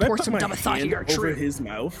 if the reports from Damathati are true. Over his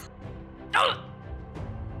mouth. Oh!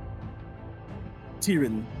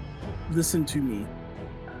 Tyrion, listen to me.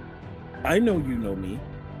 I know you know me,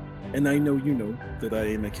 and I know you know that I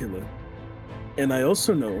am a killer. And I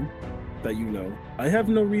also know that you know I have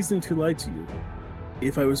no reason to lie to you.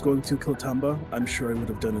 If I was going to kill Tamba, I'm sure I would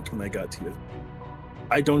have done it when I got here.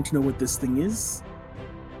 I don't know what this thing is.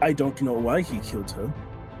 I don't know why he killed her.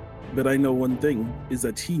 But I know one thing, is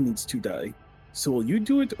that he needs to die. So will you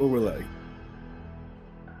do it or will I?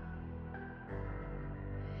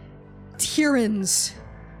 Tyrion's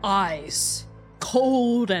eyes,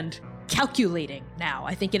 cold and calculating now,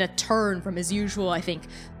 I think in a turn from his usual,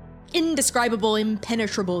 indescribable,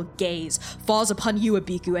 impenetrable gaze, falls upon you,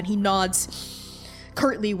 Abiku, and he nods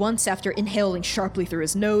curtly once after inhaling sharply through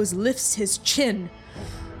his nose, lifts his chin,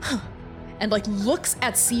 and looks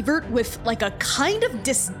at Sievert with a kind of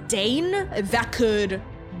disdain that could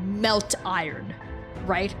melt iron,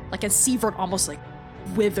 right? As Sievert almost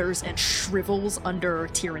withers and shrivels under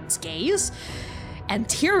Tyrion's gaze, and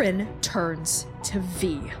Tyrion turns to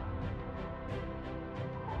V.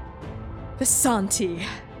 Vasanti,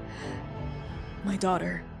 my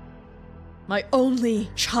daughter, my only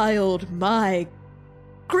child, my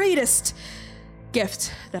greatest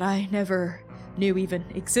gift that I never knew even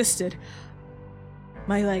existed,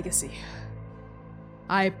 my legacy.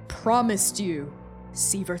 I promised you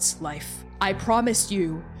Sievert's life. I promised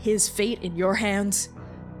you his fate in your hands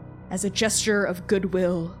as a gesture of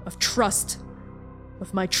goodwill, of trust,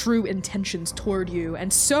 of my true intentions toward you.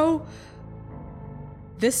 And so,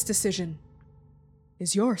 this decision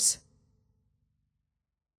is yours.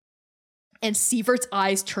 And Sievert's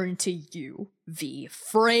eyes turn to you, V,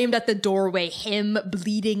 framed at the doorway, him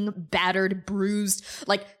bleeding, battered, bruised.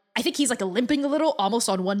 I think he's limping a little, almost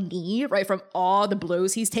on one knee, right, from all the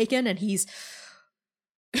blows he's taken, and he's...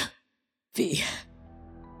 V,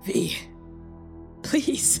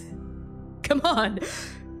 please, come on.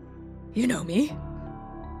 You know me.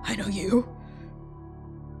 I know you.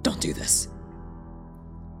 Don't do this.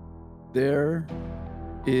 There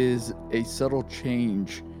is a subtle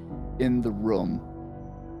change in the room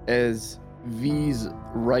as V's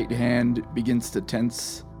right hand begins to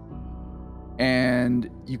tense, and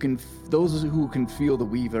you can those who can feel the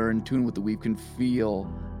weave, are in tune with the weave, can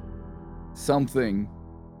feel something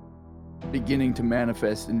beginning to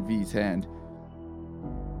manifest in V's hand.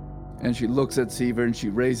 And she looks at Sievert and she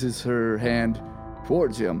raises her hand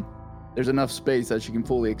towards him. There's enough space that she can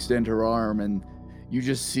fully extend her arm, and you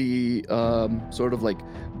just see sort of like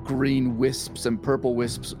green wisps and purple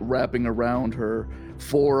wisps wrapping around her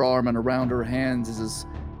forearm, and around her hands is this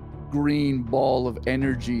green ball of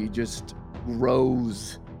energy just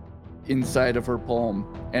grows inside of her palm,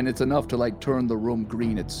 and it's enough to like turn the room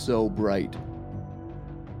green. It's so bright.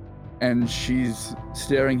 And she's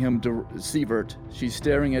staring Sievert. She's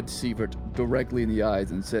staring at Sievert directly in the eyes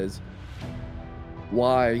and says,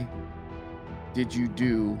 "Why did you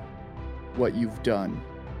do what you've done?"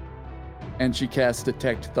 And she casts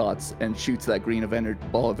Detect Thoughts and shoots that green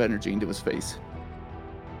ball of energy into his face.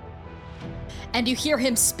 And you hear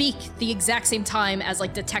him speak the exact same time as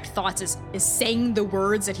like Detect Thoughts is saying the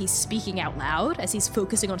words that he's speaking out loud, as he's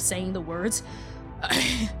focusing on saying the words.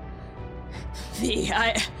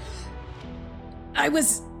 I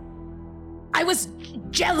was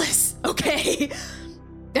jealous, okay?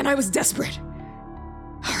 And I was desperate.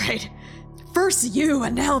 All right. First you,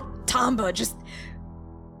 and now Tamba, just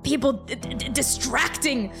people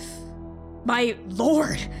distracting my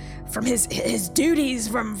lord from his duties,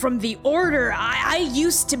 from the order. I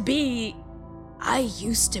used to be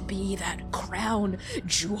that crown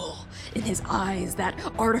jewel in his eyes, that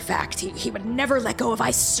artifact he would never let go of.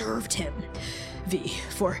 I served him, V,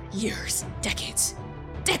 for years, decades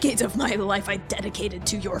of my life I dedicated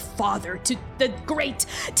to your father, to the great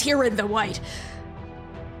Tyrion the White.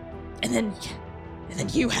 And then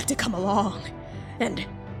you had to come along, and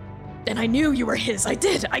I knew you were his. I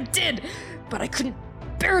did, but I couldn't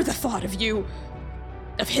bear the thought of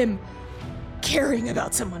him caring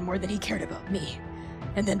about someone more than he cared about me.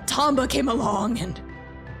 And then Tamba came along, and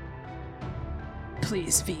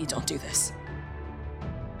please, V, don't do this.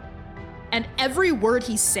 And every word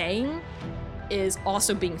he's saying is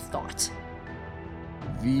also being thought.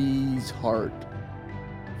 V's heart.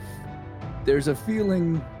 There's a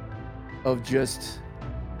feeling of just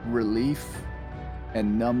relief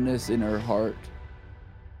and numbness in her heart.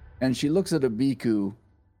 And she looks at Abiku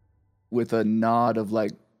with a nod of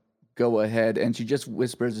like, go ahead. And she just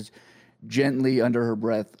whispers gently under her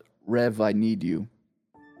breath, "Rev, I need you."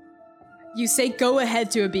 You say go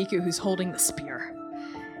ahead to Abiku, who's holding the spear.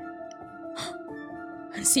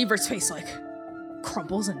 And Sievert's face like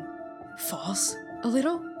crumbles and falls a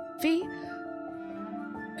little. V?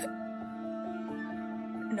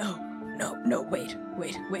 No, wait.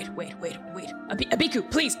 Abiku,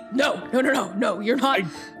 please, no, you're not.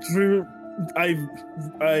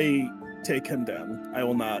 I take him down. I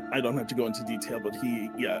will not. I don't have to go into detail, but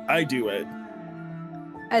I do it.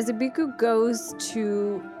 As Abiku goes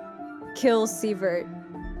to kill Sievert,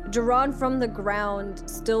 Duran from the ground,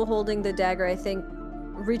 still holding the dagger, I think,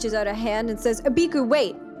 reaches out a hand and says, "Abiku,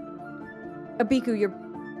 wait! Abiku, you're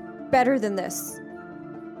better than this.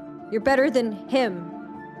 You're better than him."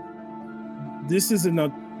 This is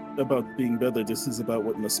not about being better. This is about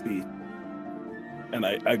what must be. And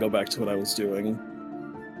I go back to what I was doing.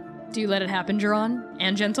 Do you let it happen, Duran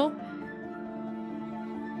and Gentle?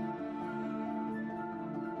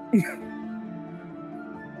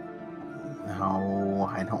 No,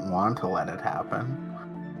 I don't want to let it happen.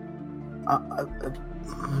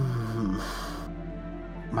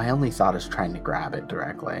 My only thought is trying to grab it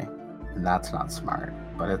directly, and that's not smart,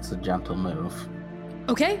 but it's a gentle move.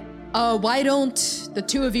 Okay. Why don't the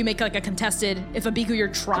two of you make like a contested, if Abiku you're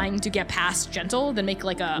trying to get past Gentle, then make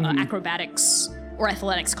like a acrobatics or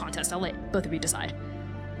athletics contest. I'll let both of you decide.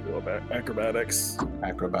 Go about acrobatics.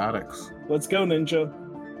 Acrobatics. Let's go, Ninja.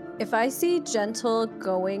 If I see Gentle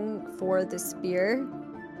going for the spear,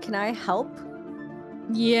 can I help?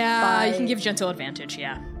 Yeah, you can give Gentle advantage,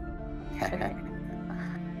 yeah. Okay.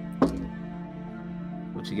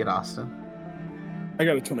 What'd you get, Austin? I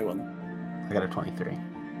got a 21. I got a 23.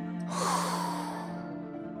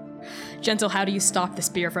 Gentle, how do you stop the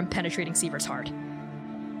spear from penetrating Sievert's heart?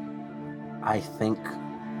 I think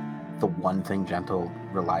the one thing Gentle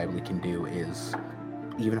reliably can do is,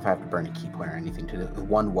 even if I have to burn a key point or anything, to do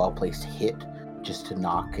one well-placed hit just to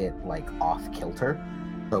knock it like off kilter,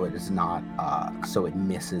 so it is not, so it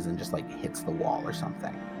misses and just like hits the wall or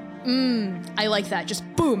something. I like that. Just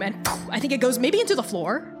boom, and poof, I think it goes maybe into the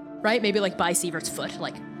floor, right? Maybe like by Sievert's foot,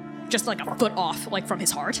 like just like a foot off, like from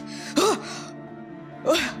his heart.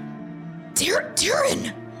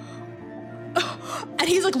 Tyrion! And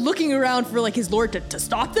he's like looking around for like his lord to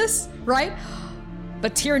stop this, right?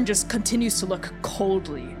 But Tyrion just continues to look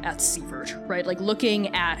coldly at Sievert, right? Like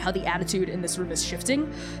looking at how the attitude in this room is shifting.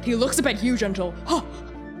 He looks up at you, Gentle.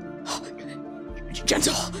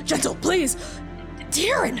 Gentle, please.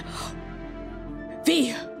 Tyrion!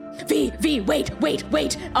 V, V, wait.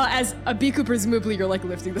 As Abiku, presumably you're like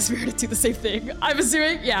lifting the spear to do the same thing. I'm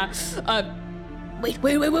assuming, yeah. Wait.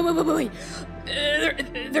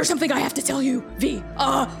 There's something I have to tell you, V.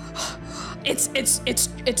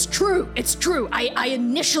 It's true. I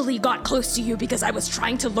initially got close to you because I was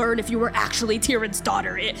trying to learn if you were actually Tyrion's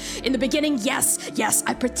daughter. In the beginning, yes,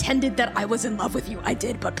 I pretended that I was in love with you. I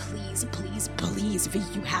did, but please, V,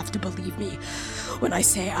 you have to believe me when I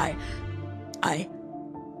say I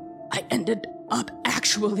ended up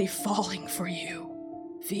actually falling for you,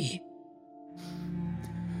 V.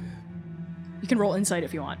 You can roll insight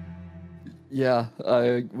if you want. Yeah,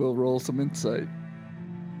 I will roll some insight.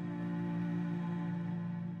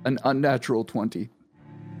 An unnatural 20.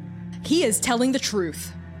 He is telling the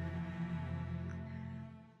truth.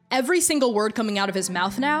 Every single word coming out of his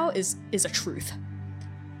mouth now is a truth.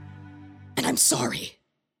 And I'm sorry.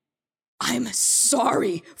 I'm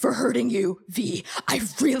sorry for hurting you, V. I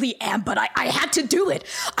really am, but I had to do it.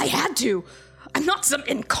 I had to. I'm not some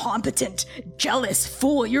incompetent, jealous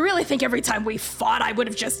fool. You really think every time we fought I would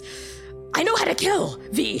have just... I know how to kill,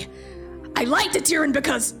 V. I lied to Tyrion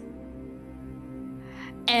because...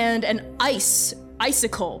 And an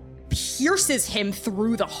icicle pierces him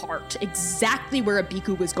through the heart, exactly where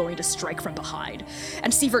Abiku was going to strike from behind.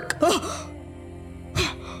 And Sievert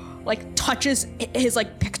like touches his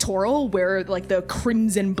like pectoral where like the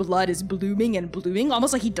crimson blood is blooming,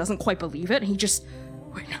 almost like he doesn't quite believe it. And he just,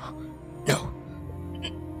 wait, no,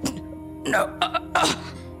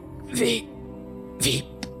 V,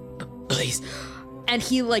 please. And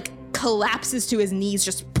he like collapses to his knees,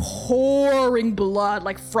 just pouring blood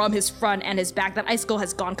like from his front and his back. That icicle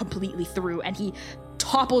has gone completely through, and he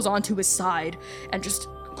topples onto his side and just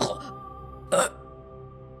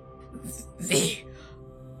V.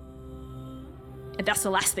 And that's the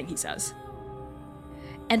last thing he says.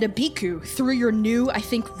 And Abiku, through your new, I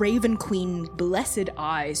think, Raven Queen blessed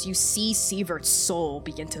eyes, you see Sievert's soul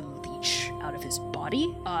begin to leach out of his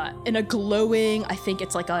body in a glowing, I think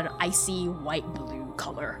it's like an icy white-blue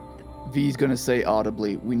color. V's gonna say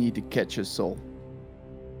audibly, we need to catch his soul.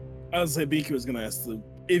 As Abiku was gonna ask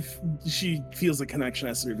if she feels a connection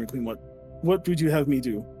as to Raven Queen, what would you have me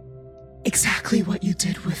do? Exactly what you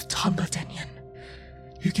did with Tombatenyan.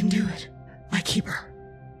 You can do it, my keeper.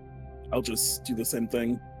 I'll just do the same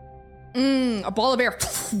thing. A ball of air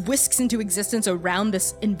whisks into existence around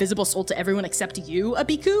this invisible soul to everyone except you,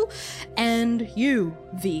 Abiku. And you,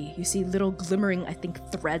 V. You see little glimmering, I think,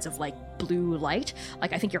 threads of like blue light.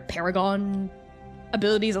 Like I think your Paragon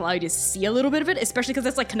abilities allow you to see a little bit of it, especially because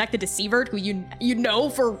it's like connected to Sievert, who you know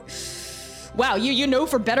for... Wow, you know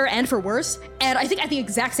for better and for worse. And I think at the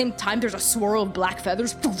exact same time, there's a swirl of black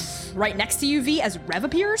feathers right next to you, V, as Rev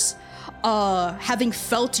appears. Having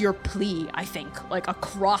felt your plea, I think, like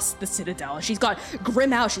across the Citadel. She's got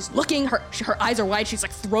Grim out, she's looking, her eyes are wide, she's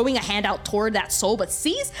like throwing a hand out toward that soul, but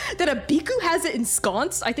sees that Abiku has it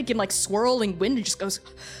ensconced, I think in like swirling wind, and just goes,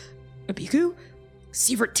 Abiku?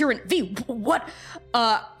 Sievert, Tyrion, V, what?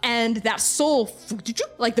 And that soul,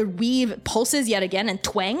 like the weave pulses yet again and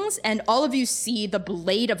twangs, and all of you see the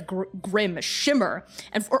blade of Grim shimmer,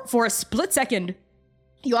 and for a split second,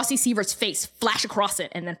 you all see Sievert's face flash across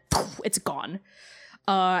it, and then poof, it's gone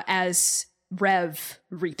as Rev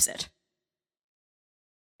reaps it.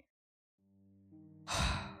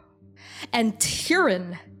 And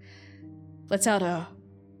Tyrion lets out a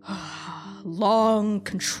long,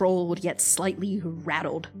 controlled, yet slightly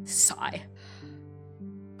rattled sigh.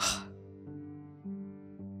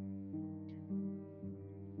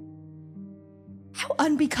 How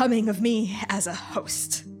unbecoming of me as a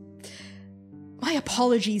host. My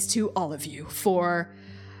apologies to all of you for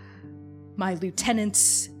my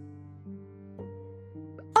lieutenant's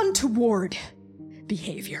untoward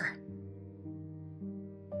behavior.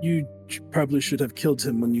 You probably should have killed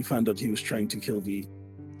him when you found out he was trying to kill V.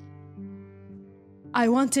 I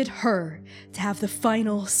wanted her to have the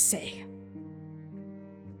final say.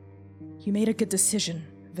 You made a good decision,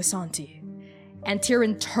 Visanti. And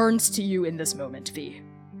Tyrion turns to you in this moment, V.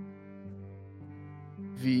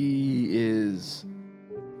 V is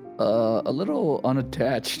a little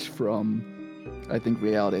unattached from, I think,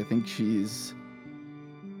 reality. I think she's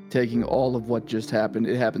taking all of what just happened.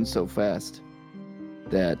 It happened so fast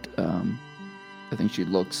that I think she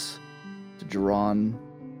looks to Jiran,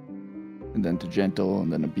 and then to Gentle,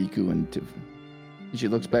 and then Abiku, and she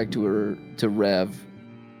looks back to Rev,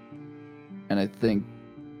 and I think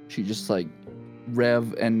she just like,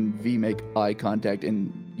 Rev and V make eye contact,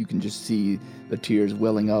 and you can just see the tears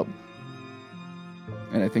welling up.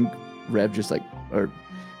 And I think Rev just like, or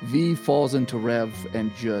V falls into Rev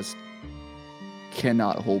and just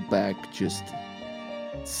cannot hold back, just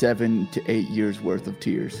 7 to 8 years worth of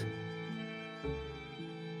tears.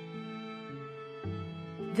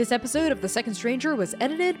 This episode of The Second Stranger was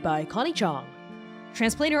edited by Connie Chong.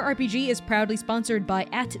 Transplanar RPG is proudly sponsored by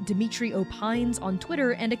 @DimitriOpines on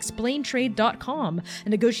Twitter and ExplainTrade.com, a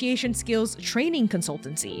negotiation skills training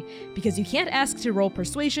consultancy, because you can't ask to roll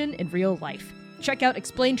persuasion in real life. Check out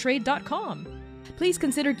ExplainTrade.com. Please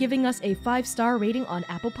consider giving us a 5-star rating on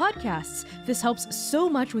Apple Podcasts. This helps so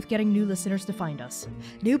much with getting new listeners to find us.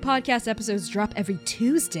 New podcast episodes drop every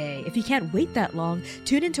Tuesday. If you can't wait that long,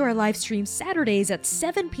 tune into our live stream Saturdays at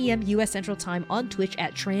 7 p.m. US Central Time on Twitch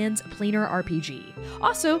at Transplanar RPG.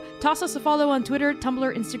 Also, toss us a follow on Twitter,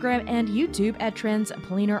 Tumblr, Instagram, and YouTube at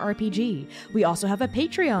Transplanar RPG. We also have a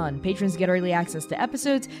Patreon. Patrons get early access to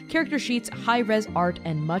episodes, character sheets, high-res art,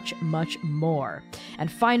 and much, much more.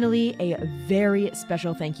 And finally, a very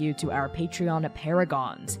special thank you to our Patreon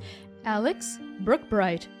paragons: Alex, Brooke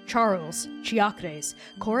Bright, Charles, Chiakres,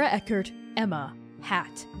 Cora Eckert, Emma,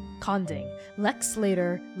 Hat, Conding, Lex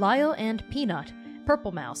Slater, Lyle and Peanut,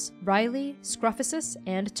 Purple Mouse, Riley, Scruffusus,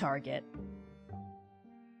 and Target.